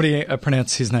somebody.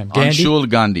 Pronounce his name. Anshul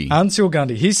Gandhi. Anshul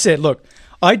Gandhi. He said, "Look,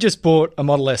 I just bought a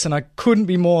Model S, and I couldn't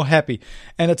be more happy,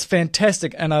 and it's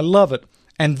fantastic, and I love it.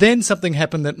 And then something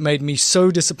happened that made me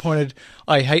so disappointed.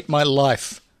 I hate my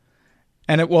life.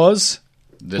 And it was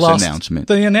This announcement.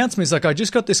 The announcement is like, I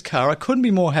just got this car. I couldn't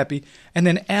be more happy. And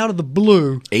then out of the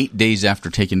blue, 8 days after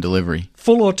taking delivery,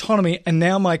 full autonomy, and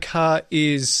now my car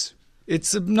is...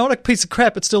 It's not a piece of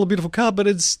crap. It's still a beautiful car, but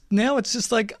it's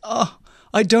just like,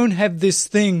 I don't have this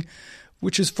thing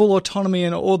which is full autonomy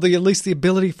and or at least the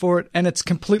ability for it, and it's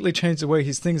completely changed the way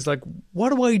his thing's like, what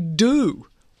do I do?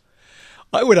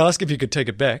 I would ask if you could take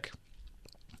it back.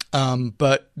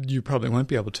 But you probably won't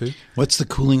be able to. What's the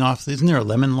cooling off? Isn't there a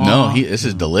lemon law? No, this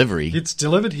is delivery. It's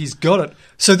delivered. He's got it.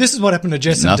 So this is what happened to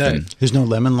Jess and Nothing. Dave. There's no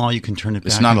lemon law. You can turn it back.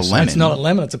 It's not a lemon. It's not a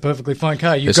lemon. It's a perfectly fine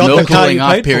car. You There's got no the car cooling you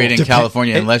off paid period for. in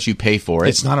California unless you pay for it.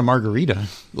 It's not a margarita.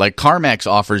 Like CarMax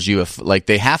offers you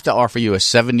they have to offer you a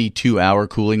 72-hour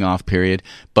cooling off period,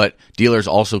 but dealers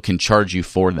also can charge you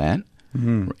for that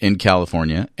in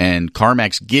California. And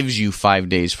CarMax gives you 5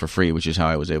 days for free, which is how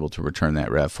I was able to return that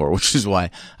RAV4, which is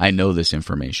why I know this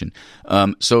information.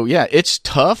 So yeah, it's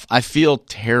tough. I feel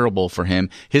terrible for him.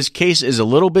 His case is a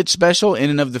little bit special in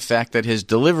and of the fact that his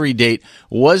delivery date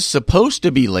was supposed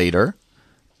to be later,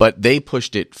 but they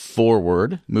pushed it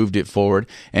forward, moved it forward,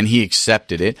 and he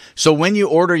accepted it. So when you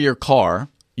order your car,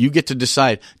 you get to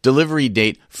decide delivery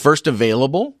date first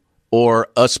available or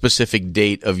a specific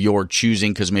date of your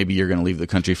choosing because maybe you're going to leave the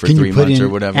country for 3 months or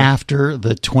whatever. After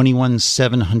the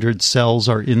 21,700 cells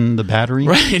are in the battery?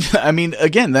 Right. I mean,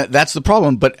 again, that's the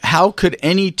problem. But how could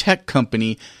any tech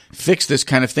company fix this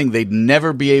kind of thing? They'd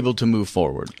never be able to move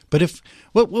forward. But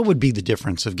what would be the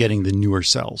difference of getting the newer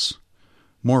cells?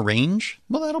 More range?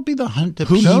 Well, that'll be the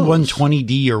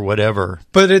P120D or whatever.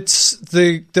 But it's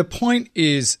the point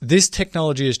is this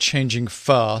technology is changing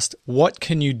fast. What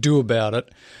can you do about it?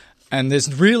 And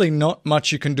there's really not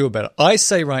much you can do about it. I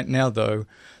say right now, though,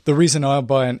 the reason I'll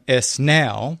buy an S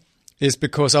now is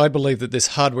because I believe that this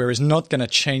hardware is not going to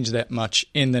change that much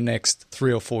in the next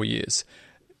 3 or 4 years.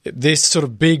 This sort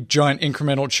of big, giant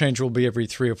incremental change will be every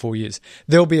 3 or 4 years.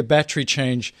 There'll be a battery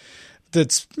change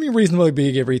that's reasonably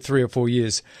big every 3 or 4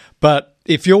 years. But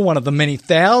if you're one of the many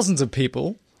thousands of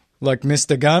people, like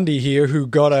Mr. Gandhi here, who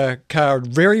got a car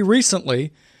very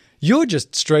recently, you're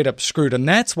just straight up screwed. And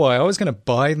that's why I was going to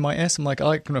buy my S. I'm like,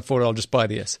 I can afford it. I'll just buy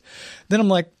the S. Then I'm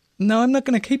like, no, I'm not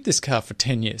going to keep this car for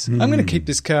 10 years. I'm going to keep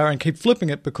this car and keep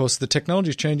flipping it because the technology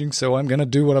is changing. So I'm going to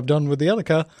do what I've done with the other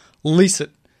car, lease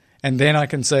it. And then I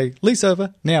can say, lease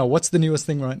over. Now, what's the newest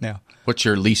thing right now? What's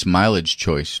your lease mileage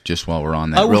choice, just while we're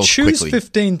on that I would real choose quickly?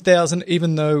 15,000,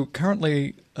 even though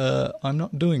currently I'm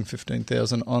not doing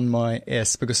 15,000 on my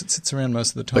S because it sits around most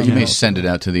of the time. But you may send it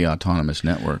out to the autonomous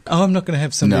network. Oh, I'm not going to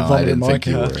have somebody No, I vomit in didn't my think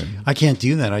you car. were. I can't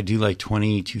do that. I do like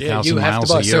 22,000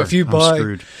 miles a year. So if you I'm buy,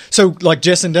 screwed. so like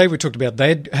Jess and Dave we talked about,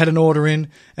 they had an order in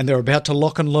and they're about to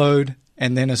lock and load,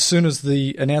 and then as soon as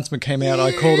the announcement came out,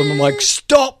 I called them. I'm like,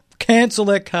 stop, cancel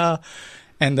that car.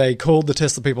 And they called the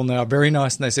Tesla people, and they are very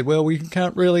nice. And they said, well, we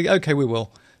can't really. Okay, we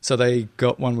will. So they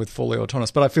got one with fully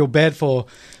autonomous. But I feel bad for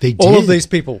all of these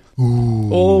people.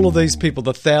 Ooh. All of these people,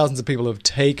 the thousands of people who have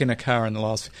taken a car in the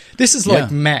last... This is like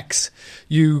Macs.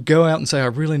 You go out and say, I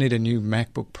really need a new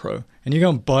MacBook Pro. And you go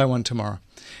and buy one tomorrow.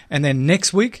 And then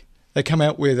next week, they come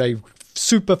out with a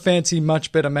super fancy,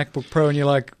 much better MacBook Pro. And you're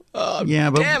like, oh,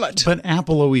 damn it. But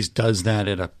Apple always does that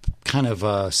at a kind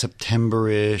of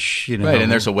September-ish, Right,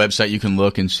 and there's a website you can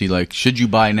look and see, like, should you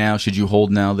buy now? Should you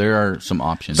hold now? There are some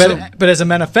options. But as a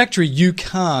manufacturer, you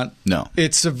can't. No.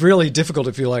 It's really difficult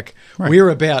if you're like, we're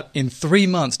about in 3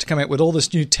 months to come out with all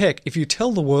this new tech. If you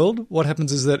tell the world, what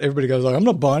happens is that everybody goes, like, I'm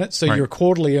not buying it. So your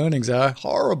quarterly earnings are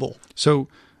horrible. So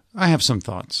I have some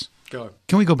thoughts. Go.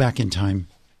 Can we go back in time?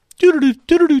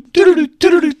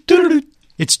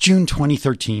 It's June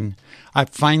 2013.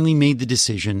 I've finally made the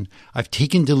decision. I've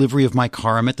taken delivery of my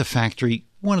car. I'm at the factory.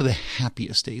 One of the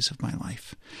happiest days of my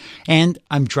life. And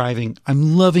I'm driving.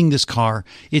 I'm loving this car.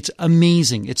 It's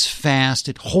amazing. It's fast.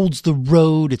 It holds the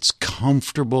road. It's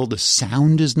comfortable. The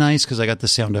sound is nice because I got the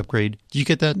sound upgrade. Did you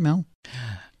get that, Mel?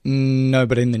 No,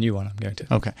 but in the new one, I'm going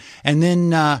to. Okay. And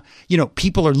then,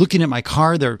 people are looking at my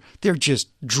car. They're just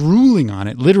drooling on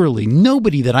it, literally.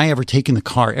 Nobody that I ever take in the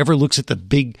car ever looks at the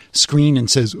big screen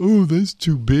and says, oh, that's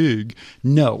too big.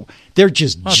 No, they're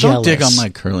just jealous. Don't dig on my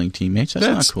curling teammates. That's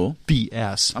not cool.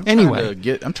 BS.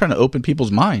 I'm trying to open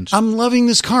people's minds. I'm loving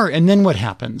this car. And then what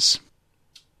happens?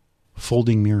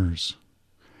 Folding mirrors.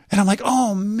 And I'm like,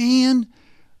 oh, man,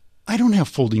 I don't have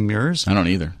folding mirrors. I don't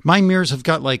either. My mirrors have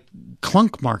got like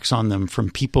clunk marks on them from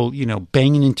people,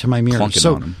 banging into my mirror.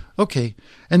 Clunking on them. Okay.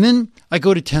 And then I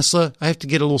go to Tesla. I have to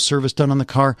get a little service done on the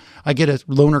car. I get a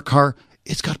loaner car.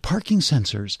 It's got parking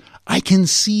sensors. I can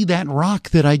see that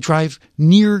rock that I drive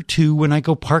near to when I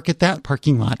go park at that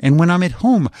parking lot. And when I'm at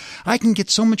home, I can get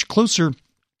so much closer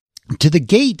to the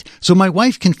gate so my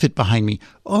wife can fit behind me.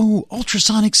 Oh,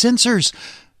 ultrasonic sensors.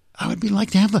 I would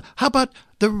like to have how about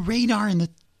the radar and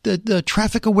the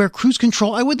traffic aware cruise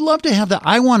control? I would love to have that.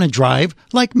 I want to drive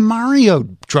like Mario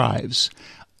drives.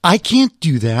 I can't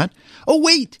do that. Oh,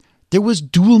 wait, there was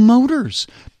dual motors,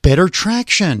 better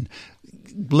traction,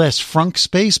 less frunk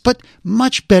space, but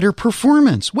much better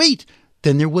performance. Wait,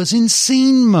 then there was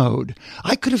insane mode.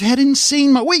 I could have had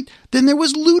insane mode. Wait, then there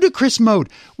was ludicrous mode.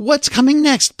 What's coming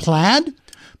next, Plaid?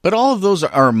 But all of those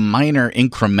are minor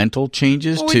incremental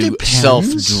changes to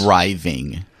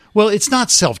self-driving. Well, it's not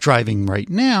self-driving right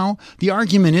now. The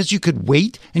argument is you could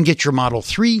wait and get your Model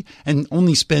 3 and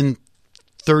only spend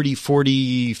 $30,000,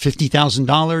 $40,000,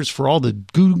 $50,000 for all the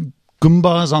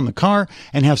Goombas on the car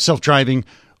and have self-driving.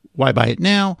 Why buy it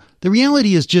now? The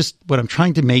reality is just what I'm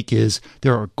trying to make is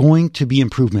there are going to be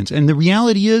improvements. And the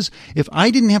reality is if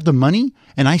I didn't have the money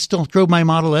and I still drove my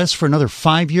Model S for another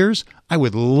 5 years, I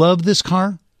would love this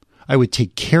car. I would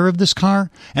take care of this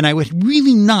car, and I would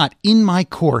really not in my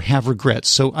core have regrets.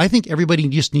 So I think everybody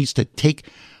just needs to take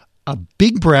a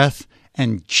big breath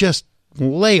and just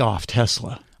lay off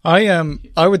Tesla. I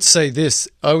would say this.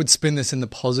 I would spin this in the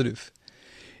positive.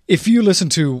 If you listen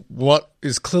to what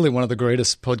is clearly one of the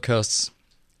greatest podcasts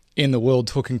in the world,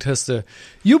 Talking Tesla,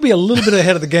 you'll be a little bit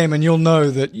ahead of the game, and you'll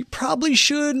know that you probably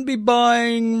shouldn't be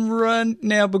buying right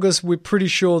now because we're pretty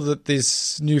sure that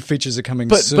these new features are coming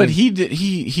soon. But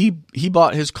he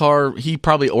bought his car. He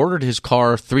probably ordered his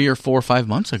car 3 or 4 or 5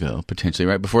 months ago, potentially,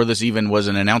 right before this even was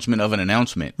an announcement of an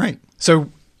announcement. Right. So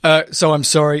I'm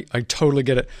sorry, I totally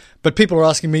get it. But people are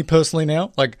asking me personally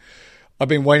now, like, I've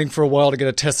been waiting for a while to get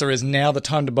a Tesla. Is now the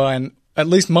time to buy? And at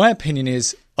least my opinion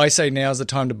is, I say now's the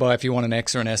time to buy if you want an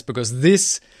X or an S, because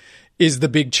this is the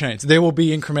big change. There will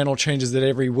be incremental changes that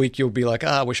every week you'll be like,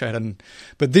 I wish I hadn't.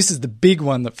 But this is the big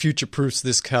one that future-proofs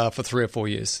this car for 3 or 4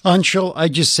 years. Anshul, I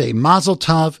just say, Mazel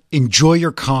Tov, enjoy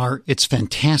your car. It's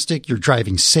fantastic. You're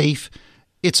driving safe.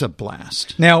 It's a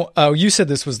blast. Now, you said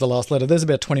this was the last letter. There's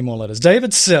about 20 more letters.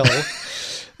 David Sell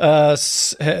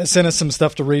sent us some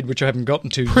stuff to read, which I haven't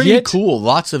gotten to Pretty yet. cool.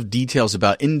 Lots of details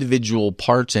about individual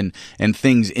parts and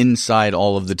things inside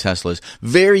all of the Teslas.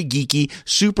 Very geeky,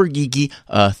 super geeky.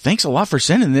 Thanks a lot for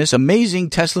sending this.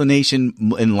 Amazing Tesla Nation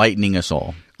enlightening us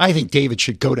all. I think David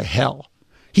should go to hell.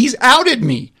 He's outed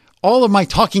me. All of my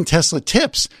Talking Tesla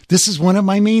tips. This is one of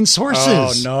my main sources.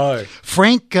 Oh, no.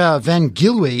 Frank Van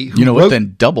Gilwe. You know what?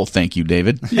 Then double thank you,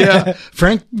 David. Yeah.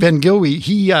 Frank Van Gilwe,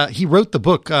 he wrote the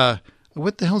book.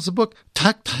 What the hell's the book?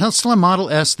 Tesla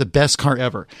Model S, the best car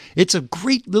ever. It's a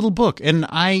great little book, and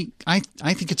I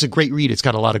think it's a great read. It's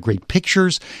got a lot of great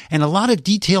pictures and a lot of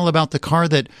detail about the car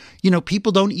that,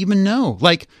 people don't even know.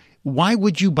 Like, why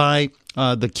would you buy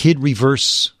the kid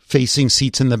reverse facing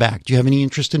seats in the back? Do you have any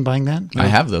interest in buying that? I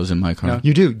have those in my car. No.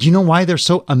 You do. Do you know why they're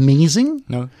so amazing?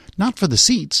 No. Not for the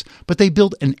seats, but they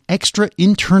build an extra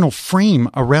internal frame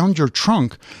around your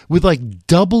trunk with like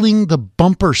doubling the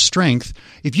bumper strength.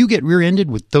 If you get rear-ended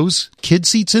with those kid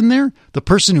seats in there, the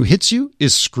person who hits you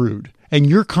is screwed, and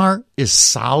your car is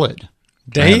solid.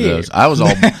 I have those. I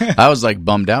was like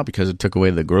bummed out because it took away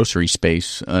the grocery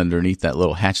space underneath that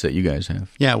little hatch that you guys have.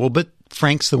 Yeah, well, but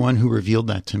Frank's the one who revealed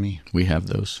that to me. We have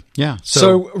those. Yeah.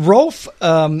 So Rolf,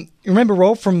 remember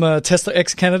Rolf from Tesla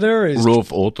X Canada?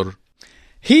 Rolf Otter.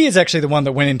 He is actually the one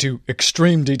that went into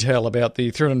extreme detail about the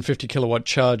 350 kilowatt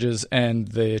chargers and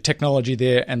the technology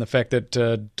there, and the fact that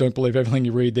don't believe everything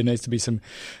you read. There needs to be some.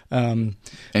 And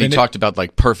he talked about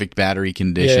like perfect battery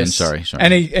condition. Yes. Sorry.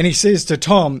 And he says to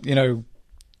Tom,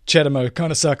 CHAdeMO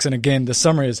kind of sucks. And again, the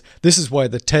summary is this is why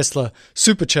the Tesla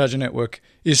supercharger network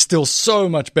is still so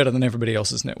much better than everybody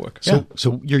else's network.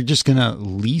 So you're just going to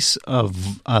lease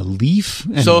a Leaf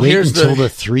and So wait here's until the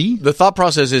 3? The thought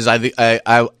process is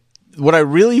what I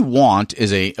really want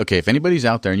is if anybody's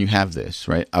out there and you have this,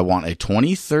 right? I want a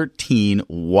 2013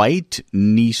 white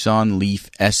Nissan Leaf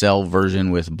SL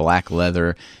version with black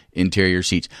leather interior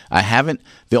seats. The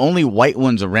only white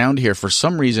ones around here for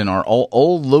some reason are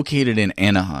all located in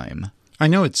Anaheim. I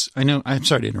know. I'm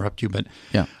sorry to interrupt you, but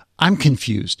Yeah. I'm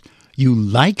confused. You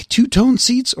like two-tone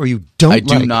seats or you don't I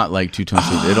do not like two-tone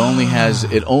seats. It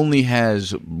only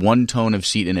has one tone of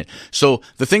seat in it. So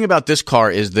the thing about this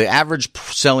car is the average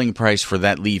selling price for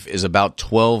that Leaf is about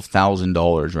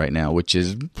 $12,000 right now, which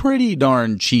is pretty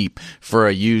darn cheap for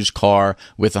a used car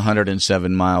with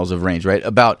 107 miles of range, right?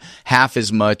 About half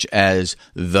as much as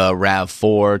the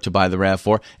RAV4 to buy the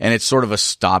RAV4, and it's sort of a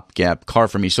stopgap car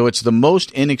for me. So it's the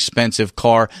most inexpensive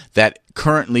car that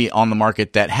currently on the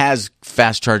market that has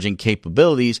fast charging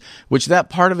capabilities, which that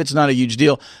part of it's not a huge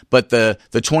deal. But the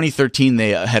 2013, they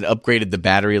had upgraded the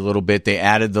battery a little bit. They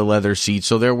added the leather seats.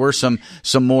 So there were some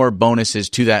more bonuses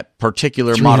to that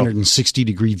particular model.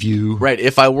 360-degree view. Right.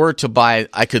 If I were to buy,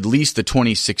 I could lease the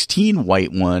 2016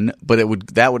 white one, but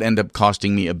that would end up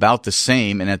costing me about the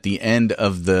same. And at the end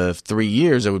of the 3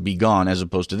 years, it would be gone. As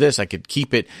opposed to this, I could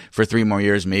keep it for 3 more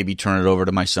years, maybe turn it over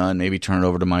to my son, maybe turn it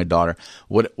over to my daughter,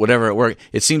 whatever it works.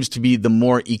 It seems to be the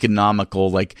more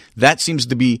economical, like that seems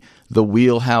to be the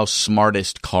wheelhouse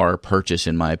smartest car purchase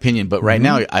in my opinion. But right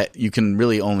now, you can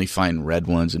really only find red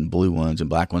ones and blue ones and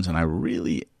black ones, and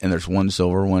there's one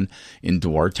silver one in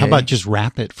Duarte. How about just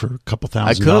wrap it for a couple $1,000?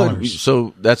 I could.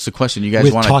 So that's the question. You guys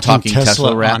With want a talking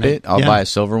Tesla wrap it? I'll buy a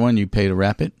silver one. You pay to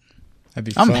wrap it. That'd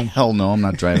be fun. Hell no, I'm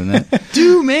not driving that.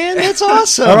 Dude, man, that's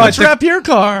awesome. All right, Let's wrap your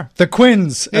car. The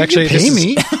Quins. Hey, Actually, you pay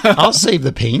me. I'll save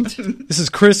the paint. This is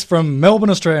Chris from Melbourne,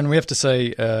 Australia, and we have to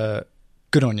say,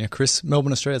 good on you, Chris.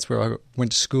 Melbourne, Australia. That's where I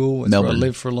went to school. That's where I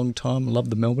lived for a long time. I love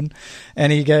the Melbourne.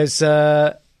 And he goes,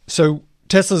 so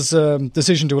Tesla's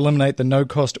decision to eliminate the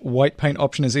no-cost white paint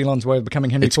option is Elon's way of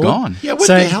becoming Henry Ford. It's gone. Yeah, what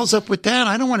the hell's up with that?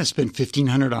 I don't want to spend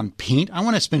 $1,500 on paint. I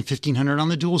want to spend $1,500 on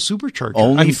the dual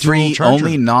supercharger.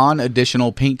 Only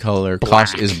non-additional paint color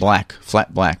cost is black,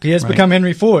 flat black. He has become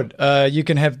Henry Ford. You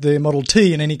can have the Model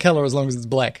T in any color as long as it's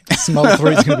black. The Model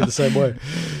 3 is going to be the same way.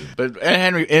 But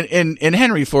in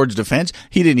Henry Ford's defense,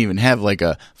 he didn't even have like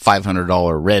a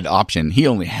 $500 red option. He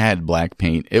only had black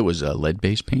paint. It was a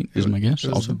lead-based paint, is my guess.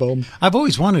 It was the bulb. I've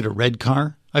always wanted a red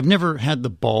car. I've never had the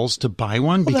balls to buy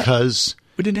one because...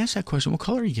 We didn't ask that question. What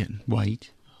color are you getting?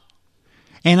 White.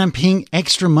 And I'm paying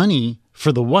extra money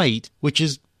for the white, which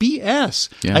is BS.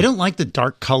 Yeah. I don't like the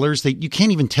dark colors. You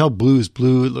can't even tell blue is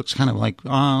blue. It looks kind of like a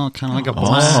black.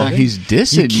 Oh, he's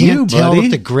dissing you can't tell buddy.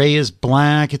 if the gray is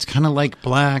black. It's kind of like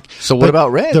black. So what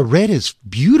about red? The red is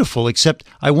beautiful, except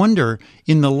I wonder,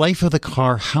 in the life of the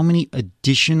car, how many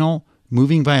additional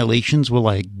moving violations will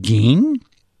I gain?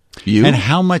 And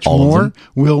how much more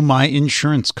will my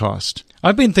insurance cost?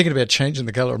 I've been thinking about changing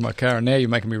the color of my car, and now you're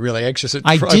making me really anxious.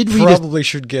 I probably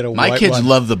should get a white one. My kids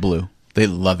love the blue. They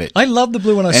love it. I love the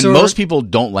blue when I saw it. And most people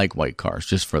don't like white cars,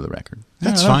 just for the record.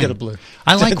 That's fine. I'll get a blue.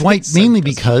 I like white mainly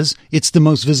because it's the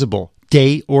most visible,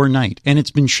 day or night. And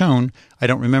it's been shown, I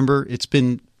don't remember, it's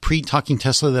been pre-Talking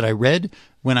Tesla that I read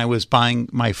when I was buying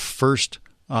my first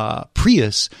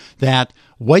Prius, that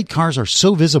white cars are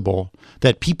so visible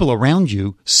that people around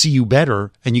you see you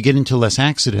better and you get into less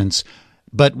accidents.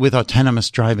 But with autonomous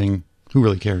driving, who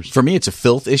really cares? For me, it's a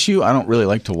filth issue. I don't really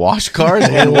like to wash cars,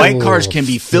 and white cars can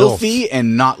be filthy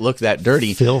and not look that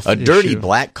dirty. A dirty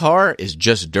black car is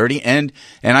just dirty. And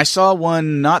I saw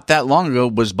one not that long ago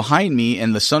was behind me,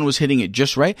 and the sun was hitting it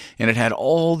just right, and it had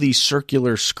all these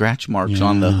circular scratch marks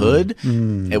on the hood,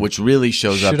 which really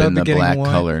shows up in the black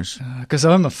colors. Because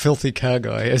I'm a filthy car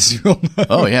guy, as you all know.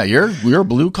 Oh yeah, your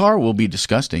blue car will be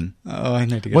disgusting. Oh, I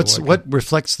need to get a white what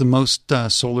reflects the most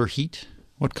solar heat?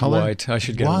 What color? White. I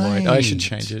should get a white. I should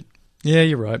change it. Yeah,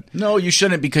 you're right. No, you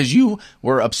shouldn't, because you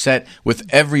were upset with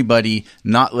everybody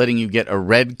not letting you get a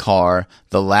red car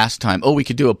the last time. Oh, we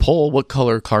could do a poll. What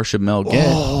color car should Mel get?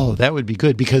 Oh, that would be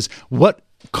good, because what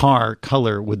car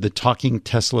color would the Talking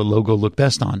Tesla logo look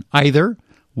best on? Either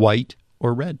white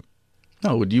or red.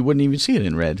 No, you wouldn't even see it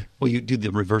in red. Well, you do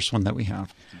the reverse one that we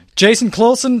have. Jason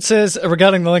Clausen says,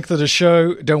 regarding the length of the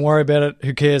show, don't worry about it.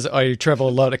 Who cares? I travel a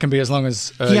lot. It can be as long as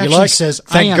he you actually like. Says,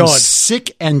 Thank I am God.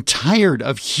 sick and tired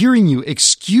of hearing you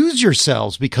excuse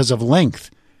yourselves because of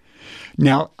length.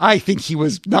 Now, I think he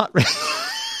was not...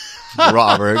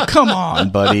 Robert, come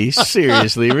on, buddy.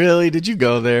 Seriously, really? Did you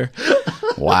go there?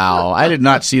 Wow. I did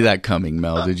not see that coming,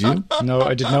 Mel. Did you? No,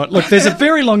 I did not. Look, there's a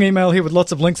very long email here with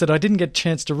lots of links that I didn't get a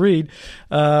chance to read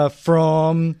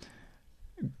from...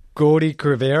 Jordy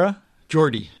Crivera?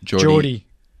 Jordy.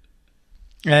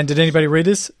 And did anybody read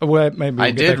this? Well, maybe we'll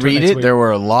I did read it. There were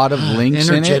a lot of links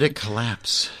in it. Energetic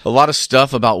collapse. A lot of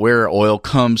stuff about where oil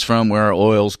comes from, where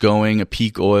oil's going, a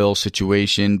peak oil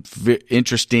situation.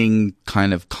 Interesting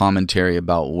kind of commentary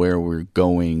about where we're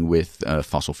going with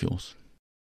fossil fuels.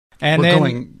 And we're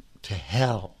going to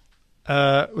hell.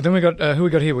 Then we got, who we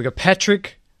got here? We got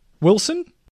Patrick Wilson.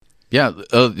 Yeah.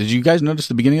 Did you guys notice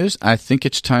the beginning of this? I think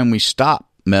it's time we stop.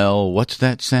 Mel, what's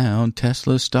that sound?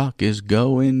 Tesla stock is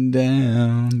going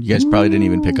down. You guys probably didn't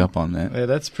even pick up on that. Yeah,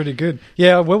 that's pretty good.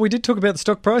 Yeah, well, we did talk about the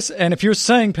stock price. And if you're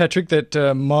saying, Patrick, that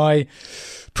my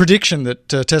prediction that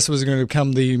Tesla was going to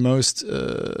become the most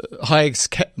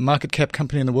highest market cap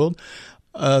company in the world,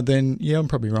 then yeah, I'm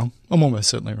probably wrong. I'm almost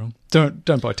certainly wrong. Don't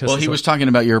buy Tesla. Well, he was talking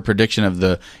about your prediction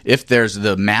of if there's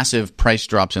the massive price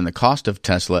drops in the cost of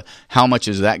Tesla, how much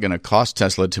is that going to cost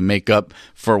Tesla to make up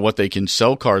for what they can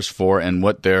sell cars for and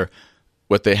what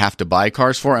they have to buy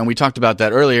cars for? And we talked about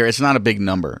that earlier. It's not a big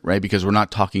number, right? Because we're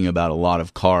not talking about a lot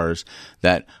of cars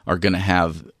that are going to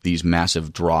have these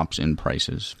massive drops in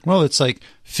prices. Well, it's like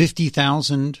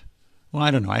 50,000. Well,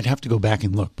 I don't know. I'd have to go back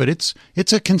and look, but it's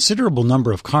a considerable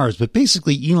number of cars. But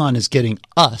basically, Elon is getting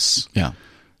us,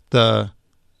 the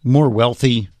more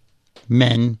wealthy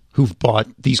men who've bought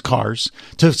these cars,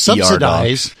 to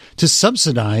subsidize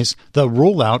the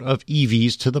rollout of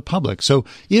EVs to the public. So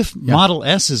if Model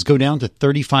S's go down to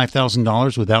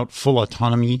 $35,000 without full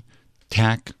autonomy,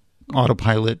 TAC,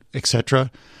 autopilot,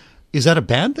 etc., is that a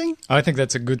bad thing? I think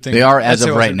that's a good thing. They are, as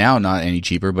of right now, not any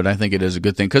cheaper, but I think it is a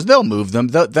good thing because they'll move them.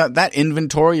 That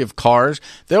inventory of cars,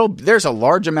 there's a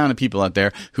large amount of people out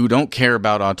there who don't care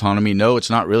about autonomy. No, it's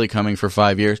not really coming for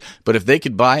 5 years. But if they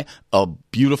could buy a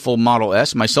beautiful Model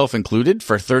S, myself included,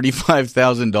 for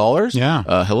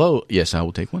 $35,000, hello, yes, I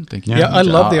will take one. Thank you. Yeah, I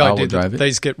love the idea that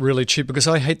these get really cheap because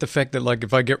I hate the fact that, like,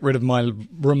 if I get rid of my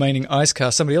remaining ICE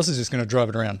car, somebody else is just going to drive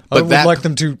it around. I would like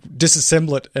them to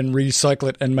disassemble it and recycle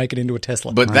it and make it into a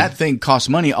Tesla. But that thing costs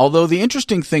money. Although the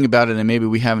interesting thing about it, and maybe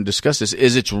we haven't discussed this,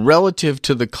 is it's relative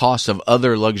to the cost of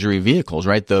other luxury vehicles,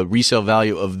 right? The resale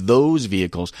value of those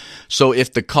vehicles. So if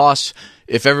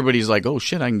everybody's like, oh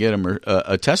shit, I can get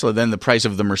a Tesla, then the price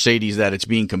of the Mercedes that it's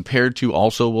being compared to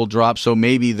also will drop. So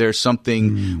maybe there's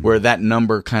something where that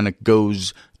number kind of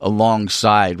goes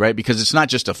alongside, right? Because it's not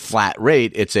just a flat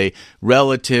rate. It's a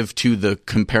relative to the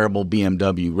comparable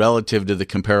BMW, relative to the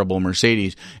comparable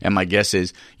Mercedes. And my guess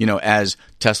is, as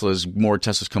more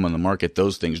Teslas come on the market,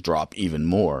 those things drop even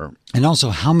more. And also,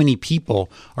 how many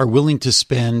people are willing to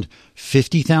spend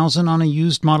 $50,000 on a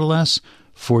used Model S?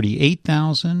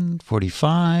 48,000,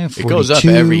 45, 42. It goes up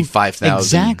every 5,000.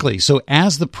 Exactly. So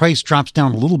as the price drops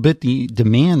down a little bit, the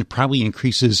demand probably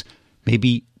increases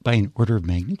maybe by an order of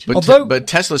magnitude. But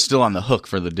Tesla's still on the hook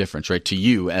for the difference, right? To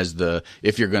you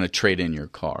if you're going to trade in your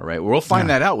car, right? We'll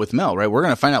find that out with Mel, right? We're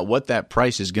going to find out what that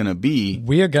price is going to be.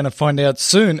 We are going to find out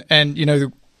soon. And,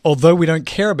 although we don't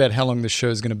care about how long this show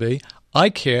is going to be, I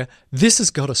care. This has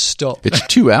got to stop. It's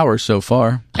 2 hours so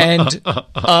far. And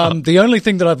the only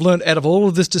thing that I've learned out of all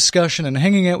of this discussion and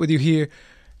hanging out with you here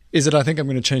is that I think I'm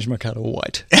going to change my car to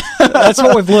white. That's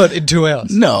what we've learned in 2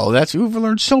 hours. No, we've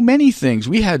learned so many things.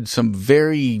 We had some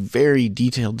very, very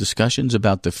detailed discussions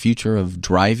about the future of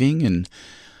driving, and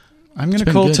I'm going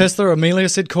to call Tesla. Amelia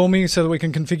said call me so that we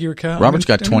can configure a car. Robert's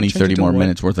got 20, 30 more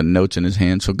minutes worth of notes in his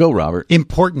hand, so go, Robert.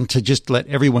 Important to just let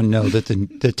everyone know that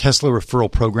the Tesla referral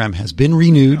program has been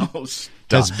renewed.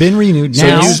 Has been renewed. So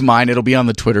use mine. It'll be on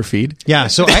the Twitter feed. Yeah.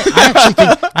 So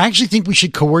I actually think we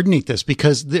should coordinate this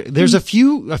because there's a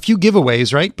few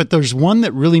giveaways, right? But there's one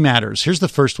that really matters. Here's the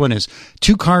first one: is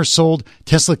 2 cars sold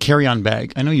Tesla carry-on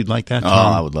bag. I know you'd like that,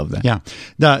 Tom. Oh, I would love that. Yeah.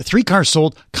 The 3 cars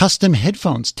sold custom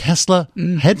headphones. Tesla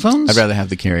headphones. I'd rather have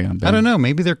the carry-on bag. I don't know.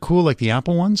 Maybe they're cool like the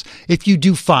Apple ones. If you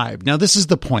do 5, now this is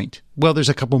the point. Well, there's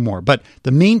a couple more, but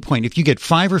the main point, if you get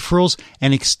 5 referrals,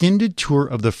 an extended tour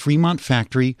of the Fremont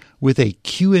factory with a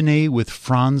Q&A with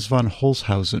Franz von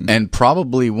Holzhausen. And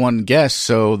probably one guest,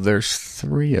 so there's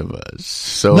 3 of us.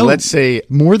 So let's say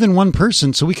more than one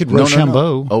person, so we could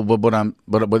Rochambeau. No. Oh, but what I'm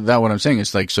saying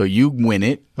is like, so you win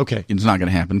it. Okay. It's not going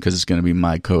to happen because it's going to be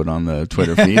my code on the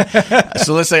Twitter feed.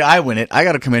 So let's say I win it. I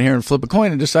got to come in here and flip a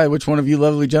coin and decide which one of you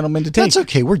lovely gentlemen to take. That's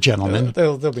okay. We're gentlemen.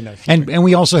 They'll be nice. And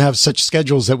we also have such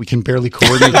schedules that we can barely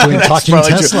coordinate doing talking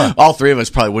Tesla. True. All 3 of us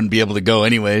probably wouldn't be able to go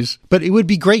anyways. But it would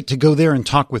be great to go there and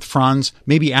talk with Franz,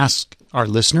 maybe ask our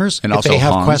listeners and if also they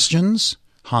have Hans. questions.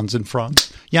 Hans and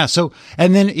Franz. Yeah,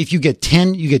 and then if you get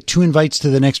 10, you get 2 invites to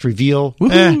the next reveal.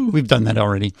 We've done that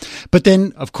already. But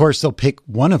then, of course, they'll pick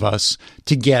one of us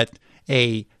to get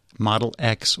a Model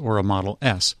X or a Model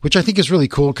S, which I think is really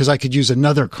cool because I could use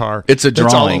another car. It's a drawing.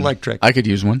 That's all electric. I could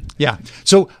use one. Yeah.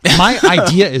 So my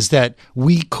idea is that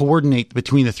we coordinate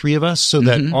between the 3 of us so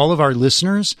that all of our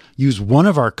listeners use one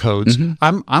of our codes.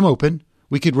 I'm open.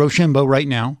 We could Rochambeau right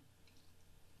now.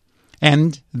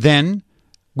 And then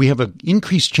we have an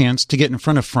increased chance to get in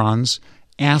front of Franz,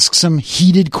 ask some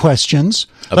heated questions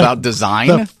about design,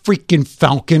 the freaking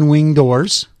Falcon wing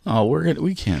doors. Oh,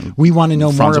 we can't. We want to know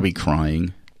more. Franz will be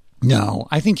crying. No,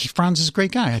 I think Franz is a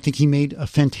great guy. I think he made a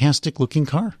fantastic looking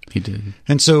car. He did.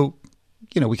 And so,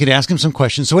 we could ask him some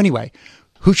questions. So anyway,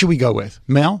 who should we go with?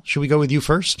 Mel, should we go with you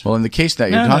first? Well, in the case that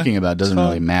you're talking about, it doesn't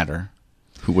really matter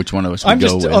which one of us we go with.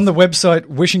 I'm just on the website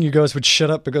wishing you guys would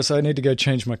shut up because I need to go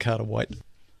change my car to white.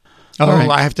 Oh, right.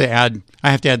 I have to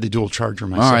add the dual charger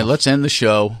myself. All right, let's end the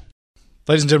show.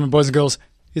 Ladies and gentlemen, boys and girls,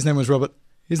 his name was Robert.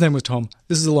 His name was Tom.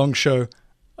 This is a long show.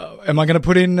 Am I going to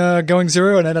put in Going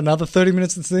Zero and add another 30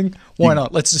 minutes of this thing? Why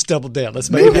not? Let's just double down. Let's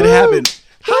make it happen.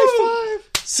 High five.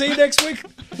 See you next week.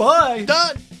 Bye.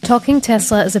 Done. Talking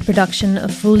Tesla is a production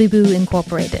of Foolyboo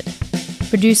Incorporated.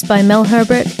 Produced by Mel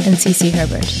Herbert and CC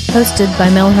Herbert. Hosted by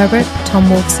Mel Herbert, Tom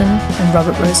Wolfson, and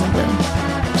Robert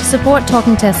Rosenblum. To support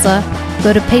Talking Tesla,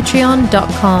 go to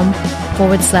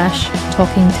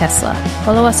patreon.com/Talking Tesla.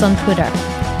 Follow us on Twitter.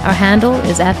 Our handle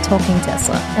is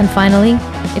 @TalkingTesla. And finally,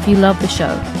 if you love the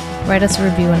show, write us a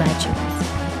review on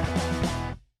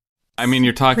iTunes. I mean,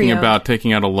 you're talking Pre-owned. about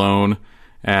taking out a loan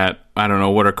at, I don't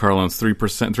know, what are car loans?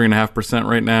 3%, 3.5%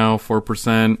 right now,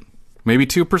 4%, maybe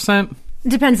 2%?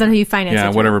 Depends on who you finance. Yeah,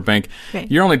 it whatever with. bank. Right.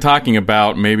 You're only talking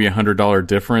about maybe $100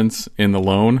 difference in the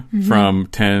loan from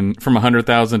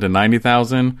 100,000 to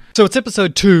 90,000. So it's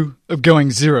episode 2 of Going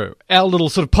Zero, our little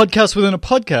sort of podcast within a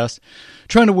podcast,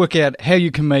 trying to work out how you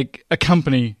can make a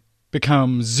company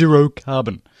become zero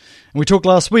carbon. And we talked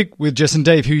last week with Jess and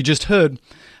Dave, who you just heard,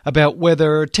 about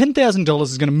whether $10,000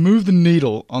 is going to move the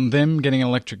needle on them getting an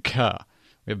electric car.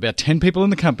 We have about 10 people in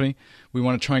the company. We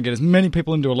want to try and get as many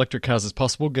people into electric cars as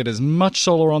possible, get as much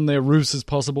solar on their roofs as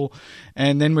possible,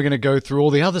 and then we're going to go through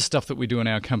all the other stuff that we do in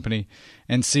our company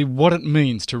and see what it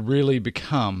means to really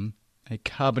become a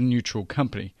carbon neutral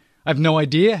company. I have no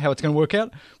idea how it's going to work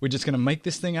out. We're just going to make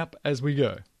this thing up as we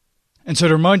go. And so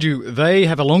to remind you, they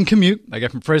have a long commute. They go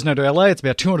from Fresno to LA. It's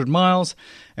about 200 miles.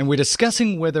 And we're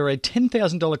discussing whether a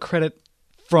 $10,000 credit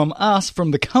from us, from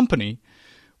the company,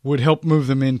 would help move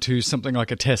them into something like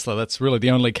a Tesla. That's really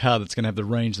the only car that's going to have the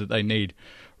range that they need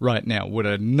right now. Would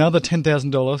another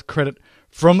 $10,000 credit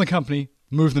from the company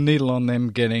move the needle on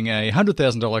them getting a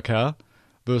 $100,000 car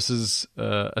versus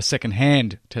a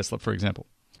second-hand Tesla, for example?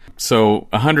 So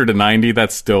 190,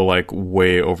 that's still like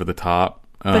way over the top.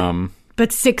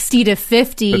 But 60 to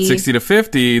 50. But 60 to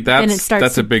 50, Then it starts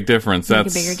that's a to big difference. make a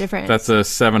That's bigger difference. That's a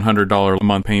 $700 a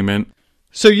month payment.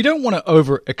 So you don't want to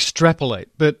over-extrapolate,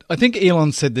 but I think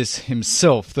Elon said this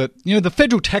himself, that the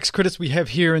federal tax credits we have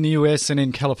here in the US and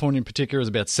in California in particular is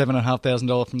about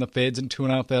 $7,500 from the feds and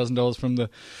 $2,500 from the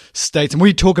states. And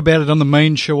we talk about it on the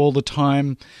main show all the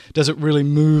time. Does it really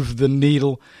move the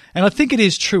needle? And I think it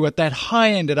is true. At that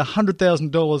high end, at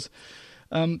 $100,000,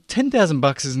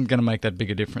 $10,000 isn't going to make that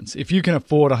big a difference. If you can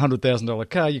afford a $100,000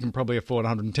 car, you can probably afford a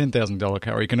 $110,000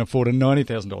 car, or you can afford a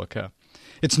 $90,000 car.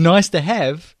 It's nice to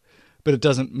have, but it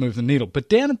doesn't move the needle. But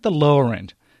down at the lower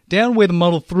end, down where the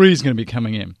Model 3 is going to be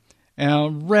coming in,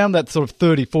 around that sort of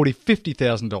 $30,000, $40,000,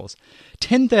 $50,000,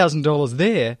 $10,000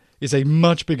 there is a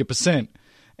much bigger percent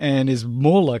and is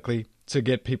more likely to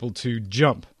get people to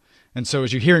jump. And so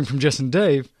as you're hearing from Jess and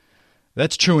Dave,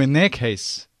 that's true in their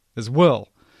case as well.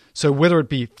 So whether it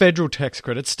be federal tax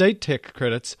credits, state tax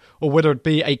credits, or whether it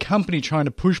be a company trying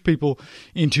to push people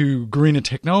into greener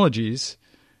technologies,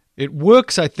 it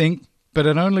works, I think, but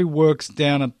it only works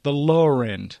down at the lower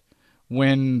end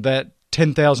when that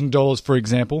 $10,000, for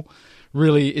example,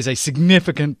 really is a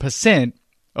significant percent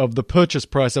of the purchase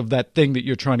price of that thing that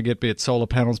you're trying to get, be it solar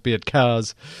panels, be it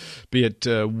cars, be it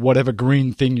whatever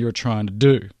green thing you're trying to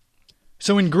do.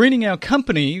 So in greening our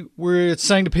company, we're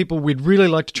saying to people we'd really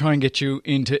like to try and get you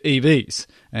into EVs.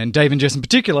 And Dave and Jess in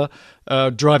particular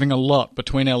are driving a lot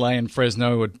between LA and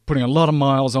Fresno, putting a lot of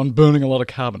miles on, burning a lot of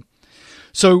carbon.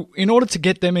 So in order to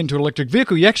get them into an electric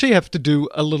vehicle, you actually have to do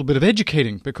a little bit of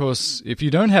educating, because if you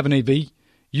don't have an EV,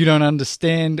 you don't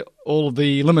understand all of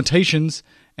the limitations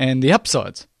and the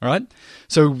upsides, all right?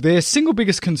 So their single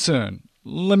biggest concern,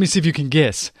 let me see if you can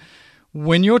guess.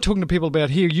 When you're talking to people about,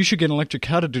 here, you should get an electric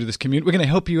car to do this commute, we're going to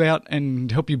help you out and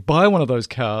help you buy one of those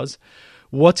cars,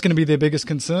 what's going to be their biggest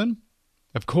concern?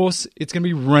 Of course, it's going to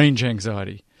be range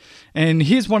anxiety. And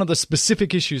here's one of the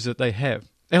specific issues that they have.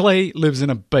 LA lives in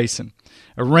a basin.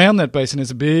 Around that basin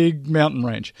is a big mountain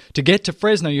range. To get to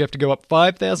Fresno, you have to go up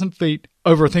 5,000 feet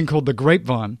over a thing called the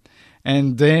Grapevine,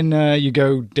 and then you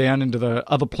go down into the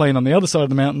other plain on the other side of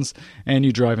the mountains, and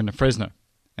you drive into Fresno.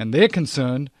 And they're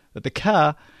concerned that the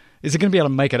car, is it going to be able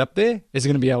to make it up there? Is it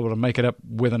going to be able to make it up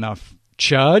with enough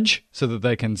charge so that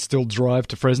they can still drive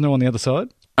to Fresno on the other side?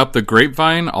 Up the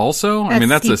Grapevine also? I mean,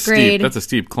 that's a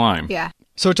steep climb. Yeah.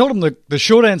 So I told them the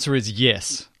short answer is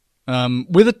yes.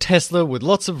 With a Tesla, with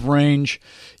lots of range,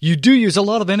 you do use a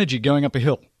lot of energy going up a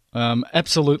hill.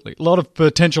 Absolutely. A lot of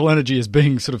potential energy is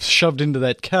being sort of shoved into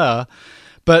that car.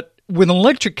 But with an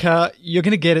electric car, you're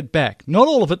going to get it back. Not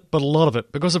all of it, but a lot of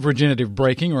it. Because of regenerative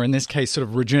braking, or in this case, sort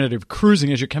of regenerative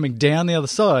cruising as you're coming down the other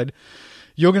side,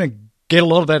 you're going to get a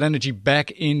lot of that energy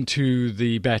back into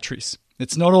the batteries.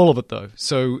 It's not all of it, though.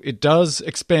 So it does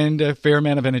expend a fair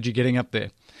amount of energy getting up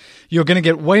there. you're going to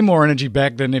get way more energy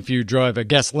back than if you drive a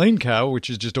gasoline car, which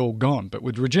is just all gone. But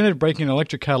with regenerative braking in an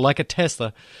electric car like a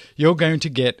Tesla, you're going to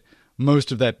get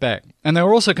most of that back. And they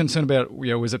were also concerned about,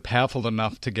 was it powerful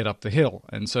enough to get up the hill?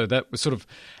 And so that was sort of,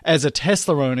 as a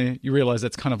Tesla owner, you realize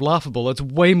that's kind of laughable. It's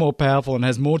way more powerful and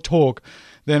has more torque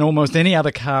than almost any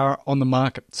other car on the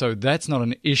market. So that's not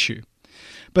an issue.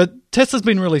 But Tesla's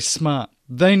been really smart.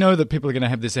 They know that people are going to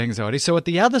have this anxiety. So at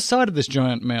the other side of this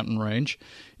giant mountain range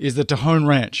is the Tejon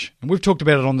Ranch. And we've talked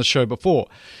about it on the show before.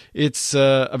 It's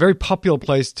a very popular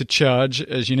place to charge,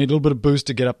 as you need a little bit of boost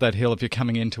to get up that hill if you're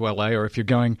coming into LA, or if you're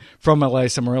going from LA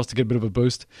somewhere else to get a bit of a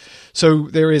boost. So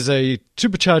there is a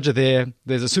supercharger there.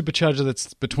 There's a supercharger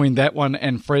that's between that one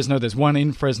and Fresno. There's one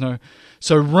in Fresno.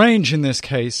 So range in this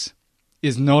case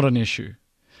is not an issue.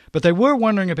 But they were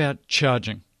wondering about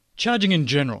charging. Charging in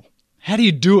general. How do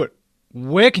you do it?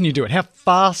 Where can you do it? How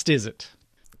fast is it?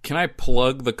 Can I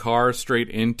plug the car straight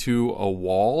into a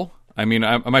wall? I mean,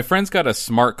 my friend's got a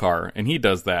smart car, and he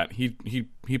does that. He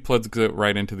plugs it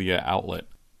right into the outlet.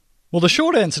 Well, the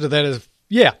short answer to that is,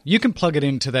 yeah, you can plug it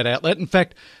into that outlet. In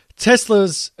fact,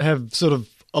 Teslas have sort of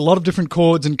a lot of different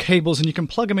cords and cables, and you can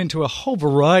plug them into a whole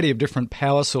variety of different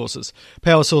power sources.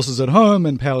 Power sources at home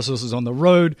and power sources on the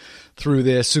road through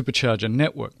their supercharger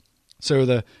network. So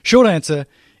the short answer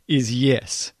is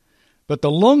yes. But the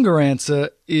longer answer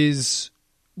is,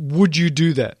 would you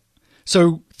do that?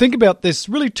 So think about this,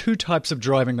 really two types of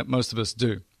driving that most of us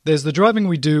do. There's the driving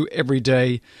we do every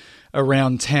day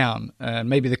around town, and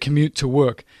maybe the commute to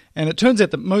work. And it turns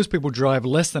out that most people drive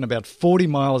less than about 40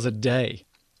 miles a day,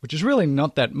 which is really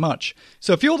not that much.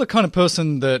 So if you're the kind of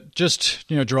person that just,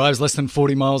 drives less than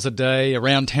 40 miles a day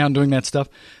around town doing that stuff,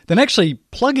 then actually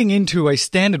plugging into a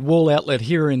standard wall outlet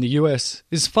here in the US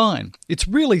is fine. It's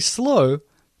really slow,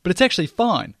 but it's actually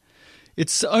fine.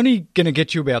 It's only going to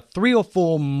get you about 3 or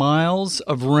 4 miles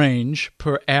of range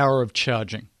per hour of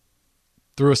charging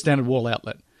through a standard wall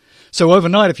outlet. So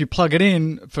overnight, if you plug it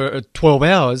in for 12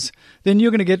 hours, then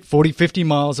you're going to get 40, 50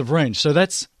 miles of range. So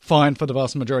that's fine for the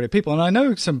vast majority of people. And I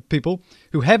know some people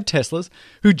who have Teslas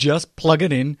who just plug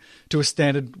it in to a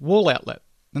standard wall outlet.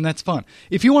 And that's fine.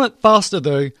 If you want it faster,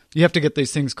 though, you have to get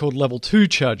these things called level 2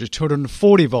 chargers,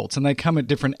 240 volts, and they come at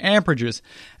different amperages.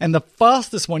 And the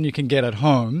fastest one you can get at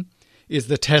home is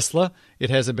the Tesla. It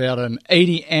has about an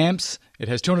 80 amps. It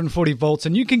has 240 volts,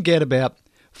 and you can get about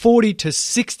 40 to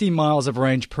 60 miles of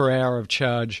range per hour of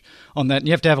charge on that. And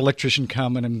you have to have an electrician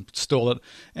come and install it.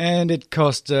 And it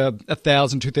costs $1,000,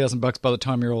 $2,000 by the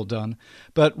time you're all done.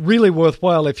 But really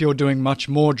worthwhile if you're doing much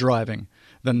more driving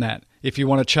than that. If you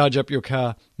want to charge up your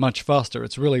car much faster,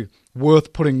 it's really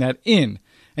worth putting that in.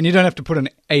 And you don't have to put an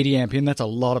 80 amp in. That's a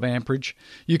lot of amperage.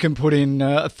 You can put in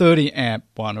a 30 amp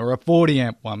one or a 40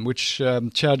 amp one, which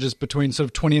charges between sort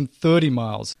of 20 and 30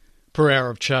 miles per hour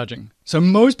of charging. So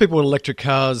most people with electric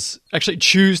cars actually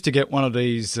choose to get one of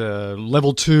these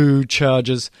level 2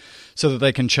 chargers so that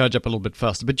they can charge up a little bit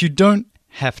faster. But you don't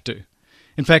have to.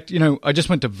 In fact, I just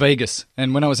went to Vegas.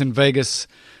 And when I was in Vegas,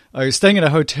 I was staying at a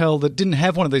hotel that didn't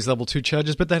have one of these level 2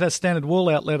 chargers, but they had a standard wall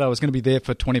outlet. I was going to be there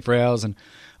for 24 hours, and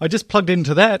I just plugged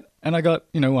into that, and I got,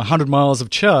 100 miles of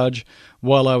charge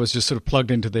while I was just sort of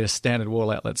plugged into their standard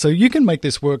wall outlet. So you can make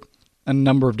this work a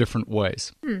number of different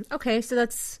ways. Okay, so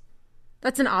that's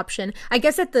an option. I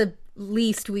guess at the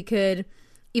least we could,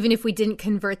 even if we didn't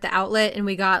convert the outlet and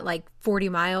we got like 40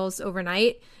 miles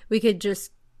overnight, we could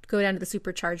just go down to the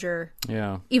supercharger.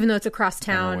 Yeah. Even though it's across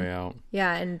town. On the way out.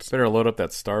 Yeah, and better load up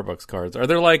that Starbucks cards. Are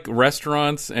there like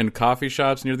restaurants and coffee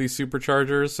shops near these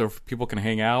superchargers so people can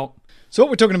hang out? So what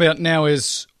we're talking about now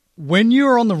is when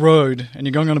you're on the road and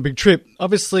you're going on a big trip,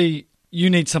 obviously you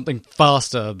need something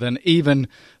faster than even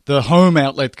the home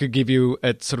outlet could give you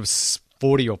at sort of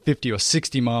 40 or 50 or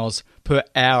 60 miles per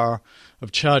hour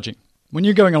of charging. When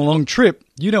you're going on a long trip,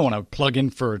 you don't want to plug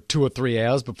in for 2 or 3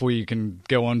 hours before you can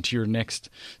go on to your next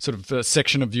sort of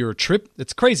section of your trip.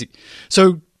 It's crazy.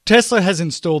 So Tesla has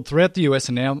installed throughout the US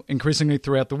and now increasingly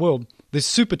throughout the world this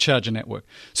supercharger network.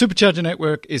 Supercharger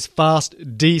network is fast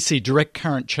DC, direct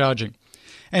current charging.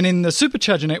 And in the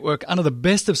supercharger network, under the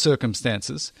best of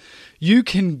circumstances, you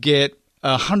can get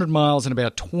 100 miles in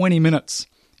about 20 minutes.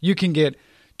 You can get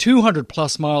 200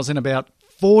 plus miles in about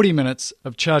 40 minutes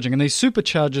of charging. And these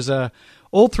superchargers are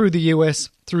all through the US,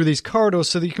 through these corridors,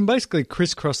 so that you can basically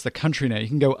crisscross the country now. You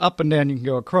can go up and down, you can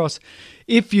go across,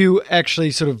 if you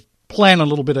actually sort of plan a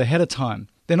little bit ahead of time.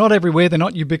 They're not everywhere, they're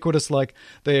not ubiquitous like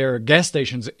there are gas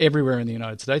stations everywhere in the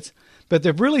United States, but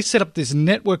they've really set up this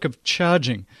network of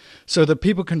charging so that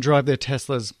people can drive their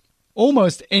Teslas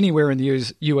almost anywhere in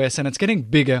the US, and it's getting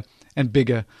bigger and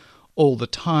bigger all the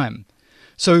time.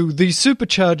 So these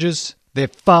superchargers, They're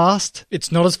fast.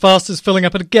 It's not as fast as filling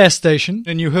up at a gas station.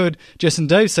 And you heard Jess and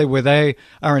Dave say where they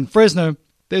are in Fresno,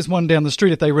 there's one down the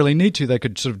street. If they really need to, they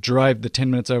could sort of drive the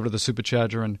 10 minutes over to the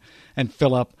supercharger and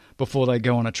fill up before they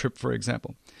go on a trip, for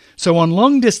example. So on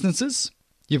long distances,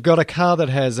 you've got a car that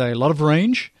has a lot of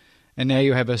range, and now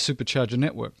you have a supercharger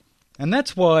network. And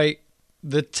that's why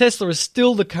the Tesla is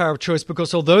still the car of choice,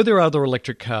 because although there are other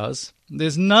electric cars,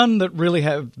 there's none that really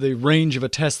have the range of a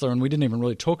Tesla, and we didn't even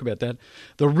really talk about that.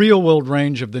 The real-world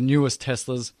range of the newest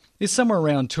Teslas is somewhere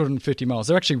around 250 miles.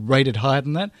 They're actually rated higher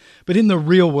than that, but in the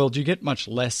real world, you get much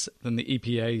less than the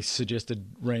EPA suggested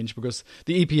range, because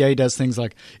the EPA does things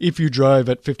like if you drive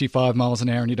at 55 miles an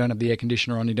hour and you don't have the air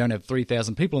conditioner on, you don't have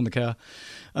 3,000 people in the car,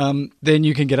 then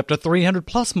you can get up to 300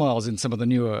 plus miles in some of the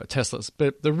newer Teslas.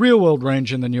 But the real world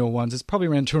range in the newer ones is probably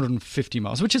around 250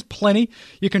 miles, which is plenty.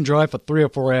 You can drive for 3 or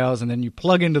 4 hours, and then you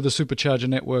plug into the supercharger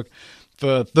network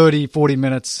for 30, 40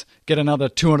 minutes, get another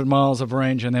 200 miles of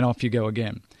range, and then off you go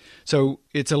again. So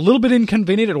it's a little bit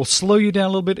inconvenient. It'll slow you down a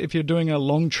little bit if you're doing a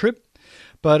long trip,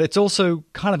 but it's also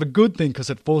kind of a good thing because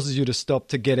it forces you to stop,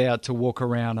 to get out, to walk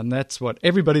around, and that's what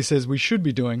everybody says we should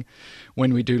be doing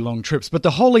when we do long trips. But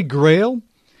the holy grail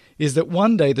is that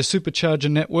one day the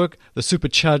supercharger network, the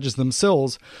superchargers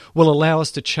themselves, will allow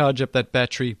us to charge up that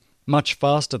battery much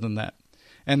faster than that.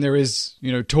 And there is,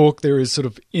 talk, there is sort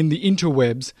of in the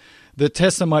interwebs, the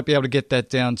Tesla might be able to get that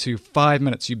down to 5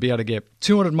 minutes. You'd be able to get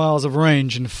 200 miles of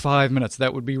range in 5 minutes.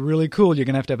 That would be really cool. You're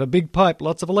going to have a big pipe,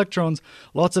 lots of electrons,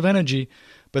 lots of energy,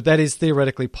 but that is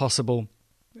theoretically possible.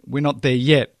 We're not there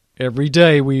yet. Every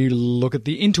day we look at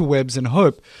the interwebs and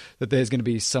hope that there's going to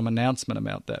be some announcement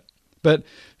about that. But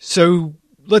so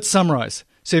let's summarize.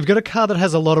 So you've got a car that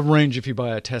has a lot of range if you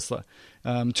buy a Tesla,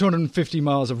 250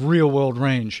 miles of real-world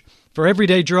range. For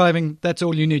everyday driving, that's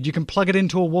all you need. You can plug it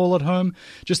into a wall at home,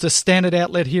 just a standard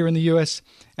outlet here in the US,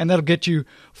 and that'll get you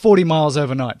 40 miles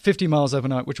overnight, 50 miles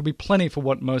overnight, which will be plenty for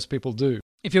what most people do.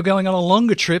 If you're going on a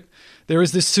longer trip, there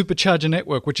is this supercharger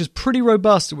network, which is pretty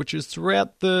robust, which is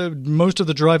throughout most of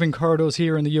the driving corridors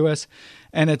here in the US,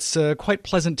 and it's quite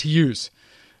pleasant to use.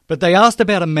 But they asked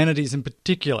about amenities in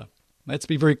particular. Let's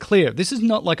be very clear. This is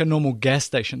not like a normal gas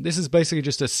station. This is basically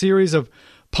just a series of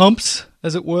pumps,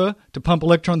 as it were, to pump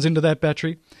electrons into that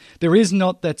battery. There is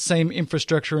not that same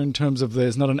infrastructure in terms of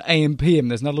there's not an AM/PM.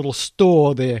 There's not a little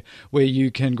store there where you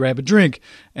can grab a drink,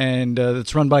 and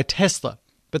it's run by Tesla.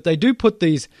 But they do put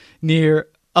these near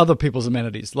other people's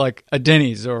amenities, like a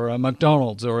Denny's or a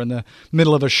McDonald's or in the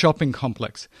middle of a shopping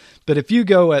complex. But if you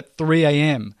go at 3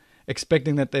 a.m.,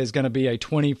 expecting that there's going to be a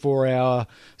 24-hour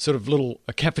sort of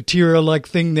a cafeteria-like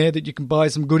thing there that you can buy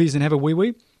some goodies and have a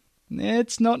wee-wee,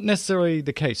 it's not necessarily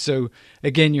the case. So,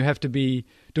 again, you have to be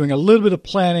doing a little bit of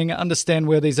planning, understand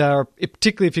where these are,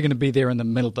 particularly if you're going to be there in the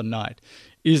middle of the night.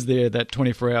 Is there that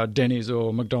 24-hour Denny's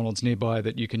or McDonald's nearby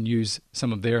that you can use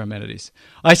some of their amenities?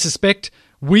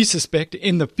 We suspect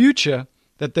in the future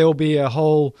that there will be a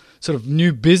whole sort of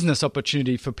new business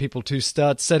opportunity for people to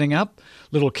start setting up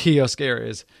little kiosk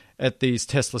areas at these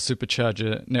Tesla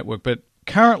supercharger network. But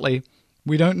currently,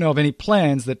 we don't know of any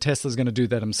plans that Tesla's going to do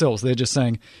that themselves. They're just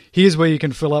saying, here's where you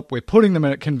can fill up. We're putting them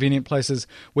at convenient places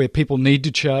where people need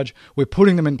to charge. We're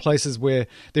putting them in places where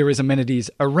there is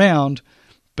amenities around.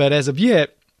 But as of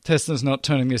yet, Tesla's not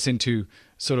turning this into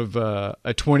sort of a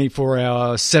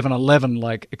 24-hour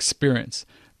 7-Eleven-like experience.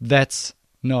 That's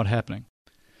not happening.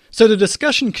 So the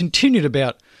discussion continued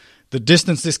about the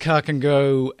distance this car can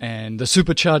go and the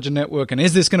supercharger network, and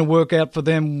is this going to work out for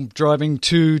them driving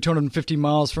 250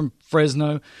 miles from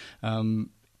Fresno?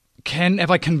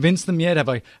 Have I convinced them yet?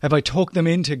 Have I talked them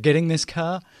into getting this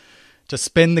car to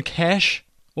spend the cash?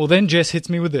 Well, then Jess hits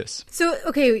me with this. So,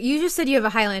 okay, you just said you have a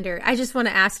Highlander. I just want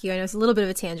to ask you, I know it's a little bit of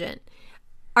a tangent.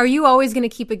 Are you always going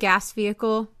to keep a gas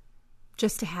vehicle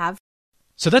just to have?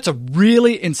 So that's a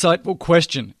really insightful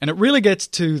question, and it really gets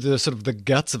to the sort of the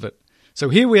guts of it. So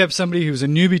here we have somebody who's a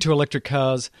newbie to electric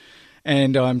cars,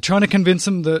 and I'm trying to convince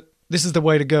them that this is the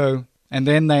way to go. And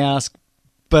then they ask,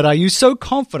 but are you so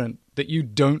confident that you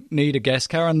don't need a gas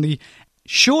car? And the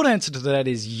short answer to that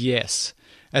is yes.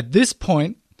 At this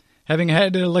point, having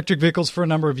had electric vehicles for a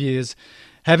number of years,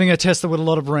 having a Tesla with a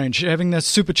lot of range, having the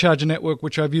supercharger network,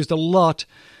 which I've used a lot,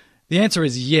 the answer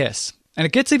is yes. And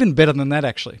it gets even better than that,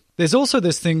 actually. There's also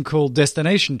this thing called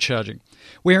destination charging,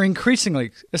 where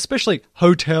increasingly, especially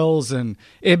hotels and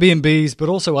Airbnbs, but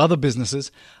also other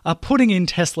businesses, are putting in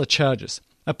Tesla chargers,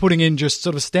 are putting in just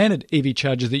sort of standard EV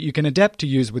chargers that you can adapt to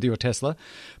use with your Tesla,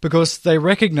 because they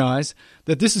recognize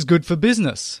that this is good for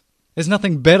business. There's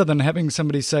nothing better than having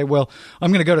somebody say, well,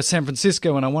 I'm going to go to San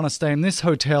Francisco and I want to stay in this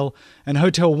hotel, and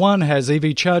Hotel 1 has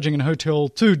EV charging and Hotel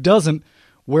 2 doesn't.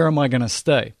 Where am I going to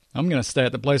stay? I'm going to stay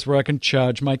at the place where I can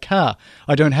charge my car.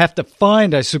 I don't have to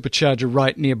find a supercharger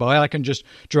right nearby. I can just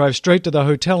drive straight to the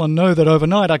hotel and know that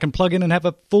overnight I can plug in and have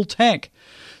a full tank.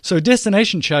 So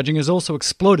destination charging has also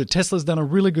exploded. Tesla's done a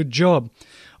really good job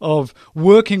of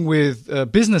working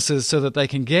with businesses so that they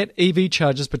can get EV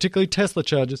chargers, particularly Tesla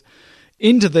chargers,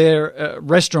 into their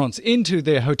restaurants, into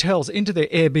their hotels, into their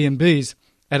Airbnbs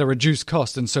at a reduced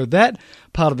cost. And so that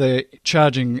part of the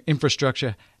charging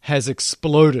infrastructure has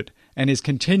exploded and is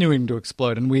continuing to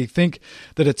explode. And we think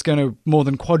that it's going to more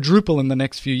than quadruple in the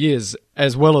next few years,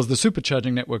 as well as the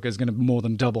supercharging network is going to more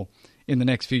than double in the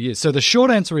next few years. So the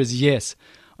short answer is yes.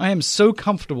 I am so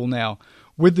comfortable now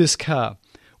with this car,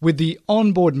 with the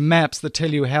onboard maps that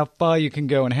tell you how far you can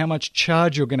go and how much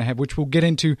charge you're going to have, which we'll get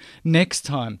into next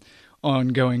time on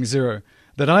Going Zero,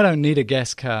 that I don't need a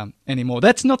gas car anymore.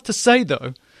 That's not to say,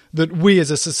 though, that we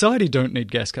as a society don't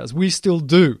need gas cars. We still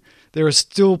do. There are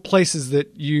still places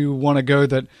that you want to go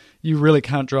that you really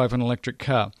can't drive an electric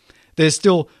car. There's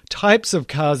still types of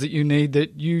cars that you need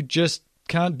that you just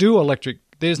can't do electric.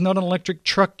 There's not an electric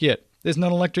truck yet. There's not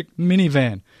an electric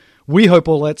minivan. We hope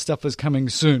all that stuff is coming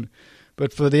soon.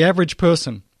 But for the average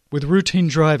person with routine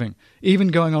driving, even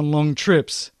going on long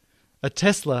trips, a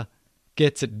Tesla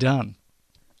gets it done.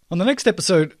 On the next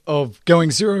episode of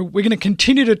Going Zero, we're going to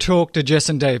continue to talk to Jess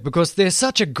and Dave because they're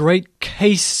such a great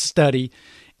case study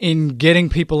in getting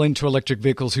people into electric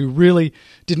vehicles who really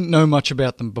didn't know much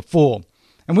about them before.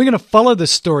 And we're going to follow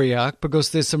this story arc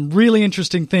because there's some really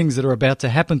interesting things that are about to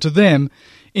happen to them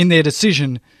in their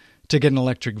decision to get an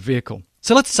electric vehicle.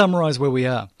 So let's summarize where we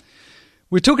are.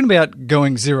 We're talking about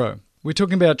Going Zero. We're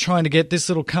talking about trying to get this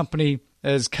little company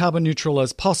as carbon neutral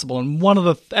as possible. And one of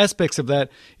the aspects of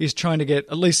that is trying to get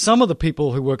at least some of the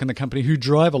people who work in the company who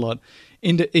drive a lot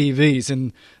into EVs.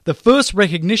 And the first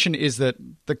recognition is that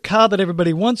the car that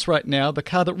everybody wants right now, the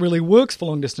car that really works for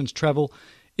long distance travel,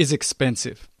 is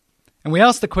expensive. And we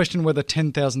asked the question whether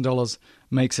 $10,000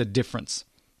 makes a difference.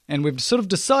 And we've sort of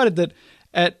decided that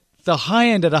at the high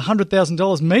end, at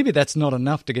 $100,000, maybe that's not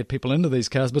enough to get people into these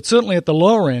cars, but certainly at the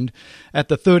lower end, at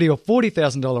the $30,000 or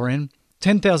 $40,000 end,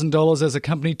 $10,000 as a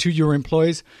company to your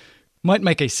employees might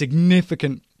make a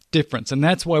significant difference. And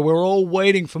that's why we're all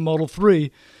waiting for Model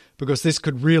 3, because this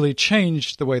could really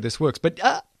change the way this works. But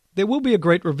there will be a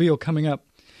great reveal coming up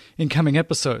in coming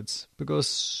episodes,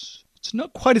 because it's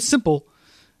not quite as simple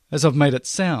as I've made it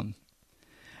sound.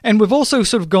 And we've also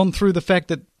sort of gone through the fact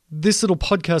that this little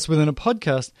podcast within a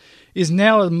podcast is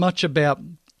now as much about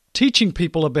teaching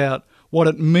people about what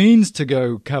it means to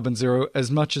go carbon zero as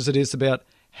much as it is about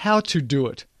how to do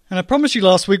it. And I promised you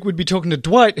last week we'd be talking to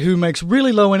Dwight, who makes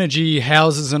really low energy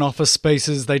houses and office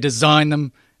spaces. They design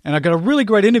them. And I got a really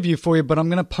great interview for you, but I'm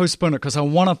going to postpone it because I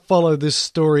want to follow this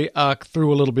story arc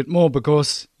through a little bit more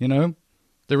because, you know,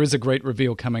 there is a great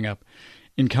reveal coming up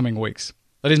in coming weeks.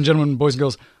 Ladies and gentlemen, boys and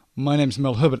girls, my name's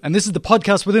Mel Herbert, and this is the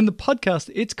podcast within the podcast.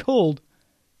 It's called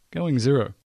Going Zero.